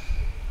thing.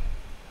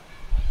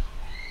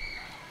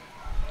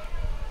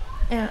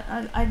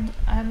 And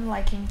I'm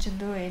liking to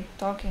do it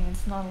talking.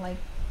 It's not like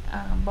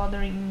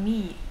bothering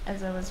me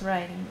as I was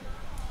writing,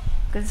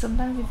 because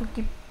sometimes if you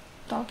keep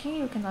talking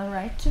you cannot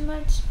write too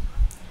much.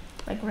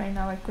 Like right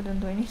now I couldn't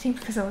do anything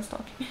because I was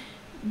talking,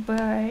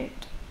 but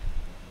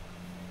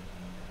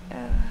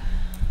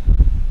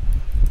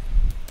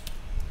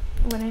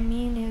what I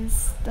mean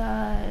is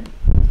that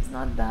it's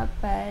not that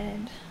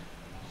bad.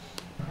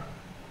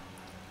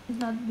 It's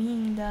not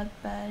being that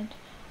bad.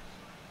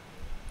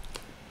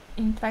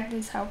 In fact,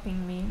 it's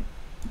helping me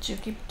to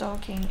keep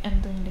talking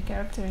and doing the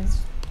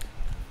characters.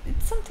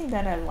 It's something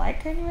that I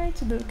like anyway,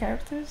 to do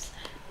characters,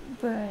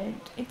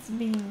 but it's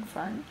being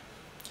fun,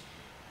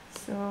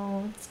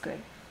 so it's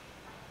good.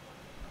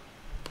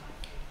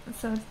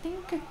 So I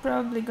think it's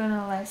probably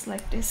gonna last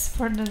like this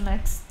for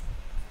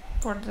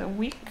the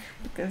week,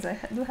 because I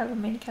do have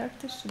many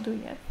characters to do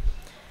yet.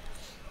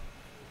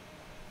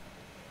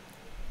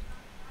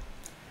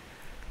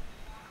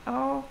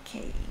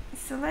 Okay,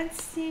 so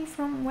let's see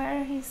from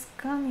where he's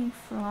coming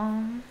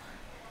from.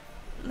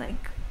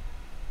 Like,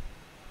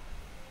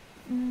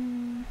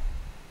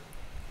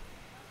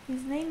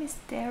 his name is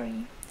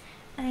Terry.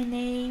 My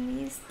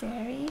name is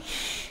Terry.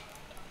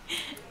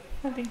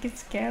 I think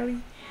it's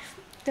scary.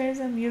 There's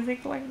a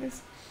music like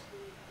this.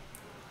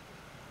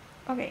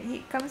 Okay, he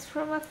comes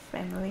from a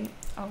family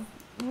of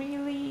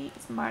really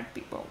smart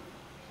people.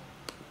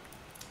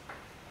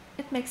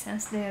 It makes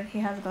sense that he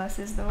has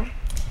glasses though.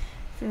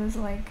 Feels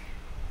like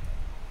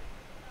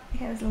he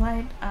has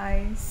light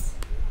eyes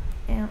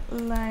and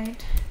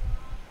light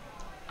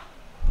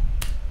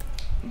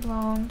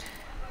blonde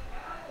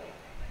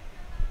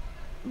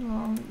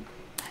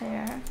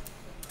hair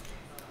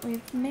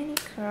with many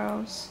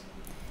curls.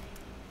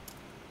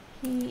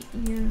 He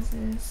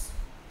uses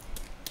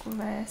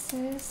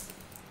glasses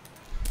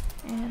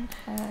and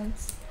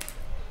has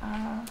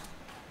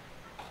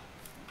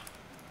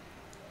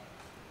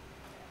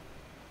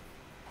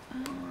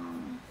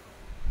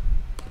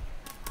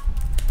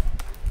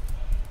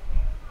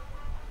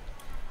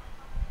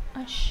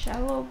a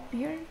shallow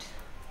beard.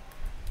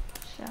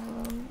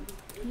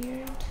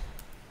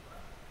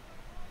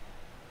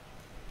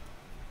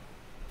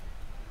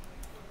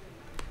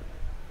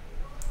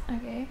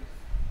 Okay.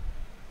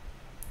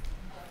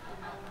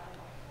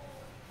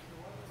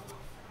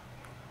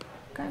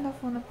 Kind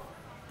of wanna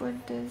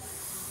put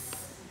this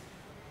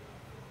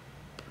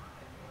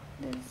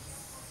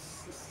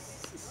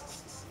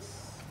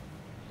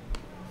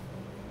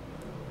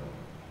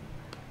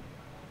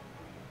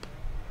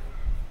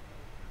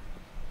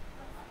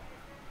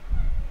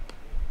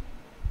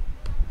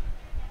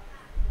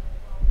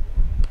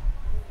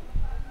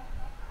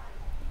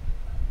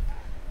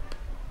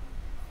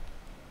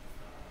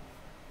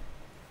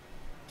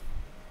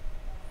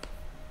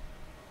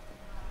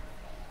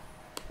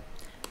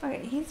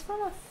okay, he's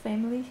from a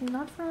family, he's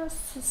not from a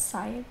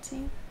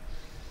society.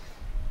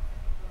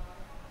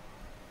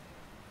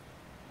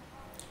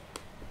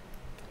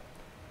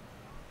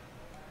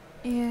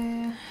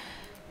 Yeah,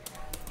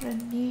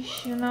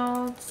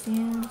 traditional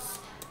since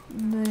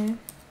the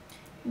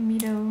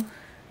middle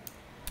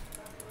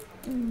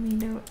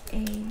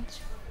age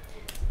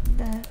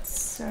that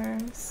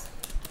serves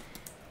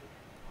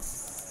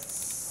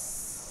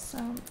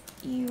some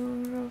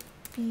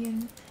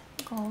European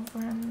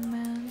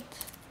government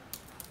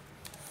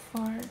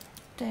for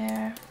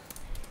their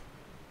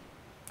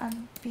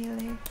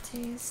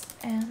abilities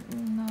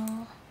and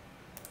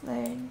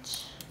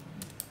knowledge,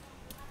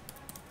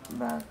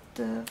 about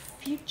the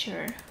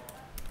future.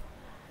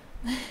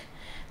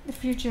 The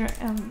future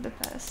and the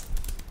past.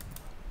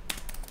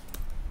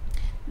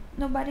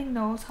 Nobody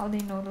knows how they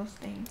know those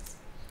things.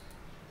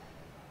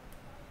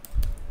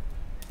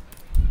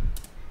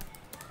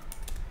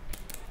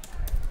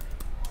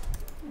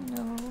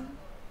 Know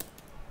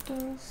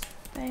those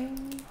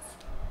things,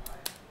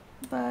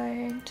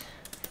 but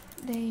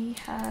they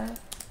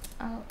have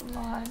a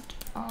lot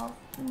of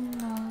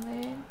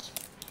knowledge,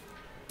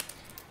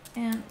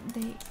 and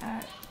they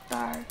are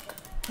dark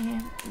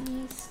and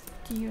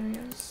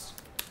mysterious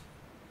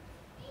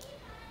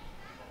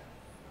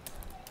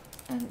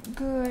and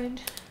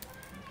good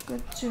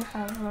to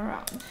have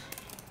around.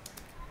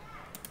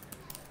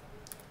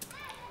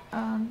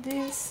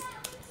 This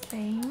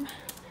fame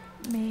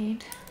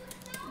made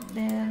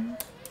them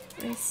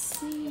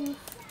receive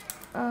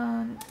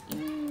an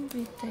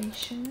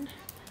invitation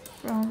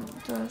from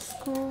the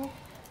school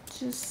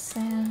to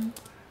send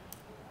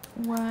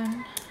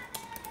one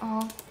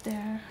of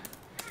their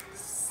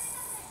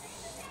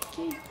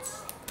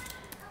kids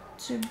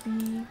to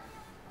be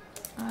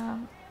a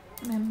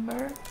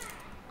member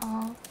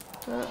of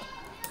the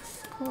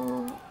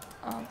School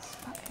of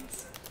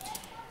Spies.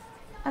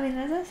 I mean,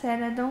 as I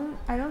said, I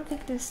don't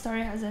think this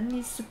story has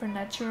any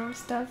supernatural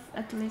stuff,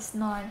 at least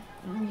not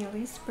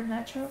really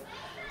supernatural,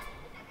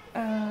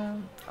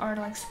 or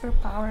like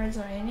superpowers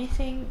or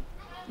anything,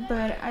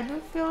 but I do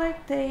feel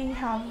like they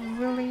have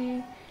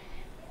really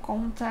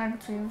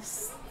contact with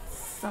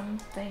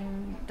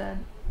something that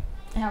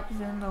helps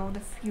them know the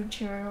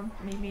future,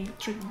 maybe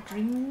through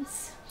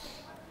dreams.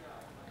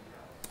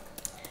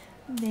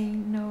 They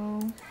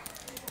know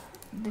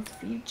the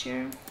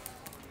future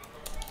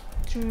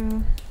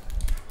through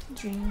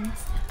dreams.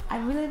 I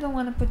really don't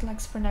want to put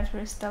like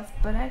supernatural stuff,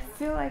 but I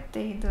feel like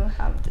they do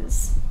have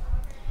this,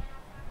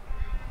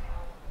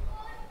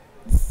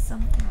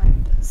 something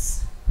like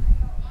this.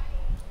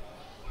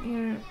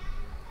 Your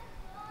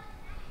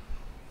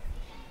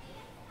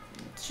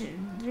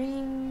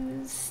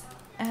dreams,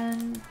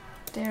 and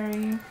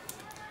Terry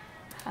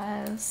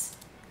has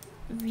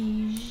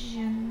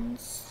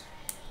visions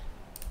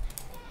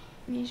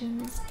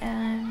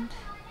and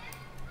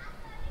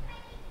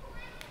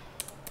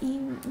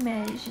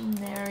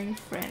imaginary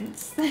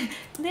friends.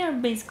 They are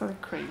basically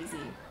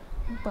crazy,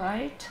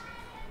 but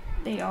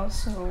they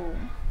also,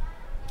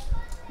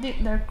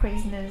 their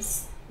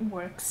craziness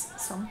works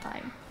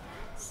sometimes,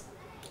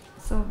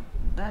 so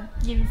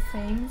that gives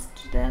fame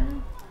to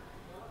them.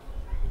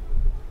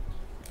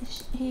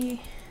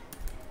 He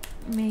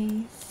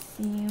may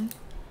seem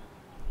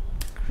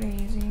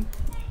crazy,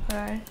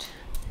 but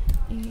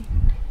it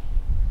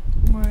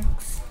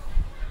works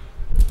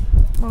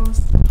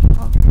most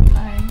of the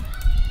time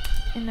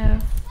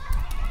enough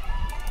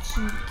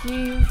to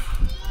give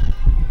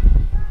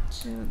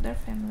to their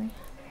family,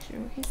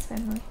 to his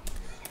family,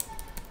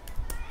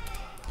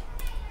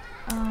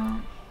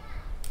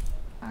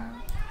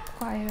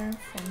 acquire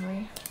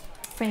family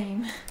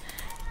fame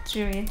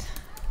through it.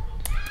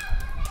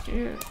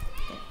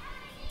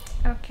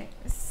 Okay,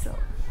 so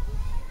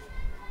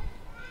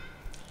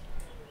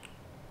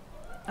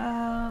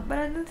but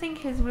I don't think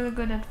he's really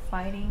good at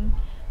fighting.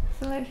 I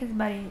feel like his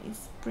body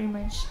is pretty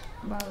much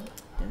about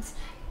this.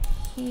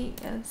 He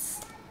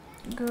is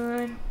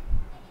good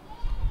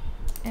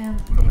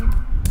and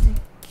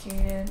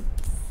dedicated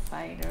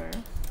fighter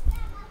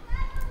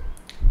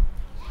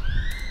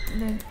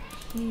that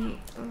he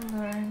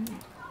learned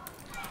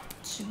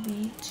to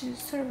be to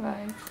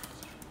survive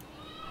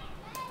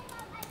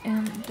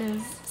in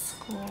this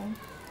school.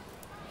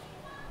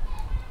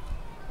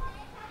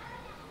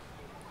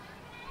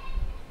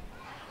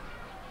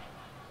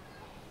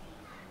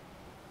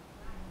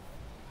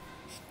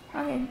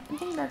 Okay, I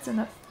think that's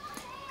enough.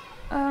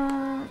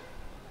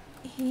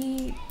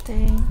 He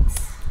takes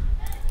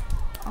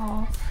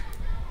off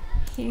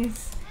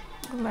his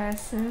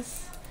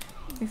glasses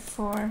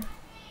before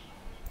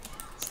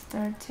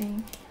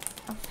starting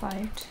a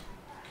fight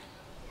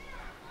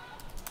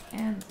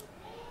and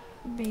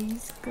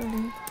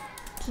basically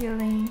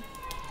killing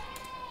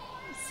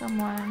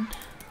someone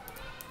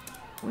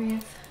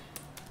with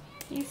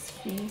his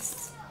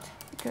fists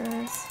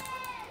because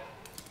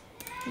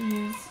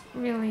he is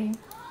really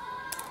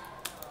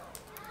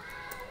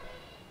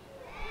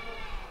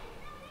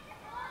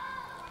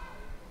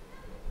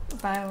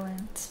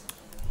violent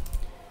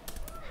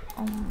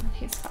on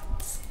his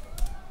fights.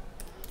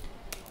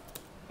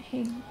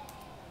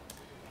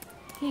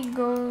 He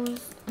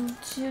goes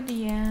to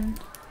the end.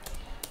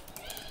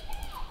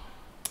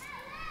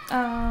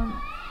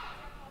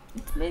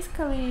 It's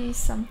basically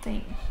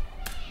something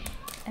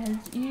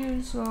as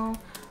usual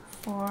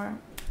for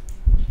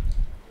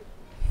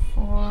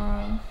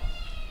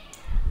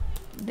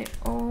the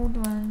old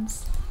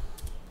ones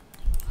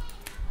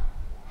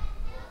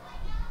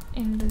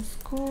in the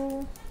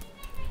school,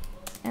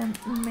 and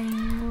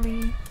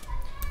mainly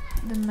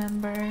the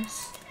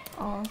members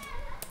of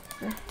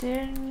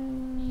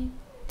fraternity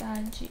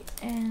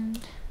and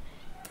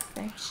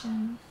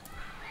faction.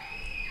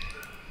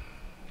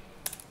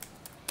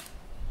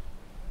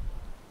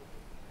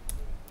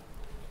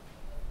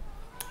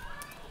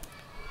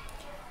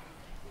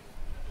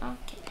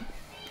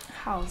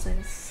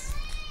 houses.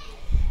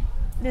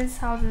 These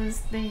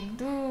houses, they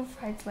do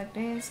fight like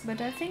this, but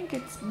I think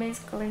it's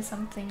basically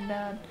something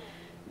that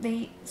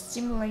they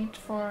stimulate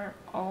for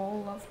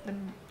all of the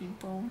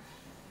people.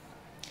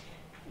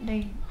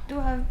 They do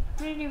have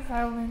pretty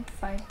violent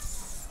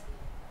fights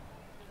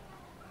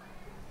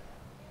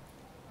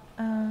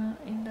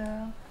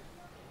in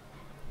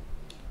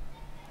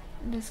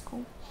the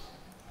school.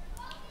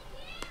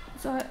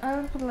 So I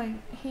would put like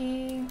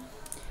he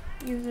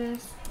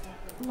uses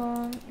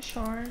long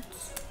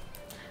shorts.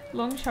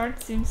 Long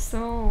shorts seems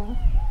so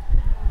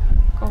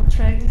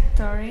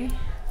contradictory.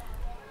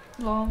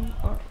 Long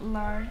or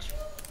large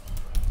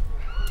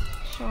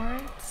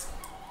shorts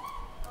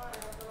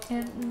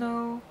and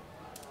no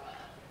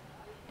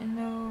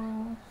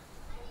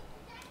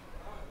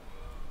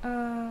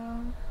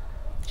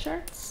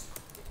shirts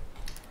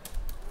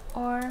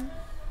or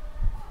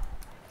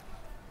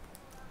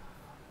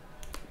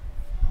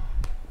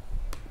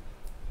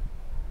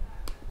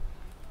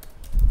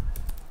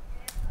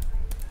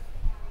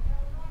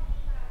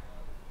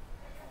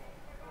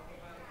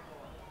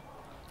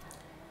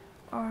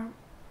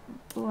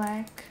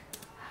black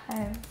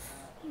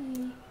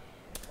heavy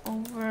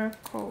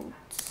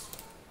overcoats.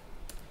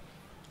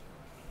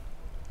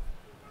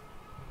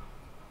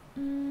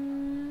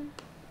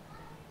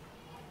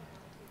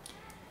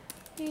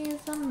 He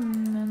is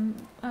an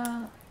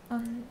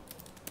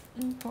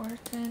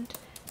important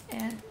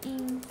and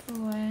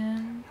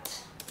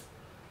influent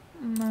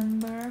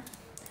member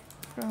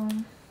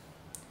from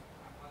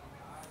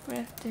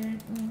fraternity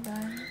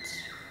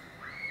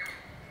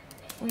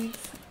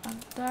with a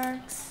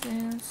dark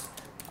sense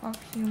of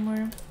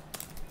humor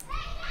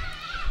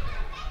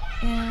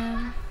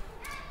and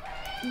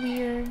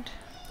weird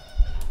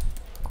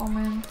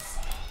comments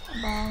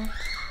about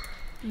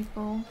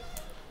people.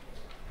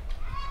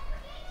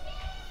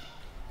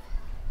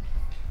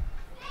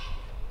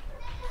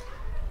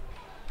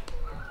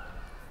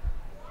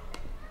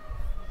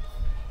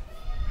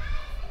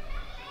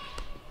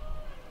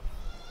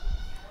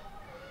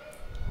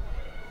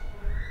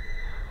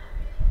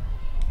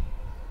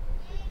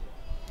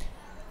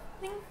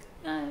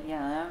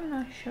 Yeah, I'm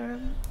not sure.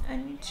 I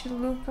need to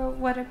look at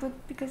what I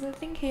put because I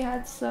think he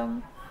had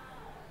some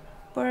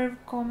perv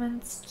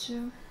comments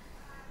too.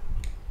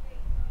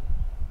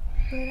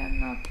 But I'm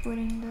not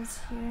putting this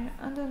here.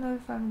 I don't know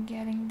if I'm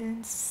getting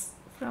this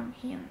from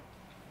him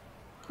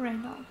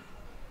right now.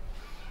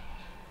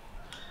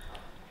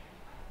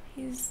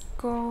 His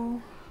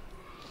goal.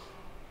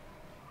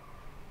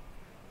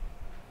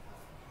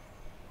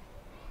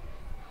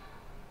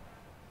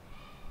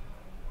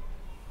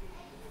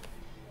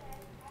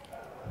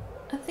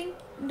 I think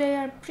they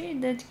are pretty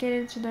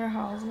dedicated to their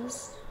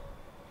houses,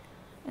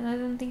 and I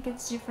don't think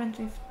it's different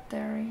with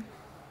Terry.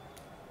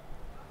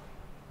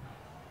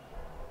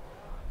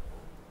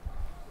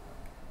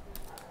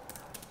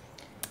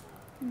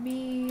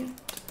 Be the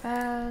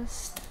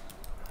best,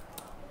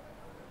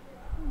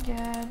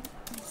 get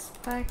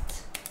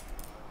respect,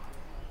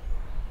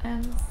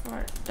 and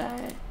for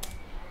that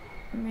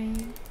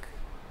make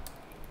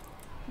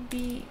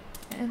be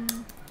in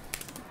the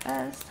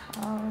best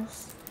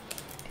house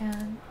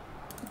and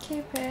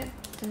keep it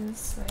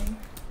this way.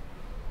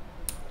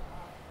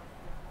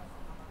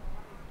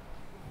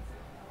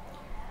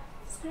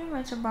 It's pretty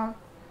much about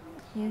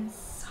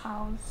his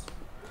house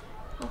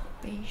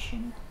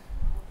occupation.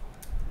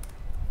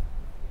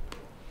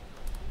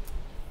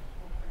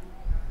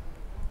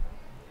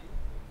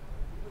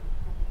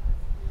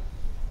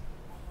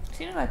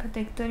 Seems like it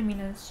take 30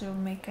 minutes to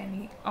make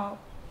any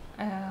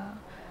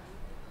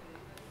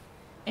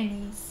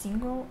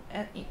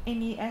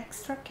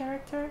extra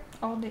character.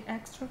 All the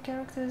extra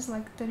characters,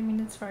 like 30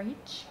 minutes for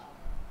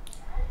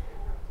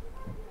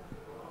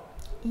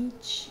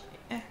each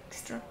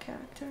extra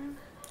character.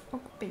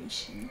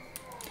 Occupation: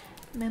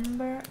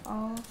 member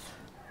of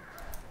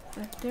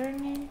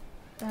fraternity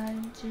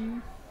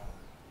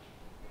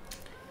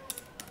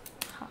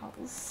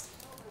house.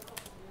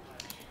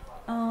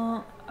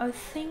 I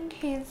think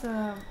he's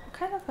a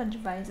kind of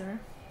advisor.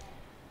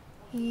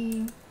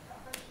 He's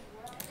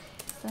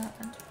an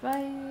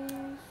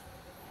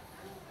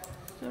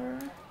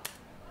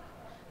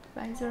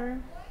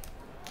advisor.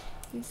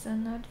 He's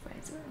an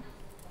advisor.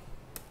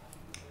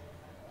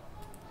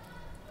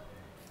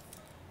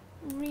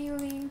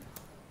 Really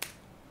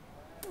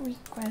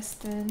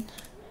requested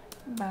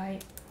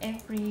by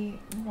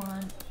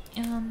everyone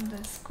in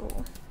the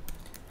school.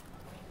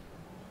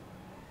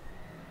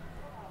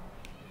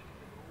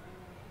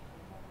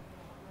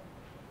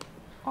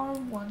 Or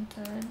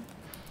wanted.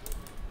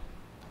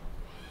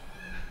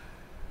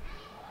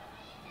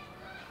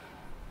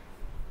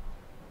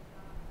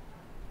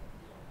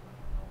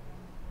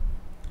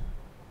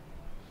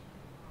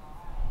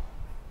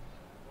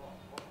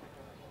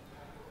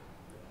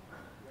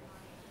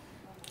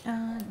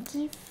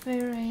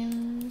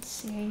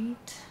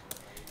 Differentiate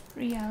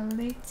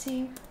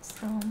reality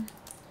from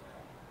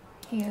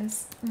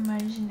his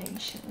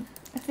imagination.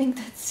 I think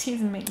that's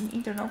his main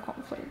internal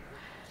conflict.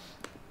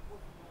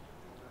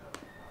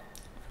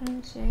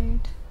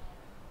 Differentiate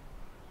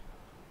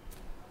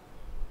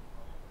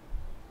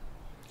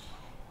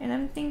and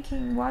I'm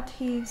thinking what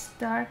his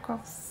dark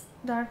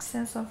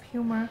sense of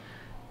humor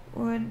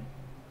would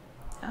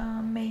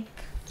make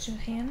to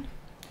him.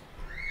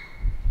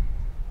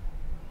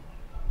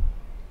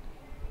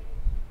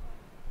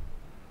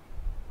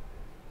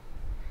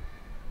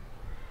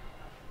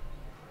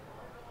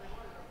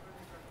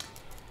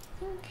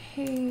 I think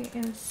he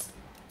is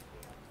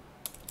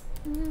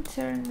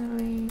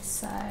internally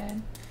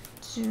sad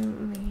to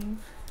leave.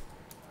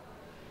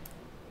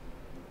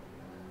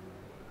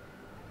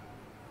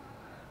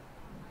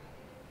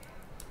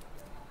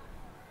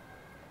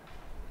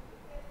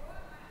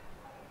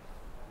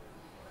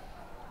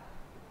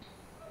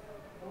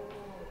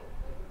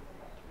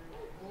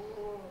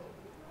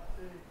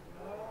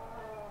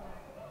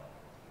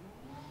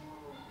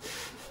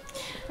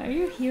 Are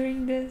you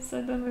hearing this?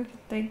 I don't know if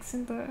it takes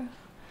in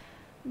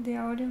the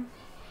audio.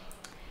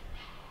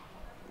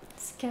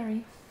 It's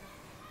scary.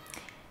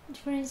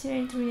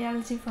 Differentiate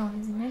reality from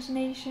his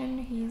imagination.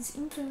 He is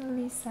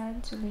internally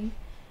sad to leave.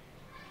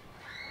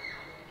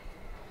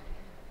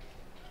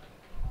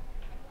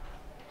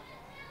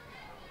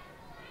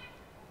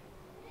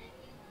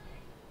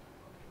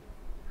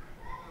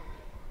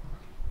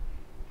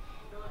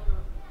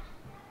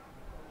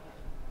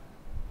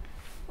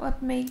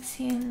 What makes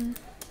him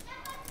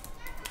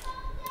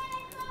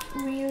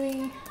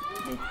really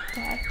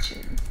detached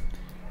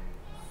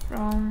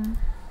from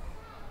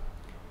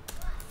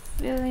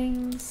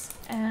feelings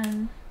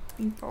and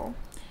people?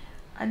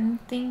 I don't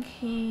think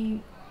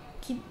he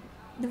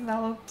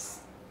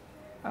develops.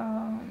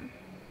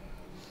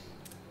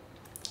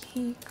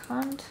 He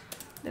can't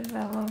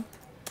develop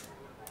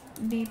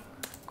deep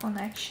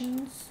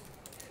connections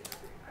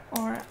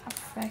or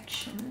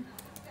affection.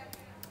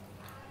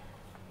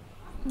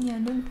 Yeah, I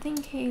don't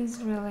think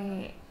he's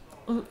really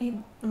he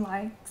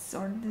likes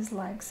or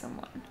dislikes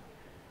someone.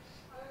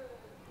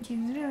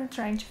 He's really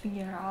trying to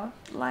figure out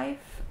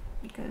life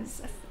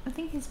because I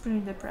think he's pretty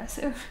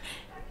depressive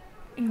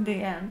in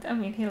the end. I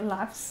mean, he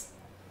laughs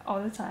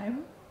all the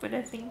time, but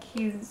I think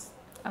he's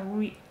a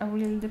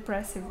really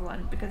depressive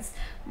one because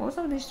most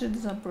of the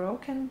students are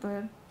broken,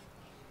 but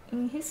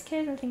in his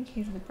case, I think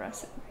he's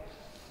depressive.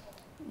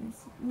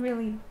 He's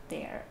really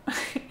there.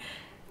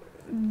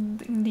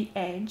 In the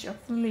edge of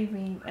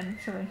living and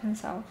feeling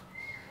himself,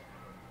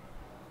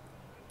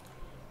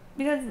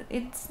 because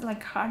it's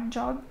like hard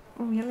job,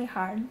 really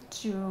hard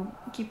to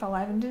keep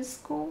alive in these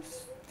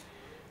schools.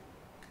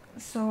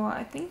 So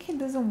I think he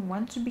doesn't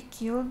want to be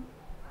killed,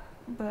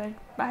 but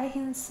by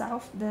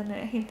himself then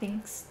he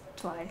thinks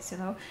twice, you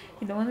know.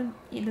 He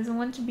doesn't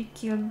want to be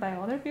killed by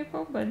other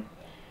people, but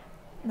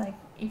like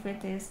if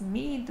it is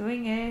me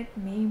doing it,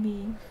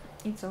 maybe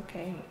it's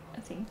okay. I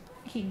think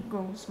he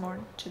goes more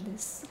to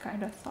this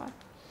kind of thought.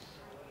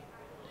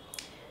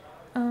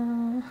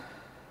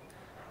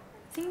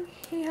 I think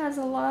he has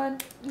a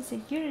lot of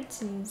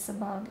insecurities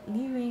about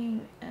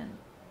living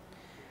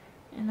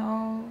and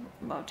all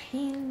about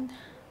him.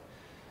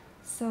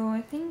 So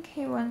I think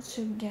he wants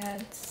to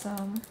get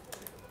some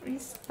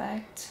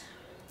respect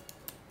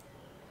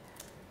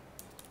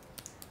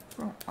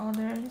from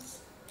others.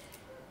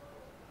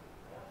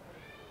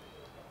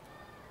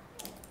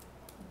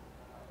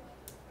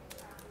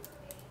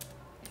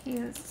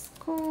 His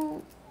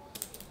school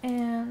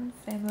and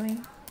family.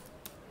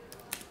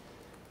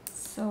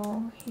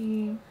 So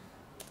he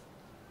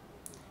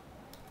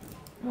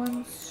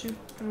wants to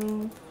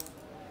prove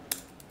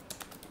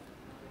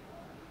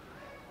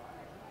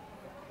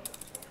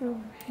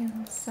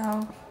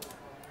himself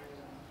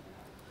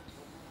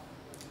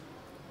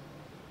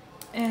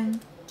and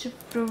to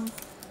prove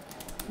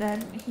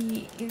that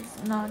he is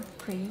not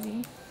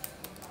crazy.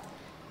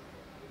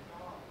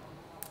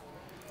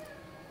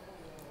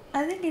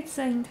 I think it's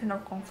an internal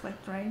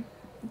conflict, right?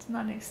 It's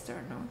not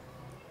external.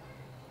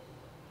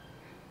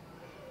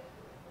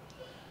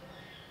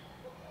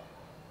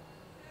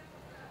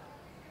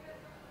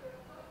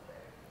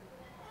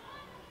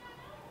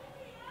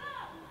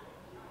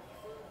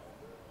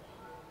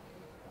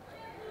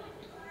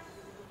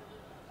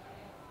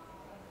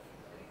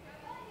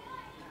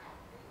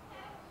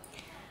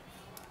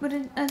 But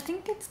I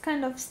think it's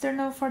kind of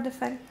external for the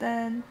fact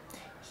that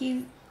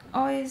he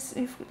always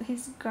with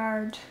his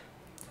guard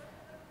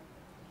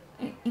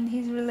in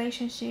his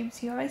relationships.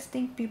 He always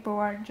think people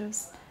are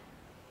just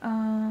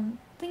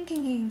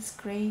thinking he's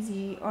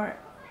crazy or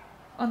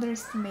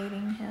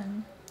underestimating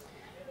him.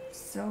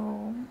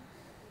 So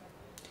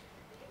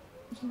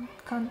he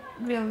can't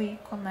really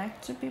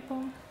connect to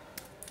people.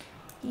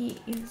 He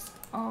is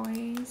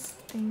always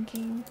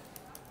thinking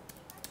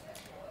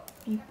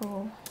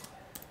people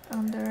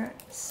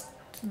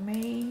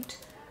underestimate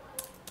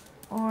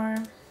or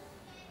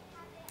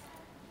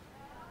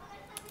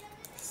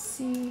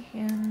see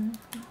him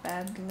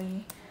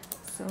badly,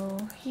 so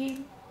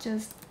he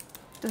just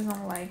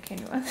doesn't like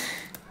anyone.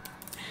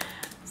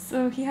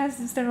 So he has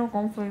internal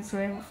conflicts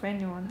with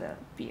anyone that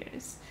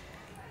appears.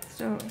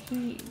 So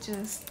he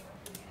just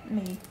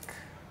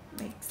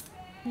makes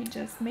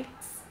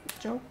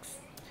jokes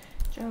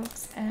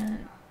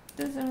and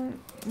doesn't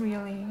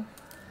really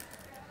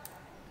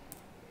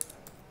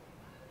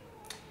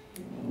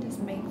just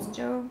makes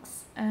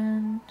jokes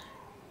and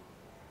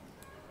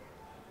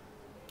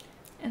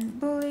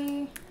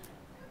bully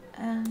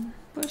and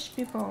push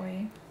people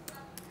away.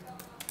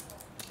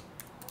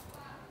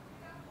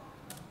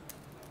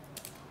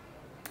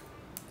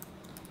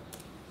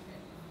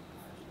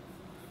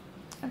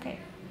 Okay,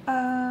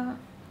 and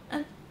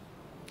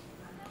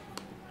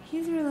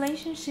his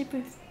relationship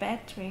with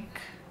Patrick,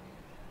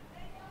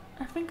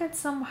 I think that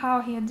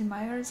somehow he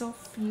admires or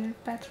fears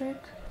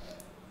Patrick,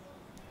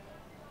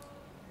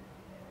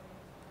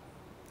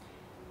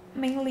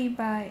 mainly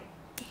by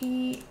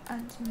he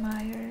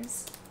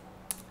admires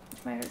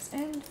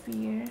and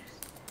fears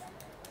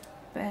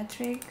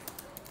Patrick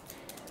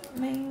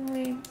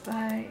mainly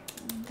by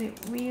the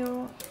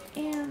will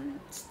and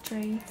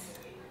strength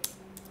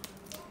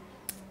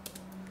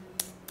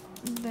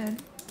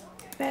that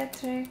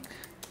Patrick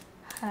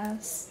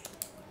has,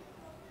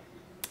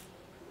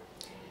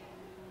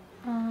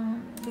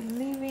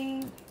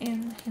 believing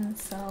in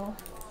himself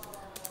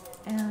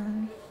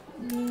and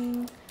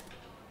being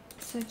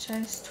such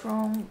a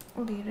strong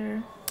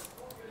leader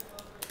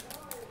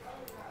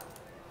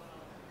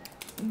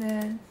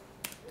that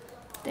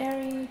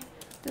Terry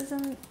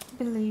doesn't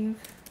believe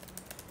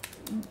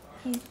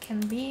he can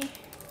be,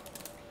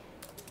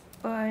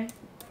 but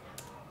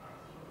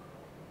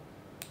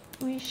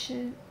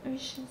wishes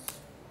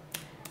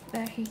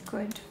that he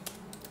could.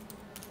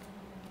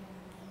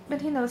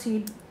 But he knows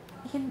he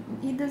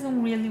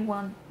doesn't really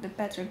want the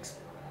Patrick's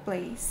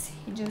place.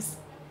 He just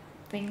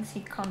thinks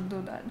he can't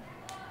do that.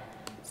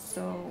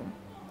 So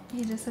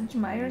he just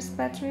admires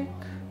Patrick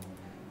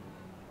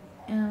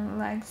and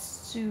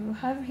likes to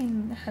have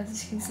him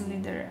as his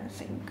leader, I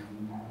think.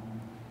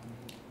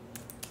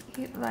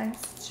 He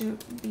likes to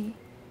be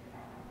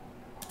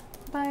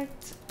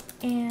liked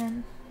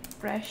and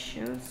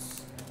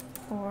precious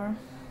for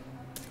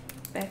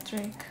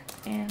Patrick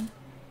and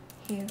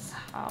his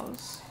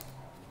house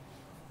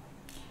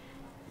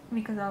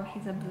because of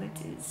his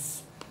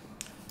abilities.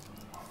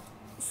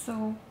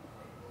 So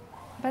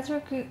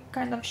Patrick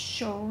kind of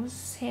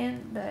shows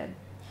him that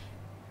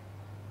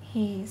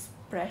he's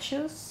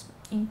precious,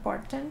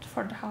 important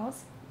for the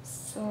house.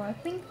 So I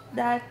think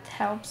that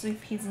helps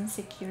with his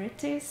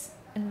insecurities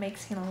and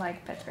makes him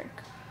like Patrick.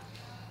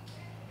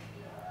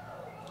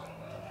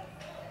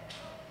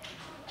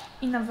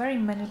 In a very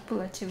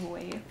manipulative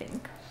way, I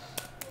think.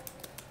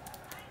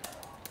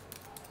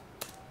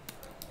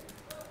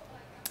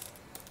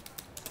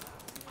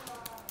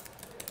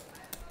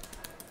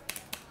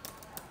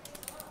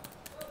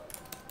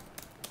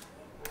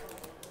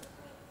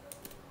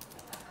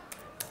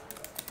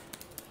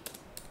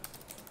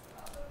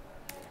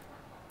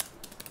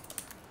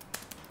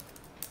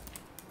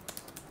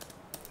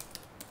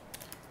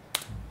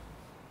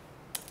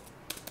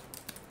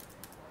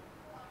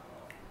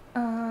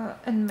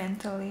 And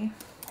mentally.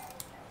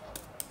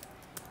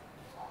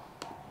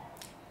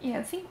 Yeah,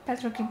 I think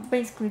Patrick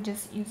basically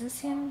just uses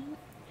him,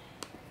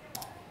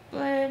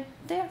 but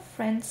they're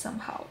friends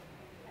somehow.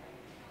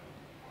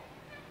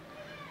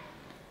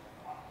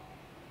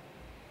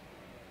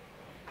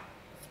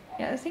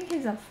 Yeah, I think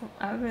he's a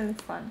really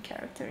fun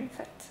character, in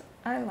fact.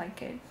 I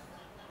like it.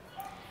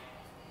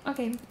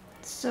 Okay,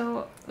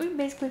 so we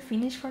basically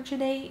finished for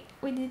today.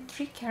 We did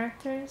 3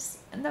 characters,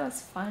 and that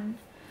was fun.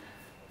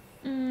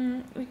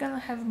 We're gonna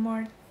have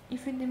more,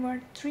 if we do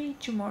more 3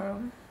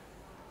 tomorrow.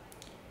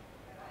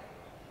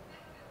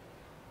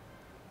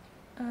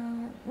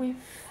 We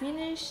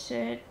finished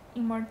it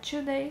in more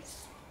 2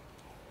 days,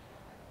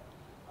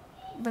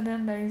 but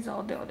then there is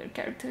all the other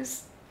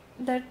characters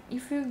that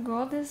if you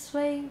go this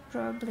way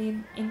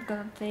probably it's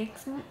gonna take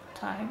some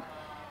time,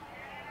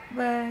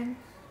 but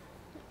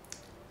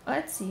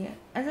let's see.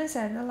 As I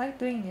said, I like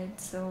doing it,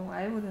 so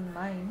I wouldn't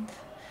mind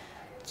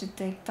to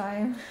take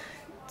time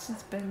to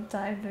spend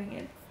time doing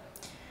it.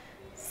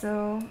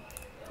 So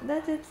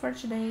that's it for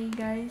today,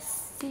 guys.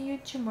 See you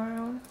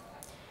tomorrow.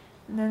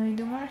 Then we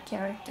do more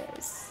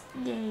characters.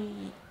 Yay!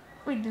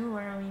 We do,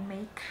 or we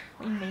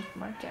make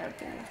more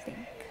characters, I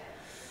think.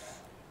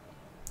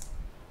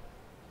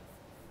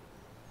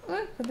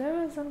 Look, there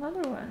was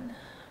another one.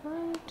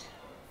 What?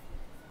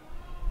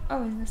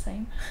 Oh, it's the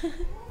same.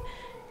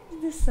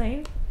 It's the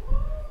same.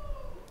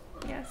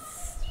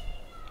 Yes.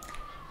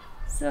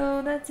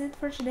 So that's it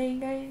for today,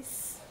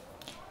 guys.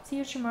 See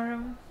you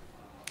tomorrow.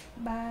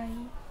 Bye.